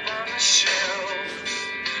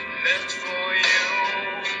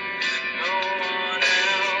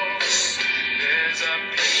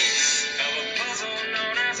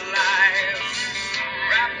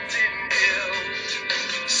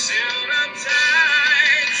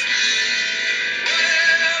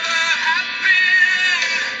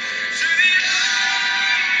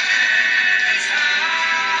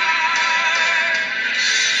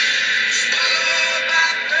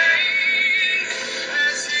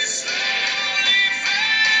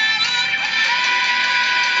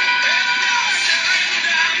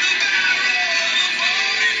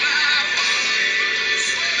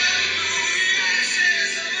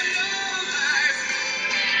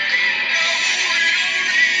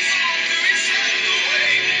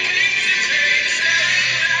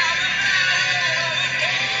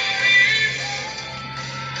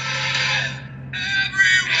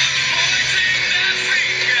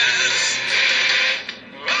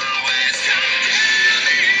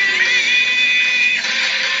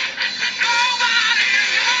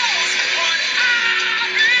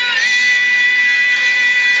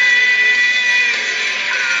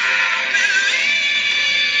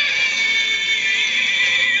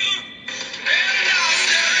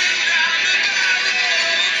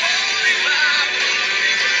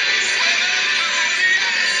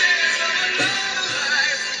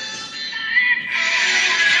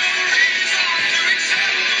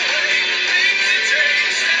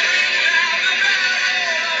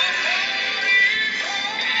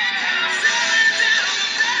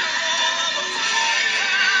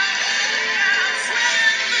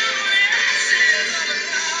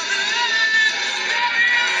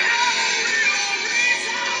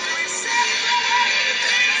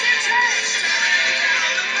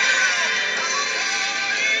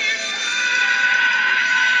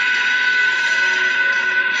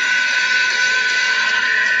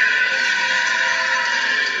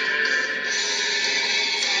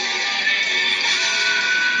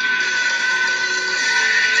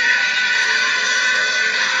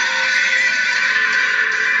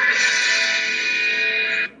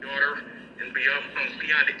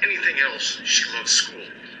else, she loves school.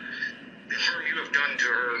 The harm you have done to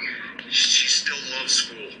her, she still loves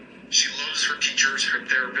school. She loves her teachers, her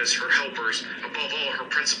therapists, her helpers, above all, her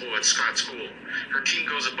principal at Scott School. Her team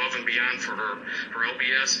goes above and beyond for her. Her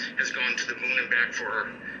LBS has gone to the moon and back for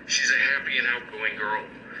her. She's a happy and outgoing girl.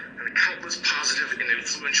 And the countless positive and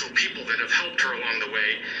influential people that have helped her along the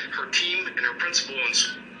way, her team and her principal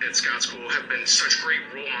at Scott School have been such great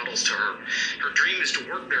role models to her. Her dream is to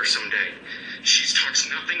work there someday. She talks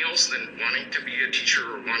nothing else than wanting to be a teacher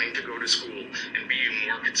or wanting to go to school and be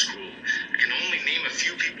and work at school. I can only name a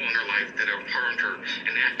few people in her life that have harmed her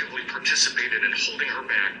and actively participated in holding her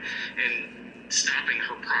back and stopping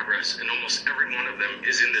her progress, and almost every one of them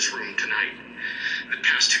is in this room tonight. The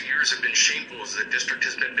past 2 years have been shameful as the district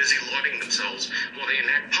has been busy lauding themselves while they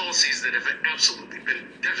enact policies that have absolutely been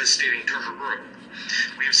devastating to her growth.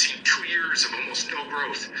 We have seen 2 years of almost no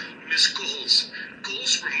growth, missed goals,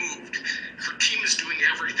 goals removed. Her team is doing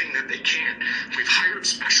everything that they can. We've hired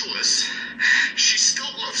specialists. She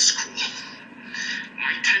still loves school.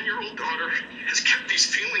 My 10-year-old daughter has kept these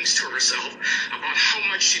feelings to herself about how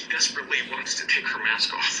much she desperately wants to take her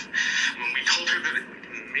mask off. When we told her that it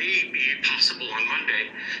may be possible on Monday,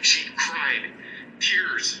 she cried,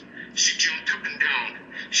 tears. She jumped up and down.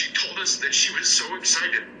 She told us that she was so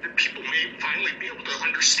excited that people may finally be able to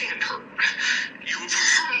understand her. You've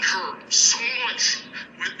harmed her so much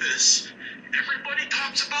with this. Everybody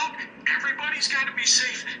talks about everybody's got to be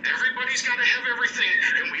safe. Everybody's got to have everything.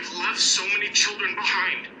 And we've left so many children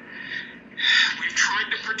behind. We've tried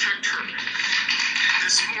to protect her.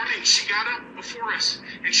 This morning, she got up before us,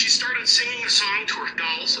 and she started singing a song to her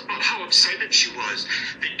dolls about how excited she was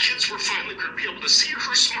that kids were finally going to be able to see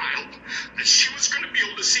her smile, that she was going to be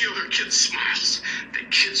able to see other kids' smiles, that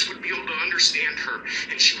kids would be able to understand her,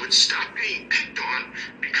 and she would stop being picked on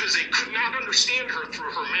because they could not understand her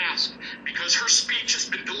through her mask, because her speech has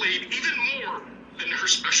been delayed even more than her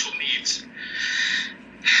special needs.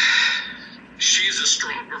 She's a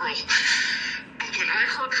strong girl, but when I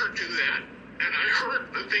heard her do that, and I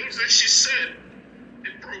heard the things that she said,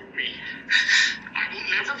 it broke me. I will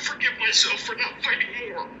never forgive myself for not fighting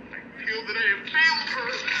more. I feel that I have failed her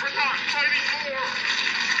for not fighting more.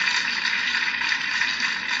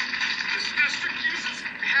 This district uses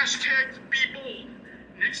hashtags Be Bold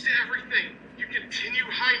next to everything. You continue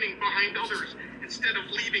hiding behind others instead of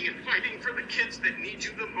leading and fighting for the kids that need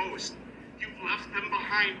you the most. You've left them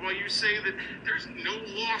behind while you say that there's no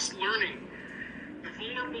lost learning. The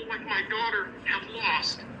vulnerable, like my daughter, have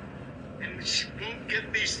lost, and she won't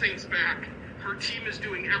get these things back. Her team is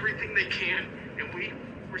doing everything they can, and we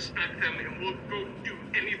respect them, and we'll go do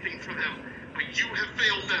anything for them. But you have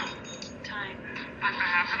failed them. Time. On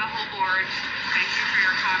behalf of the whole board, thank you for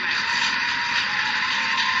your comments.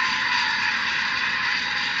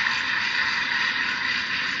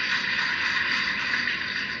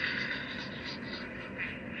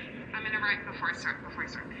 Before I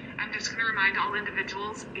start, I'm just going to remind all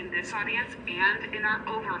individuals in this audience and in our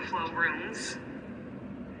overflow rooms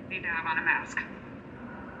need to have on a mask.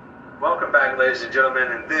 Welcome back, ladies and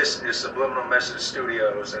gentlemen, and this is Subliminal Message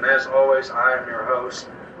Studios, and as always, I am your host,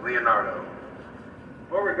 Leonardo.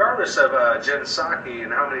 Well, regardless of Jen Psaki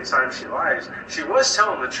and how many times she lies, she was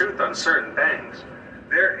telling the truth on certain things.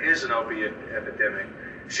 There is an opiate epidemic.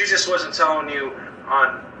 She just wasn't telling you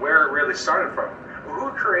on where it really started from. Well,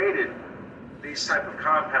 who created these type of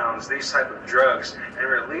compounds, these type of drugs, and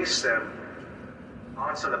released them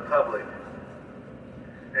onto the public?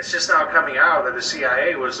 It's just now coming out that the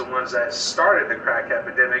CIA was the ones that started the crack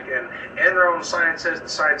epidemic, and in their own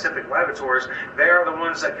scientific laboratories, they are the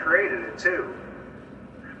ones that created it too.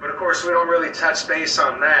 But of course, we don't really touch base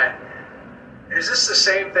on that. Is this the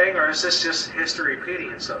same thing, or is this just history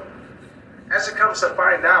repeating itself? As it comes to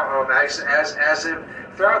find out, as if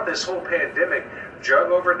throughout this whole pandemic, drug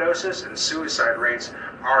overdoses and suicide rates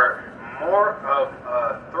are more of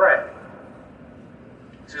a threat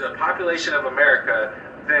to the population of America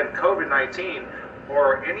than COVID-19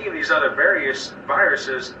 or any of these other various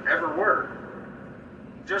viruses ever were.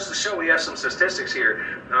 Just to show, we have some statistics here,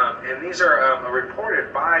 and these are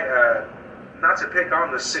reported by, not to pick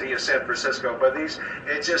on the city of San Francisco, but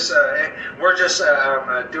we're just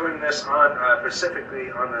doing this on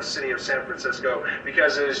specifically on the city of San Francisco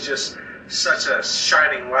because it is just such a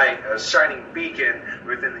shining light, a shining beacon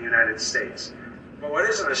within the United States. But what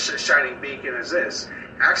isn't a shining beacon is this.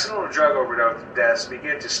 Accidental drug overdose deaths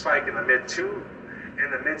began to spike in the mid to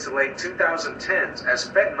late 2010s as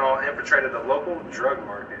fentanyl infiltrated the local drug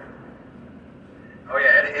market. Oh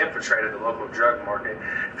yeah, it infiltrated the local drug market.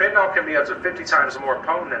 Fentanyl can be up to 50 times more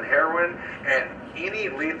potent than heroin and any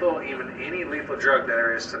lethal drug that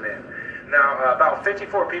there is to man. Now, about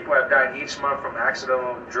 54 people have died each month from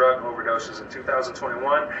accidental drug overdoses in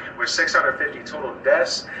 2021, with 650 total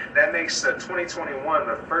deaths. That makes the 2021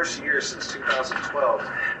 the first year since 2012.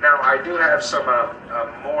 Now, I do have some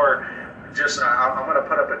more. I'm going to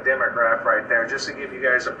put up a demographic right there just to give you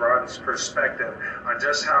guys a broad perspective on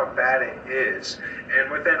just how bad it is. And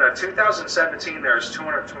within 2017, there's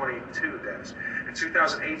 222 deaths. In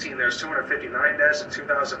 2018, there's 259 deaths. In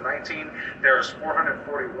 2019, there was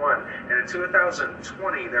 441. And in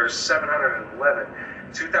 2020, there's 711.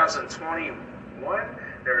 In 2021,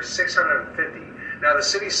 there was 650. Now, the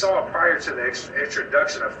city saw prior to the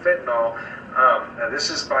introduction of fentanyl, this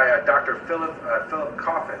is by Dr. Philip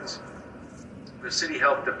Coffins, the City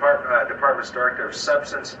Health Department's Director of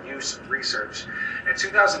Substance Use Research. In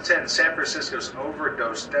 2010, San Francisco's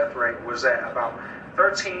overdose death rate was at about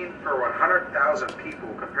 13 per 100,000 people,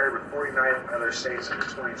 compared with 49 other states in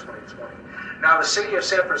 2020. Now, the city of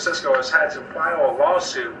San Francisco has had to file a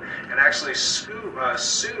lawsuit and actually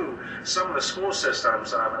sue some of the school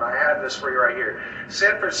systems, and I have this for you right here.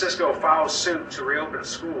 San Francisco filed suit to reopen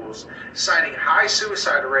schools, citing high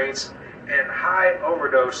suicide rates and high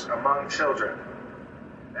overdose among children.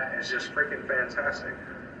 That is just freaking fantastic.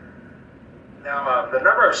 Now, the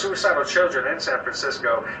number of suicidal children in San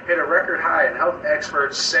Francisco hit a record high, and health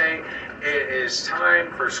experts say it is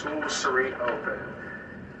time for schools to reopen.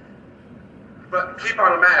 But keep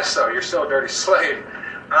on a mask, though. You're still a dirty slave.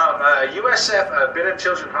 USF Benham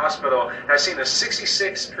Children's Hospital has seen a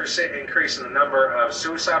 66% increase in the number of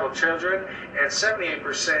suicidal children and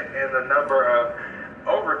 78% in the number of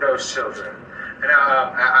overdose children. And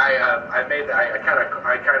I kind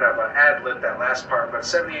of ad-libbed that last part, but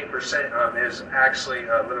 78% is actually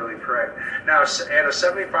literally correct. Now, and a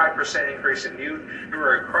 75% increase in youth who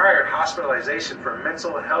required hospitalization for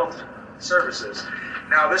mental health services.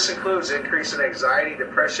 Now, this includes increase in anxiety,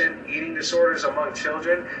 depression, eating disorders among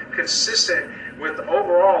children, consistent with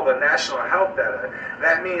overall the national health data.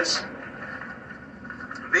 That means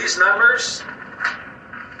these numbers,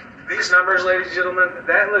 ladies and gentlemen,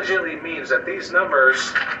 that legitimately means that these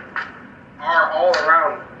numbers are all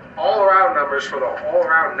around numbers for the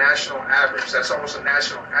all-around national average. That's almost a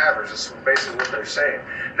national average. That's basically what they're saying.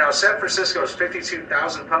 Now, San Francisco's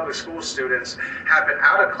 52,000 public school students have been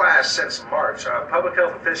out of class since March. Public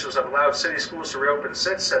health officials have allowed city schools to reopen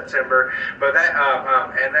since September, but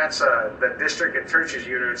the district and churches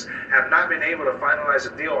unions have not been able to finalize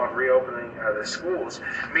a deal on reopening the schools,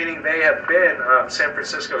 meaning they have been, San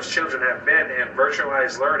Francisco's children have been in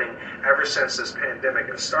virtualized learning ever since this pandemic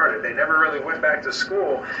has started. They never really went back to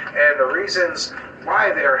school, and the reasons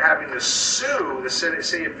why they are having to sue the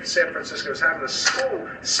city of San Francisco is having to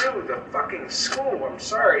sue the fucking school,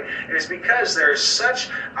 is because there's such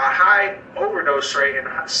a high overdose rate and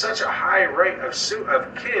such a high rate of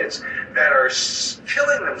kids that are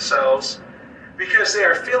killing themselves because they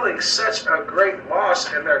are feeling such a great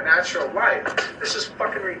loss in their natural life. This is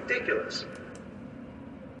fucking ridiculous.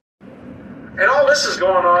 And all this is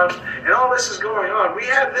going on, we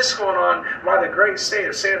have this going on while the great state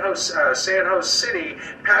of San Jose City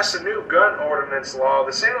passed a new gun ordinance law.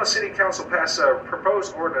 The San Jose City Council passed a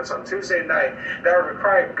proposed ordinance on Tuesday night that would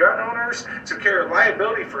require gun owners to carry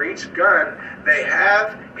liability for each gun they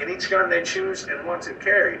have and each gun they choose and want to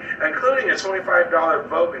carry, including a $25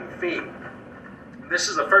 voting fee. This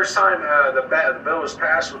is the first time the bill was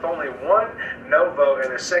passed with only one no vote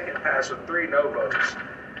and a second pass with 3 no votes.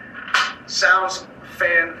 Sounds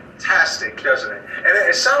fantastic, doesn't it? And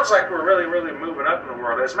it sounds like we're really, really moving up in the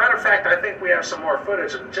world. As a matter of fact, I think we have some more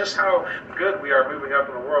footage of just how good we are moving up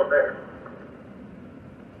in the world there.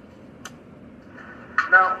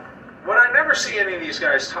 Now, what I never see any of these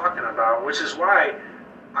guys talking about, which is why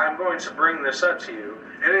I'm going to bring this up to you,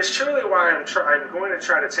 and it's truly why I'm going to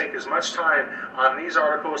try to take as much time on these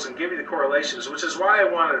articles and give you the correlations, which is why I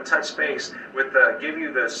wanted to touch base with give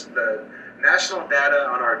you the national data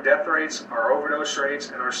on our death rates, our overdose rates,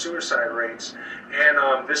 and our suicide rates,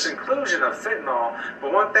 and this inclusion of fentanyl.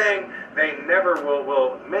 But one thing they never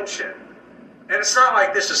will mention, and it's not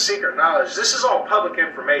like this is secret knowledge, this is all public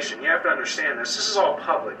information. You have to understand this. This is all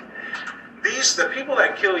public. The people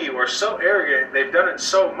that kill you are so arrogant, they've done it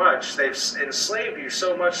so much, they've enslaved you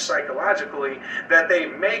so much psychologically that they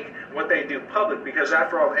make what they do public, because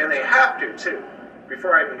after all, and they have to too,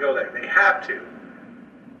 before I even go there, they have to.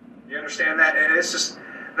 You understand that? And it's just,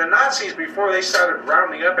 the Nazis, before they started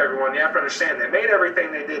rounding up everyone, you have to understand, they made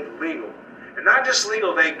everything they did legal. And not just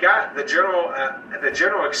legal, they got the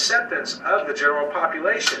general acceptance of the general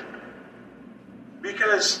population.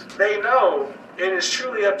 Because they know it is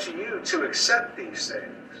truly up to you to accept these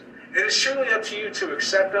things. It is truly up to you to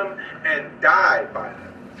accept them and die by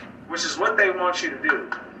them. which is what they want you to do.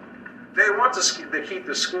 They want to keep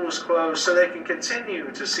the schools closed so they can continue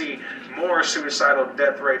to see more suicidal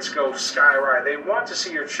death rates go skyrocket. They want to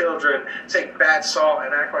see your children take bath salt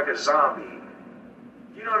and act like a zombie.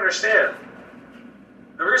 You don't understand.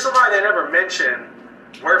 The reason why they never mention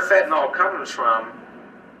where fentanyl comes from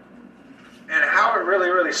and how it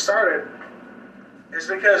really started is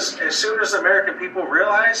because as soon as the American people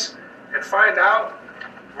realize and find out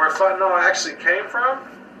where fentanyl actually came from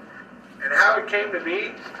and how it came to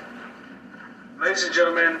be, ladies and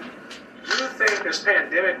gentlemen, you think this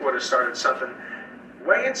pandemic would have started something.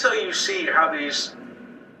 Wait until you see how these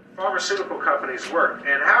pharmaceutical companies work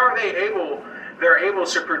and how are they're able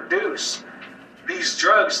to produce these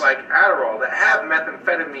drugs like Adderall that have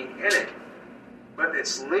methamphetamine in it, but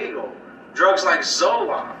it's legal. Drugs like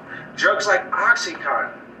Zoloft, drugs like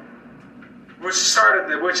Oxycontin, which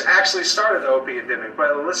actually started the opiate epidemic.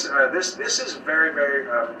 But listen, this is very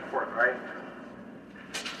important, right?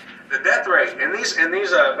 The death rate, and these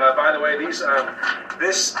by the way,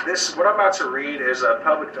 this what I'm about to read is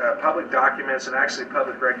public documents and actually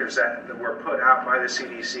public records that were put out by the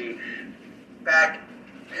CDC back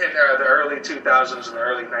in the early 2000s and the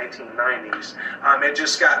early 1990s. It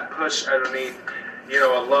just got pushed underneath,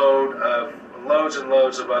 loads and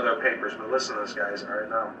loads of other papers. But listen to this, guys. All right,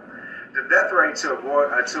 now the death rate to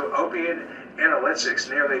opiate analytics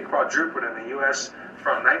nearly quadrupled in the U.S.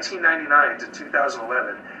 from 1999 to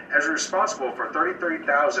 2011, as responsible for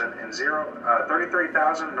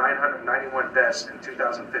 33,991 deaths in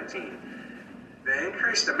 2015. The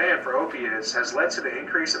increased demand for opiates has led to the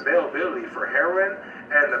increased availability for heroin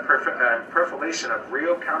and the proliferation of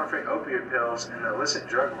real counterfeit opioid pills in the illicit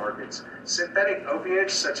drug markets. Synthetic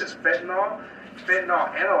opiates such as fentanyl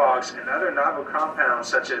analogs, and other novel compounds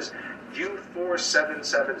such as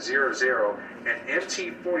U47700 and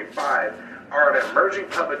MT45 are an emerging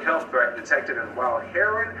public health threat detected in wild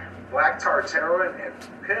heroin, black tar heroin, and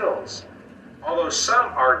pills. Although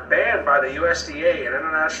some are banned by the USDA and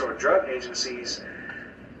international drug agencies,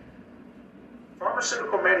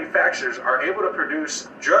 pharmaceutical manufacturers are able to produce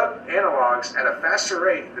drug analogs at a faster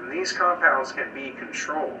rate than these compounds can be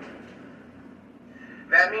controlled.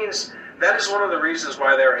 That means that is one of the reasons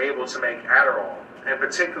why they're able to make Adderall, and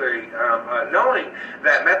particularly knowing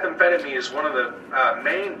that methamphetamine is one of the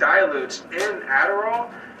main dilutes in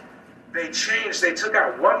Adderall. They took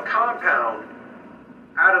out one compound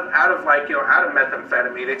out of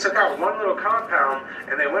methamphetamine. They took out one little compound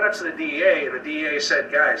and they went up to the DEA, and the DEA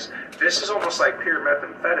said, guys, this is almost like pure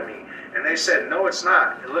methamphetamine. And they said, no, it's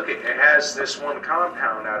not. Look, it has this one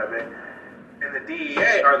compound out of it. And the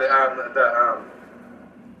DEA, or the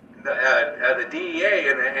DEA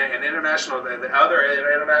and the other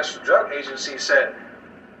international drug agencies said,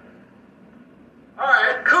 all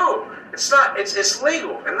right, cool. It's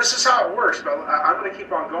legal, and this is how it works. But I'm going to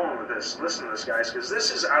keep on going with this. Listen to this, guys, because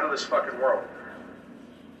this is out of this fucking world.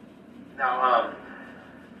 Now,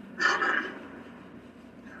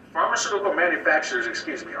 pharmaceutical manufacturers,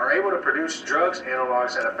 are able to produce drugs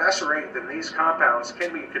analogs at a faster rate than these compounds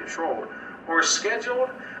can be controlled or scheduled,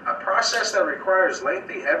 a process that requires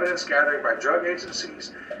lengthy evidence gathering by drug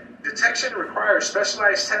agencies. Detection requires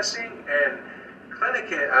specialized testing, and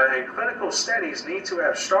clinical studies need to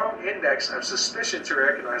have strong index of suspicion to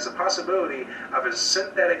recognize the possibility of a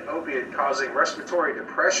synthetic opiate causing respiratory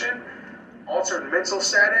depression, altered mental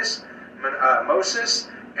status, mimosis,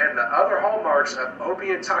 and the other hallmarks of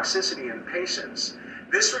opiate toxicity in patients.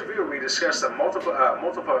 This review, we discussed the multiple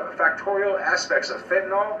factorial aspects of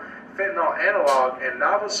fentanyl analog, and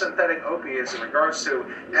novel synthetic opiates in regards to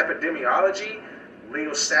epidemiology,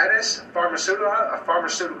 legal status,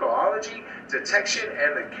 pharmaceuticolology, detection,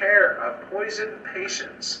 and the care of poisoned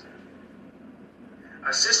patients.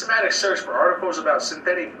 A systematic search for articles about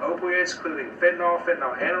synthetic opioids, including fentanyl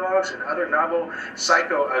analogs, and other novel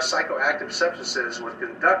psychoactive substances, was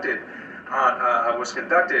conducted on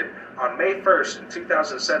May 1st, in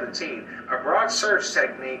 2017. A broad search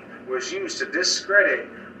technique was used to discredit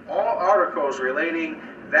all articles relating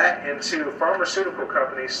that into pharmaceutical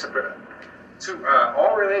companies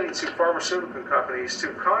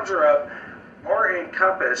to conjure up or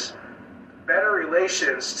encompass better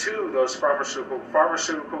relations to those pharmaceutical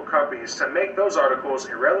companies to make those articles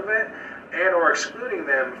irrelevant and or excluding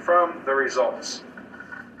them from the results.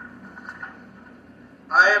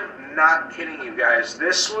 I am not kidding you guys.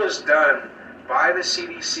 This was done by the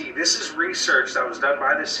CDC. This is research that was done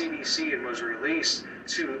by the CDC and was released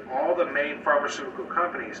to all the main pharmaceutical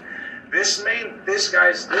companies. This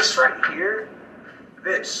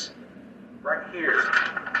right here,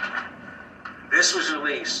 this was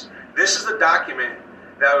released. This is the document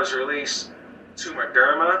that was released to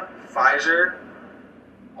Moderna, Pfizer,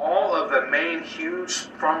 all of the main huge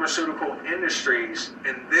pharmaceutical industries,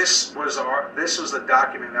 and this was the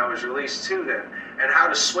document that was released to them, and how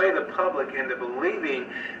to sway the public into believing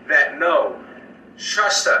that no,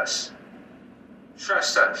 trust us,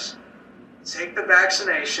 take the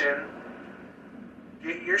vaccination,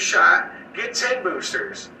 get your shot, get 10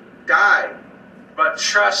 boosters, die, but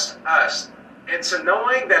trust us. And to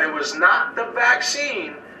knowing that it was not the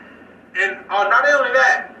vaccine, and not only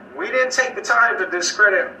that, we didn't take the time to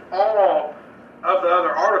discredit all of the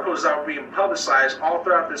other articles that were being publicized all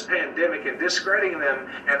throughout this pandemic and discrediting them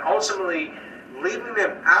and ultimately leaving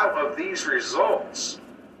them out of these results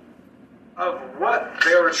of what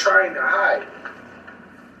they were trying to hide.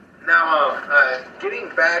 Now, getting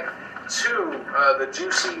back to the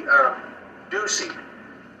Juicy Doocy.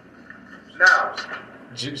 Now,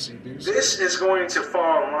 Juicy Doocy. This is going to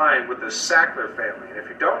fall in line with the Sackler family. And if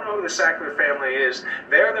you don't know who the Sackler family is,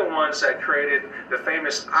 they're the ones that created the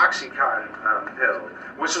famous Oxycontin pill,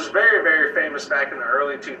 which was very, very famous back in the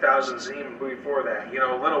early 2000s, even before that. You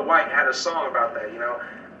know, Little White had a song about that, you know.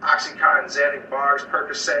 Oxycontin, Xanax, Bars,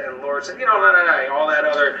 Percocet, and Lords, and all that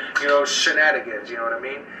other, shenanigans, you know what I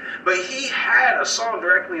mean? But he had a song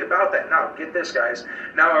directly about that. Now, get this, guys.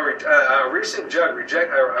 Now, a recent judge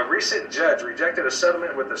rejected a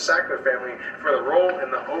settlement with the Sackler family for the role in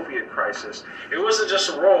the opiate crisis. It wasn't just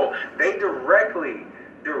a role. They directly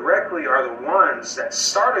are the ones that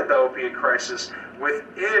started the opiate crisis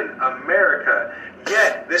within America.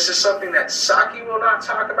 Yet, this is something that Psaki will not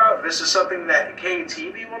talk about. This is something that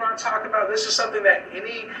KTV will not talk about. This is something that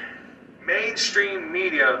any mainstream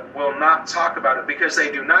media will not talk about it because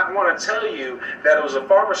they do not want to tell you that it was a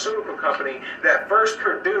pharmaceutical company that first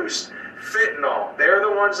produced fentanyl. They're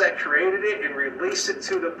the ones that created it and released it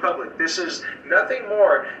to the public. This is nothing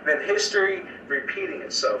more than history repeating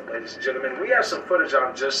itself, ladies and gentlemen. We have some footage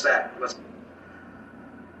on just that.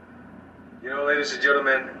 Ladies and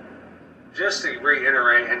gentlemen, just to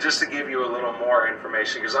reiterate and just to give you a little more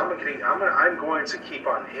information, because I'm going to keep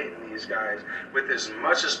on hitting these guys with as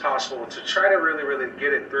much as possible to try to really, really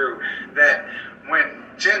get it through that when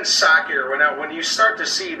Jen Psaki, or when you start to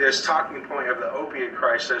see this talking point of the opiate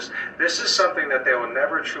crisis, this is something that they will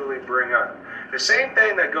never truly bring up. The same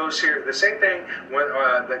thing that goes here, the same thing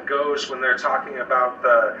that goes when they're talking about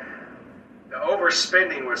the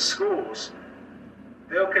overspending with schools.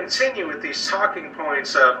 They'll continue with these talking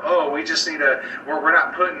points of, we just need we're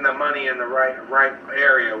not putting the money in the right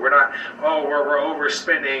area. We're we're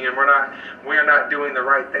overspending and we're not doing the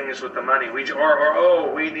right things with the money. We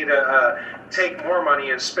need to take more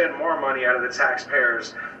money and spend more money out of the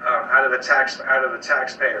taxpayers, out of the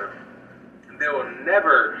taxpayer. They will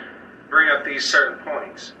never bring up these certain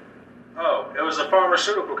points. It was a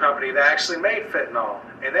pharmaceutical company that actually made fentanyl,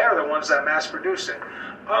 and they're the ones that mass produced it.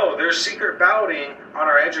 There's secret balloting on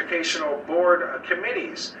our educational board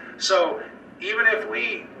committees. So even if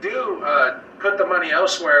we do put the money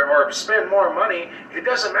elsewhere or spend more money, it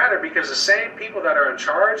doesn't matter because the same people that are in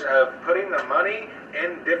charge of putting the money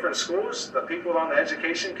in different schools, the people on the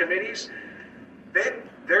education committees,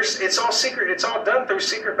 it's all secret. It's all done through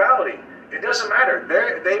secret balloting. It doesn't matter.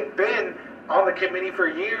 They've been on the committee for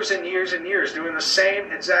years and years and years doing the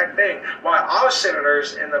same exact thing, while our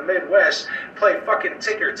senators in the Midwest play fucking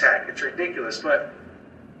ticker-tack. It's ridiculous, but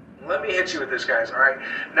let me hit you with this, guys, all right?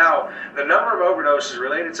 Now, the number of overdoses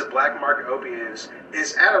related to black market opiates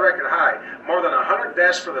is at a record high. More than 100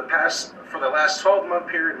 deaths for the last 12-month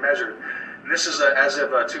period measured. And this is as of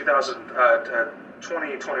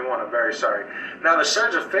 2021, I'm very sorry. Now, the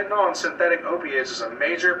surge of fentanyl and synthetic opiates is a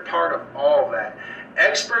major part of all of that.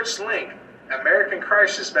 Experts link American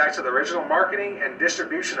crisis back to the original marketing and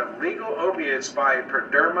distribution of legal opiates by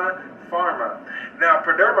Pederma Pharma. Now,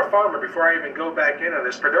 Pederma Pharma, before I even go back into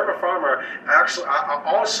this, Pederma Pharma actually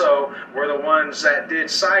also were the ones that did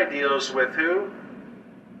side deals with who?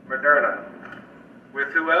 Moderna. With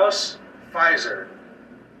who else? Pfizer.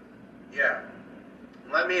 Yeah.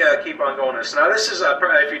 Let me keep on going this. Now, this is,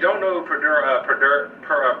 if you don't know who Purdue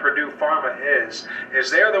Pharma is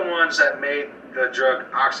they're the ones that made the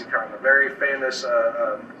drug Oxycontin, a very famous,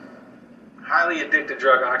 highly addictive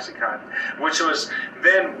drug Oxycontin, which was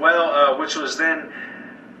then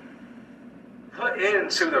put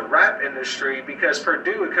into the rap industry because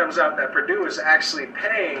Purdue, it comes out that Purdue was actually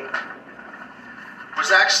paying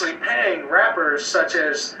rappers such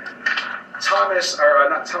as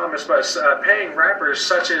paying rappers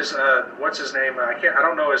such as what's his name? I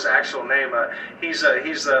don't know his actual name. He's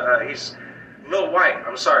Lil White.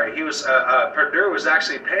 I'm sorry. He was Purdue was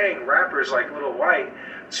actually paying rappers like Lil White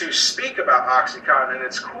to speak about Oxycontin and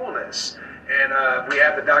its coolness, and we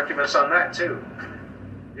have the documents on that too.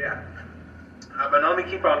 Yeah. But let me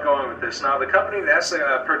keep on going with this. Now, the company,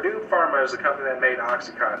 Purdue Pharma is the company that made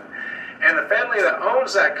OxyContin. And the family that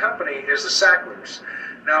owns that company is the Sacklers.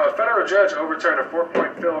 Now, a federal judge overturned a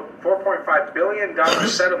 $4.5 billion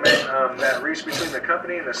settlement that reached between the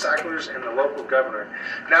company and the Sacklers and the local governor.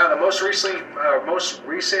 Now, the most recent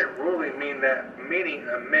ruling meant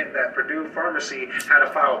that Purdue Pharmacy had to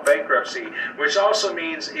file bankruptcy, which also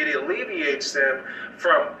means it alleviates them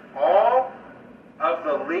from all of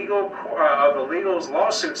the legal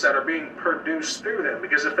lawsuits that are being produced through them.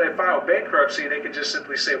 Because if they file bankruptcy, they can just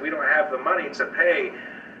simply say, we don't have the money to pay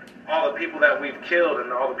all the people that we've killed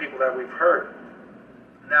and all the people that we've hurt.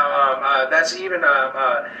 Now, that is even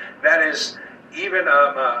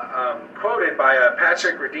quoted by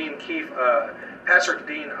Patrick Dean Keefe. That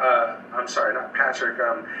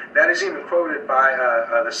is even quoted by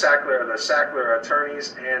the Sackler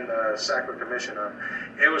attorneys and the Sackler Commission.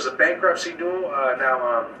 It was a bankruptcy duel.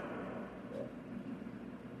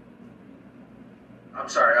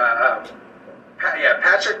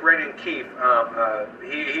 Patrick Dean Keefe.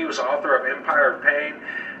 He was the author of Empire of Pain.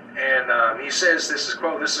 And he says, this is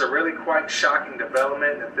a really quite shocking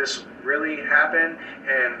development that this really happened,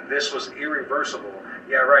 and this was irreversible.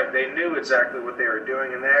 Yeah, right, they knew exactly what they were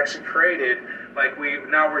doing, and they actually created,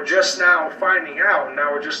 we're just now finding out, and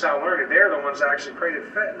now we're just now learning, they're the ones that actually created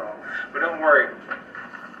fentanyl. But don't worry,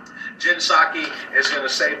 Jen Psaki is going to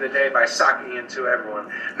save the day by sacking into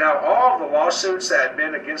everyone. Now, all of the lawsuits that had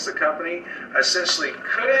been against the company essentially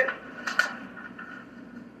could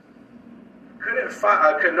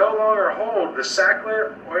no longer hold the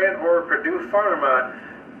Sackler or Purdue Pharma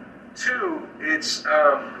to its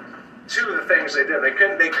to the things they did. They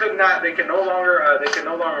can no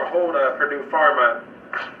longer hold Purdue Pharma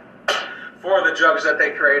for the drugs that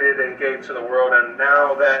they created and gave to the world. And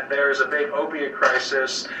now that there's a big opiate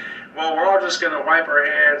crisis, well, we're all just going to wipe our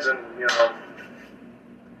hands and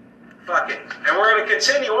fuck it. And we're going to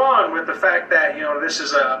continue on with the fact that, this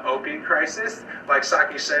is an opiate crisis, like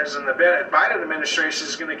Psaki says, and the Biden administration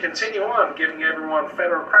is going to continue on giving everyone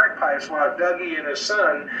federal crack pipes while Dougie and his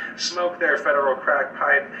son smoke their federal crack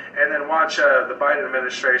pipe, and then watch the Biden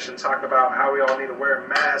administration talk about how we all need to wear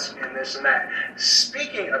masks and this and that.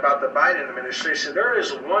 Speaking about the Biden administration, there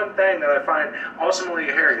is one thing that I find ultimately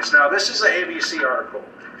hilarious. Now, this is an ABC article.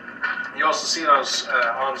 You also see it on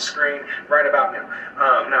the screen right about now.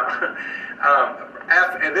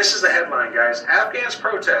 And this is the headline, guys. Afghans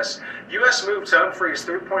protest. U.S. move to unfreeze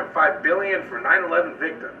 $3.5 billion for 9/11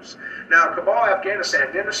 victims. Now, Kabul,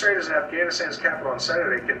 Afghanistan. Demonstrators in Afghanistan's capital on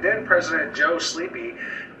Saturday condemned President Joe Sleepy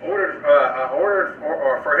ordering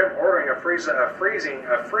a freeing of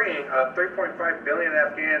 $3.5 billion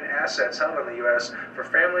Afghan assets held in the U.S. for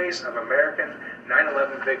families of American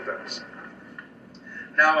 9/11 victims.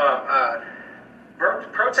 Now,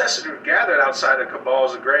 protesters who gathered outside of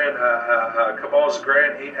Kabul's Grand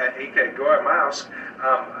Ika Mosque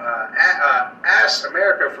asked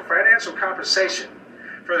America for financial compensation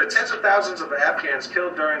for the tens of thousands of Afghans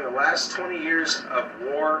killed during the last 20 years of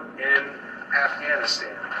war in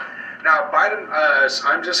Afghanistan. Now, Biden,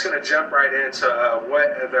 I'm just going to jump right into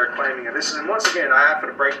what they're claiming. And this is, and once again, I have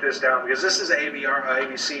to break this down because this is an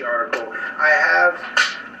ABC article. I have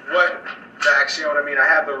facts, I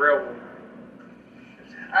have the real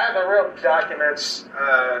documents.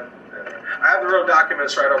 I have the real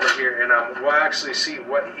documents right over here, and we'll actually see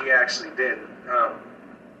what he actually did.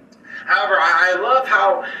 However, I love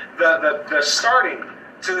how the starting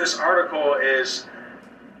to this article is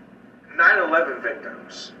 9/11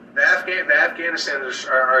 victims. The Afghanistaners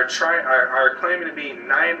are claiming to be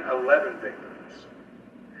 9/11 victims.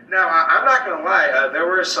 Now, I'm not going to lie, there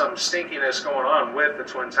was some stinkiness going on with the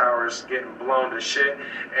Twin Towers getting blown to shit,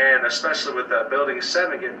 and especially with Building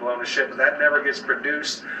 7 getting blown to shit, but that never gets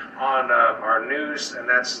produced on our news, and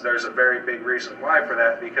there's a very big reason why for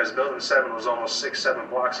that, because Building 7 was almost 6-7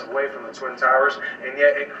 blocks away from the Twin Towers, and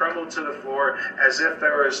yet it crumbled to the floor as if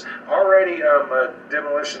there was already a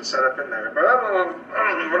demolition set up in there. But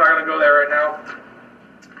we're not going to go there right now.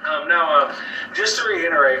 Now, just to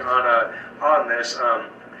reiterate on this,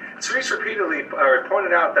 tweets repeatedly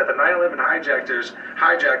pointed out that the 9/11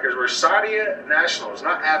 hijackers were Saudi nationals,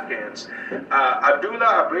 not Afghans.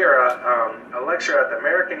 Abdullah Abira, a lecturer at the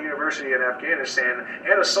American University in Afghanistan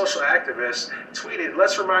and a social activist, tweeted,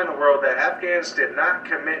 "Let's remind the world that Afghans did not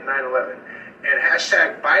commit 9/11, and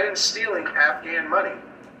hashtag Biden stealing Afghan money."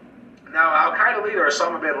 Now, Al-Qaeda leader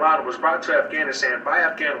Osama bin Laden was brought to Afghanistan by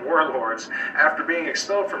Afghan warlords after being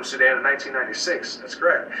expelled from Sudan in 1996. That's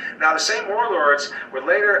correct. Now, the same warlords were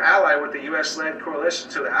later allied with the U.S.-led coalition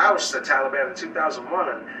to oust the Taliban in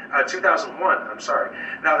 2001.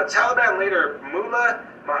 Now, the Taliban leader Mullah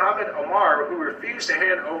Mohammed Omar, who refused to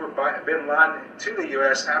hand over bin Laden to the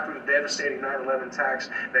U.S. after the devastating 9/11 attacks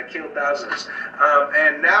that killed thousands.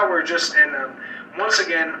 And now we're just, and once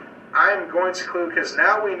again, I'm going to clue, because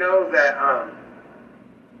now we know that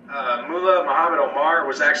Mullah Mohammed Omar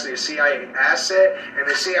was actually a CIA asset, and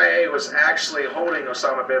the CIA was actually holding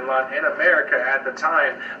Osama bin Laden in America at the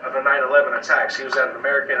time of the 9/11 attacks. He was at an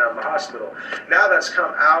American hospital. Now that's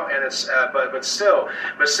come out, and it's but still,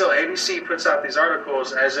 ABC puts out these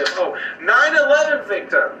articles as if 9/11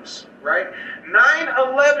 victims, right?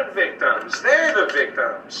 9/11 victims, they're the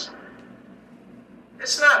victims.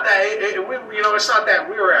 It's not that it's not that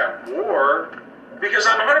we were at war. Because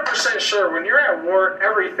I'm 100% sure when you're at war,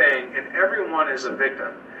 everything and everyone is a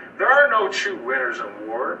victim. There are no true winners in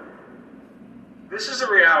war. This is the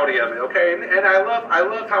reality of it, okay? And I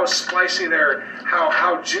love how spicy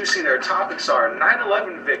how juicy their topics are.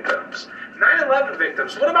 9/11 victims. 9/11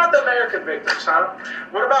 victims. What about the American victims, huh?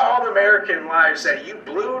 What about all the American lives that you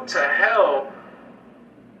blew to hell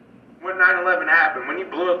when 9/11 happened, when you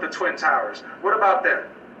blew up the Twin Towers? What about them?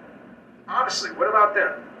 Honestly, what about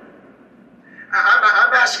them?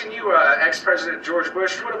 I'm asking you, ex-President George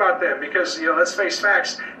Bush, what about them? Because, let's face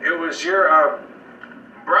facts, it was your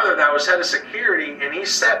brother that was head of security, and he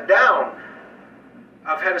stepped down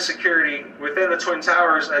of head of security within the Twin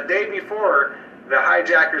Towers a day before the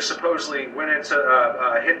hijackers supposedly went into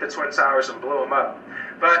hit the Twin Towers and blew them up.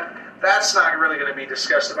 But that's not really going to be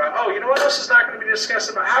discussed about. Oh, you know what else is not going to be discussed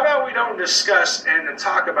about? How about we don't discuss and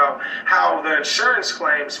talk about how the insurance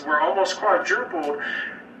claims were almost quadrupled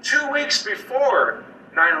 2 weeks before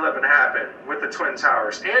 9/11 happened with the Twin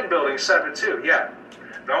Towers and Building 7 too. Yeah,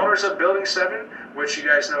 the owners of Building 7, which you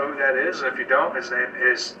guys know who that is, and if you don't, his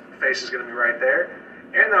face is going to be right there.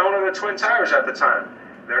 And the owner of the Twin Towers at the time,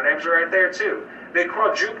 their names are right there too. They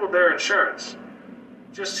quadrupled their insurance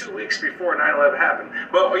just 2 weeks before 9/11 happened.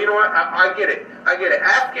 But you know what? I get it.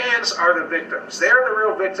 Afghans are the victims. They're the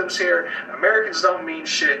real victims here. Americans don't mean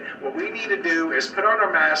shit. What we need to do is put on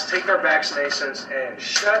our masks, take our vaccinations, and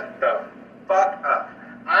shut the fuck up.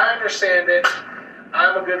 I understand it.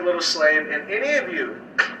 I'm a good little slave. And any of you,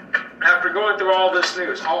 after going through all this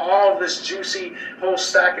news, all this juicy whole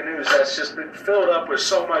stack of news that's just been filled up with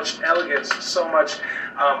so much elegance, so much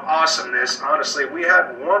awesomeness, honestly, we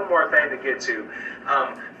have one more thing to get to.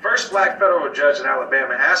 First black federal judge in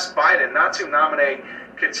Alabama asked Biden not to nominate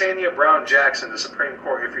Katanya Brown Jackson to the Supreme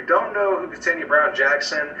Court. If you don't know who Katanya Brown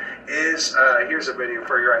Jackson is, here's a video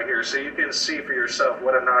for you right here, so you can see for yourself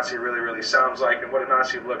what a Nazi really, really sounds like and what a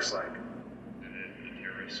Nazi looks like.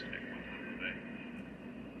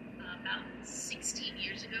 About 16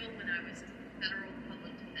 years ago when I was a federal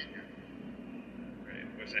public defender. Right.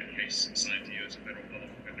 Was that case assigned to you as a federal public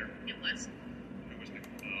defender? It was. Who was the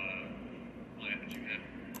client that you had?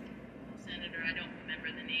 Senator, I don't remember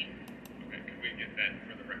the name. Okay, could we get that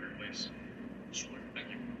for the record, please? Sure. Thank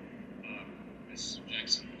you. Ms.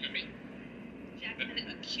 Jackson, Jackson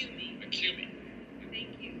Acumi. Acumi.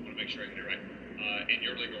 Thank you. I want to make sure I get it right. In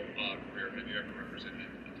your legal career, have you ever represented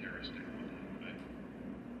a terrorist at one time?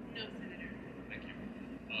 No, Senator. Thank you.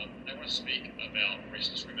 I want to speak about race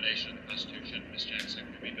discrimination in the Constitution. Ms. Jackson,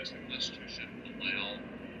 does the Constitution allow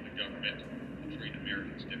the government to treat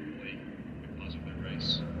Americans differently because of their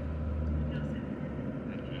race? No, Senator.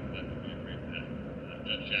 Thank you. I agree with that.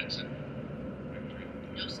 Judge Jackson?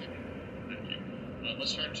 No, Senator. Thank you.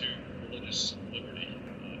 Let's turn to religious liberty,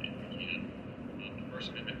 if we can. The First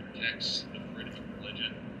Amendment protects the freedom of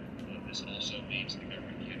religion. This also means the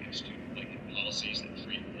government can't institute blanket policies that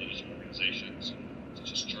treat religious organizations,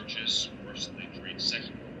 such as churches, worse than they treat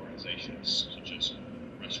secular organizations, such as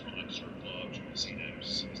restaurants or clubs or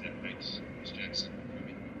casinos. Is that right, Ms. Jackson?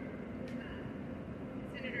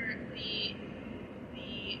 Senator, the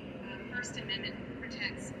First Amendment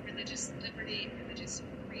protects religious liberty, religious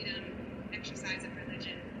freedom, exercise of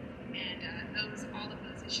religion, and all of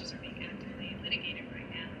those issues are being actively litigated right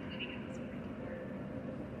now, including at the Supreme Court.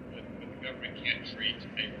 But the government can't treat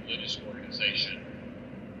a religious organization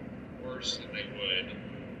worse than they would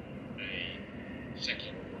a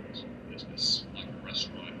secular business like a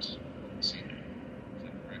restaurant or a casino. Is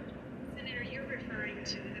that correct? Senator, you're referring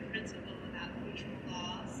to the principle about neutral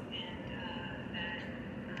laws, and that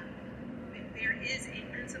there is a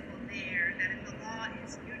principle there that if the law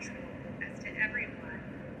is neutral as to everyone,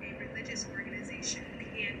 a religious organization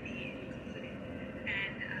can be included.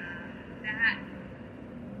 And that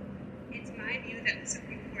it's my view that the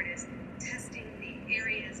Supreme Court is testing the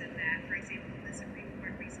areas of that. For example, the Supreme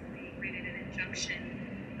Court recently granted an injunction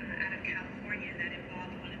out of California that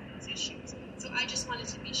involved one of those issues. So I just wanted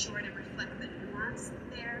to be sure to reflect the nuance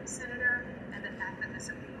there, Senator, and the fact that the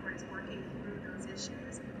Supreme Court is working through those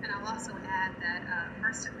issues. And I'll also add that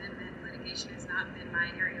First Amendment litigation has not been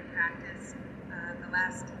my area of practice the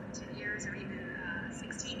last 10 years or even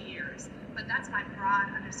 16 years. But that's my broad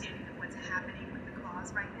understanding of what's happening with the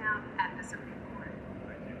cause right now at the Supreme Court.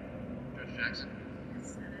 Thank you. Judge Jackson?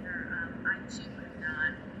 Senator, I too have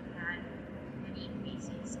not had any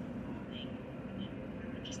cases involving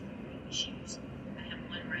religious issues. I have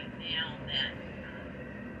one right now that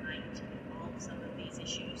might involve some of these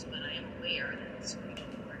issues, but I am aware that the Supreme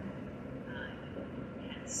Court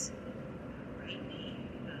has rightly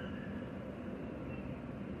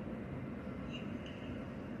viewed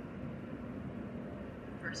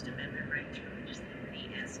the First Amendment right to religious liberty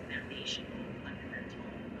as foundational, fundamental,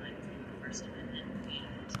 but the First Amendment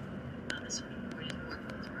and the Supreme Court is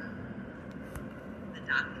working through the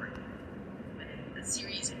doctrine in a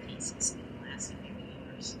series of cases in the last few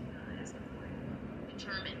years as the court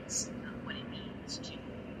determines what it means to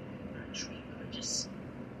treat religious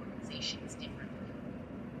organizations differently.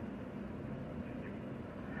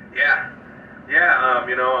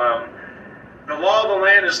 The law of the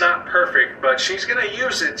land is not perfect, but she's going to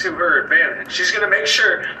use it to her advantage. She's going to make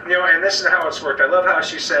sure, and this is how it's worked. I love how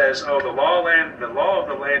she says, the law of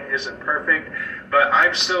the land isn't perfect, but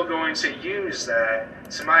I'm still going to use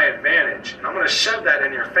that to my advantage. And I'm going to shove that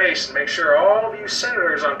in your face and make sure all of you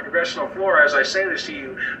senators on congressional floor, as I say this to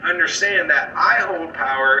you, understand that I hold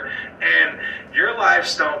power and your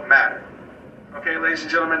lives don't matter. Okay, ladies and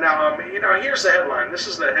gentlemen, now, here's the headline. This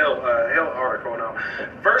is the Hill article now.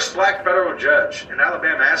 First black federal judge in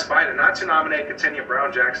Alabama asked Biden not to nominate Kenya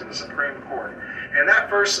Brown Jackson to the Supreme Court. And that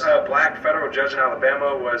first black federal judge in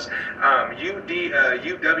Alabama was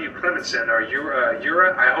UW Clemenson, or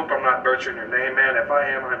Ura. I hope I'm not butchering your name, man. If I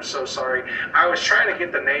am, I'm so sorry. I was trying to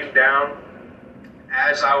get the name down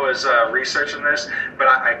as I was researching this, but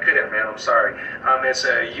I couldn't, man. I'm sorry. It's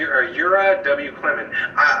Ura W. Clement.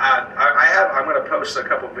 I'm going to post a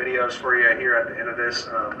couple videos for you here at the end of this,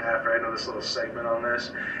 after I end of this little segment on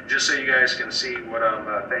this, just so you guys can see what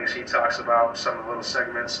things he talks about, some of the little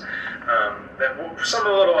segments, some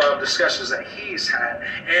of the little discussions that he's had.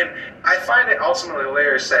 And I find it ultimately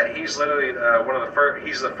hilarious that he's literally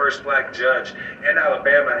he's the first black judge in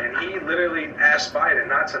Alabama, and he literally asked Biden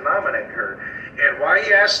not to nominate her. And why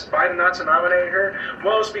he asked Biden not to nominate her?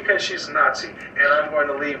 Well, it's because she's a Nazi. And I'm going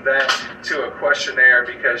to leave that to a questionnaire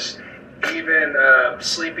because even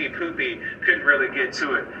Sleepy Poopy couldn't really get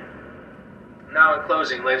to it. Now, in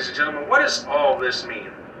closing, ladies and gentlemen, what does all this mean?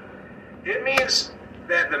 It means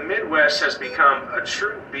that the Midwest has become a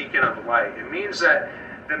true beacon of light. It means that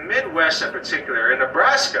the Midwest in particular, and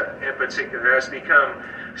Nebraska in particular, has become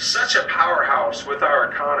such a powerhouse with our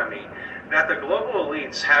economy that the global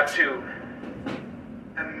elites have to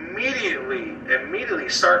immediately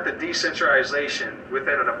start the decentralization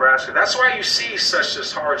within Nebraska. That's why you see such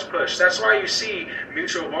this hard push. That's why you see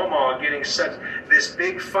Mutual of Omaha getting this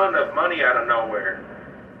big fund of money out of nowhere.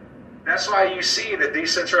 That's why you see the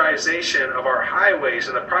decentralization of our highways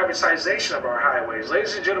and the privatization of our highways.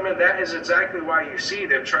 Ladies and gentlemen, that is exactly why you see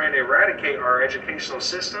them trying to eradicate our educational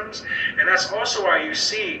systems. And that's also why you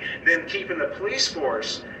see them keeping the police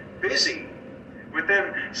force busy with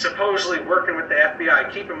them supposedly working with the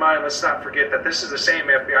FBI. Keep in mind, let's not forget that this is the same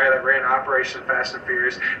FBI that ran Operation Fast and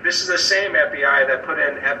Furious. This is the same FBI that put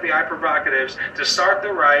in FBI provocatives to start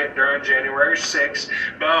the riot during January 6th.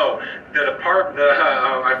 But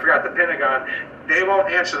I forgot the Pentagon. They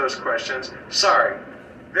won't answer those questions. Sorry.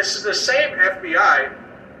 This is the same FBI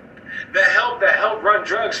that helped run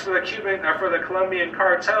drugs for the Colombian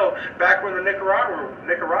cartel back when the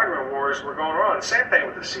Nicaraguan wars were going on. Same thing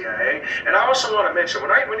with the CIA. And I also want to mention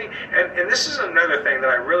and this is another thing that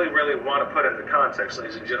I really, really want to put into context,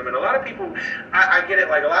 ladies and gentlemen. A lot of people, I get it.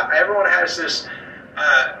 Everyone has this.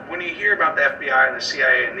 When you hear about the FBI and the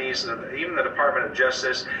CIA and even the Department of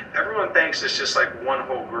Justice, everyone thinks it's just like one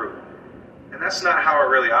whole group, and that's not how it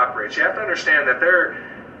really operates. You have to understand that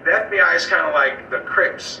the FBI is kind of like the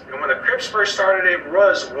Crips. And when the Crips first started, it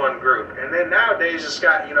was one group. And then nowadays it's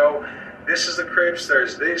got, this is the Crips,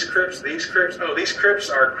 there's these Crips. Oh, these Crips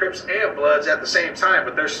are Crips and Bloods at the same time,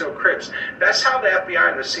 but they're still Crips. That's how the FBI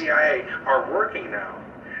and the CIA are working now.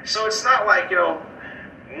 So it's not like,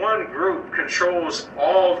 one group controls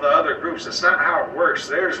all the other groups. That's not how it works.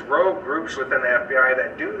 There's rogue groups within the FBI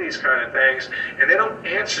that do these kind of things, and they don't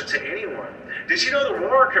answer to anyone. Did you know the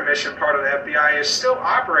Warren Commission part of the FBI is still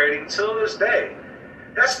operating till this day?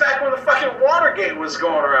 That's back when the fucking Watergate was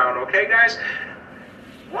going around, okay, guys?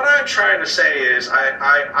 What I'm trying to say is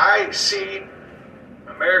I see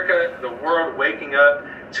America, the world, waking up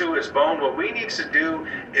to its bone. What we need to do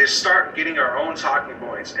is start getting our own talking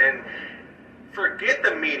points. And forget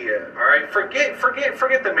the media, all right? Forget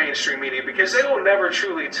the mainstream media, because they will never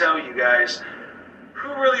truly tell you guys who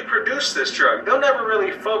really produced this drug. They'll never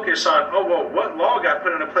really focus on, oh, well, what law got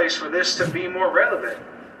put into place for this to be more relevant.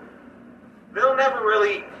 They'll never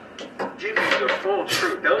really give you the full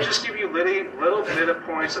truth. They'll just give you little bit of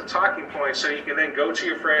points, of talking points, so you can then go to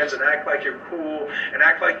your friends and act like you're cool and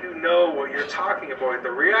act like you know what you're talking about.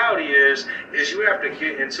 The reality is you have to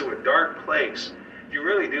get into a dark place. You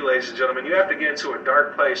really do, ladies and gentlemen. You have to get into a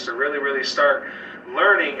dark place to really, really start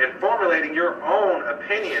learning and formulating your own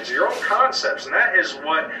opinions, your own concepts. And that is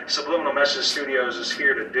what Subliminal Message Studios is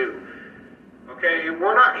here to do. Okay,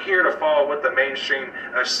 we're not here to follow what the mainstream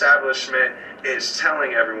establishment is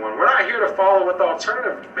telling everyone. We're not here to follow what the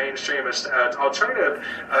alternative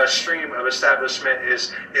stream of establishment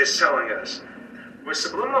is telling us. What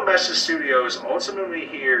Subliminal Message Studios is ultimately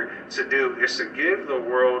here to do is to give the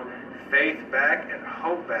world faith back and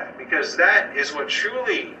hope back, because that is what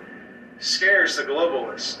truly scares the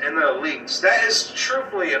globalists and the elites. That is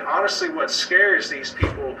truthfully and honestly what scares these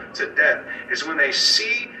people to death, is when they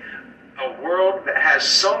see a world that has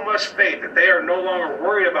so much faith that they are no longer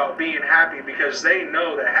worried about being happy, because they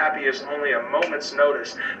know that happy is only a moment's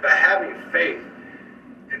notice. But having faith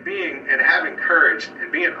and having courage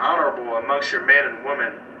and being honorable amongst your men and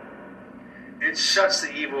women, it shuts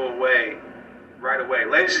the evil away right away.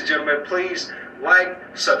 Ladies and gentlemen, please like,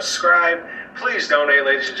 subscribe, please donate,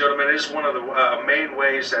 ladies and gentlemen. It is one of the main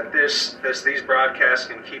ways that these broadcasts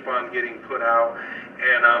can keep on getting put out.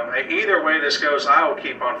 And either way this goes, I will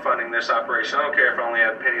keep on funding this operation. I don't care if I only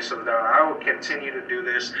have pennies to the dollar. I will continue to do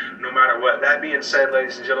this no matter what. That being said,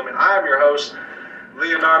 ladies and gentlemen, I am your host,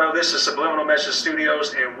 Leonardo. This is Subliminal Message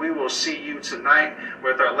Studios, and we will see you tonight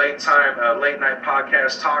with our late night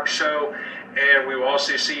podcast talk show. And we will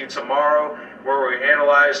also see you tomorrow, where we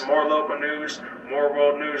analyze more local news, more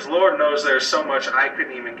world news. Lord knows there's so much I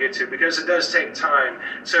couldn't even get to, because it does take time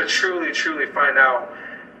to truly, truly find out.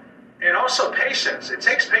 And also patience. It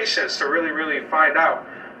takes patience to really, really find out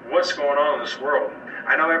what's going on in this world.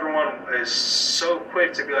 I know everyone is so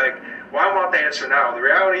quick to be like, well, I want the answer now. The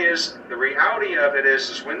reality of it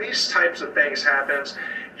is when these types of things happen,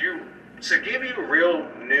 to give you real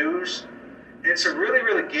news, and to really,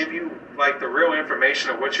 really give you like the real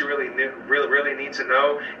information of what you really need to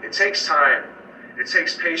know, it takes time. It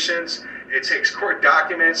takes patience. It takes court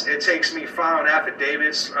documents. It takes me filing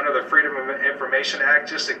affidavits under the Freedom of Information Act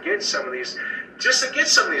just to get some of these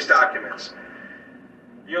documents.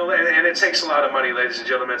 You know, and it takes a lot of money, ladies and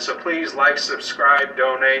gentlemen. So please like, subscribe,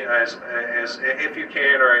 donate as if you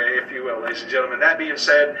can, or if you will, ladies and gentlemen. That being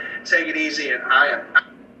said, take it easy, and I am out.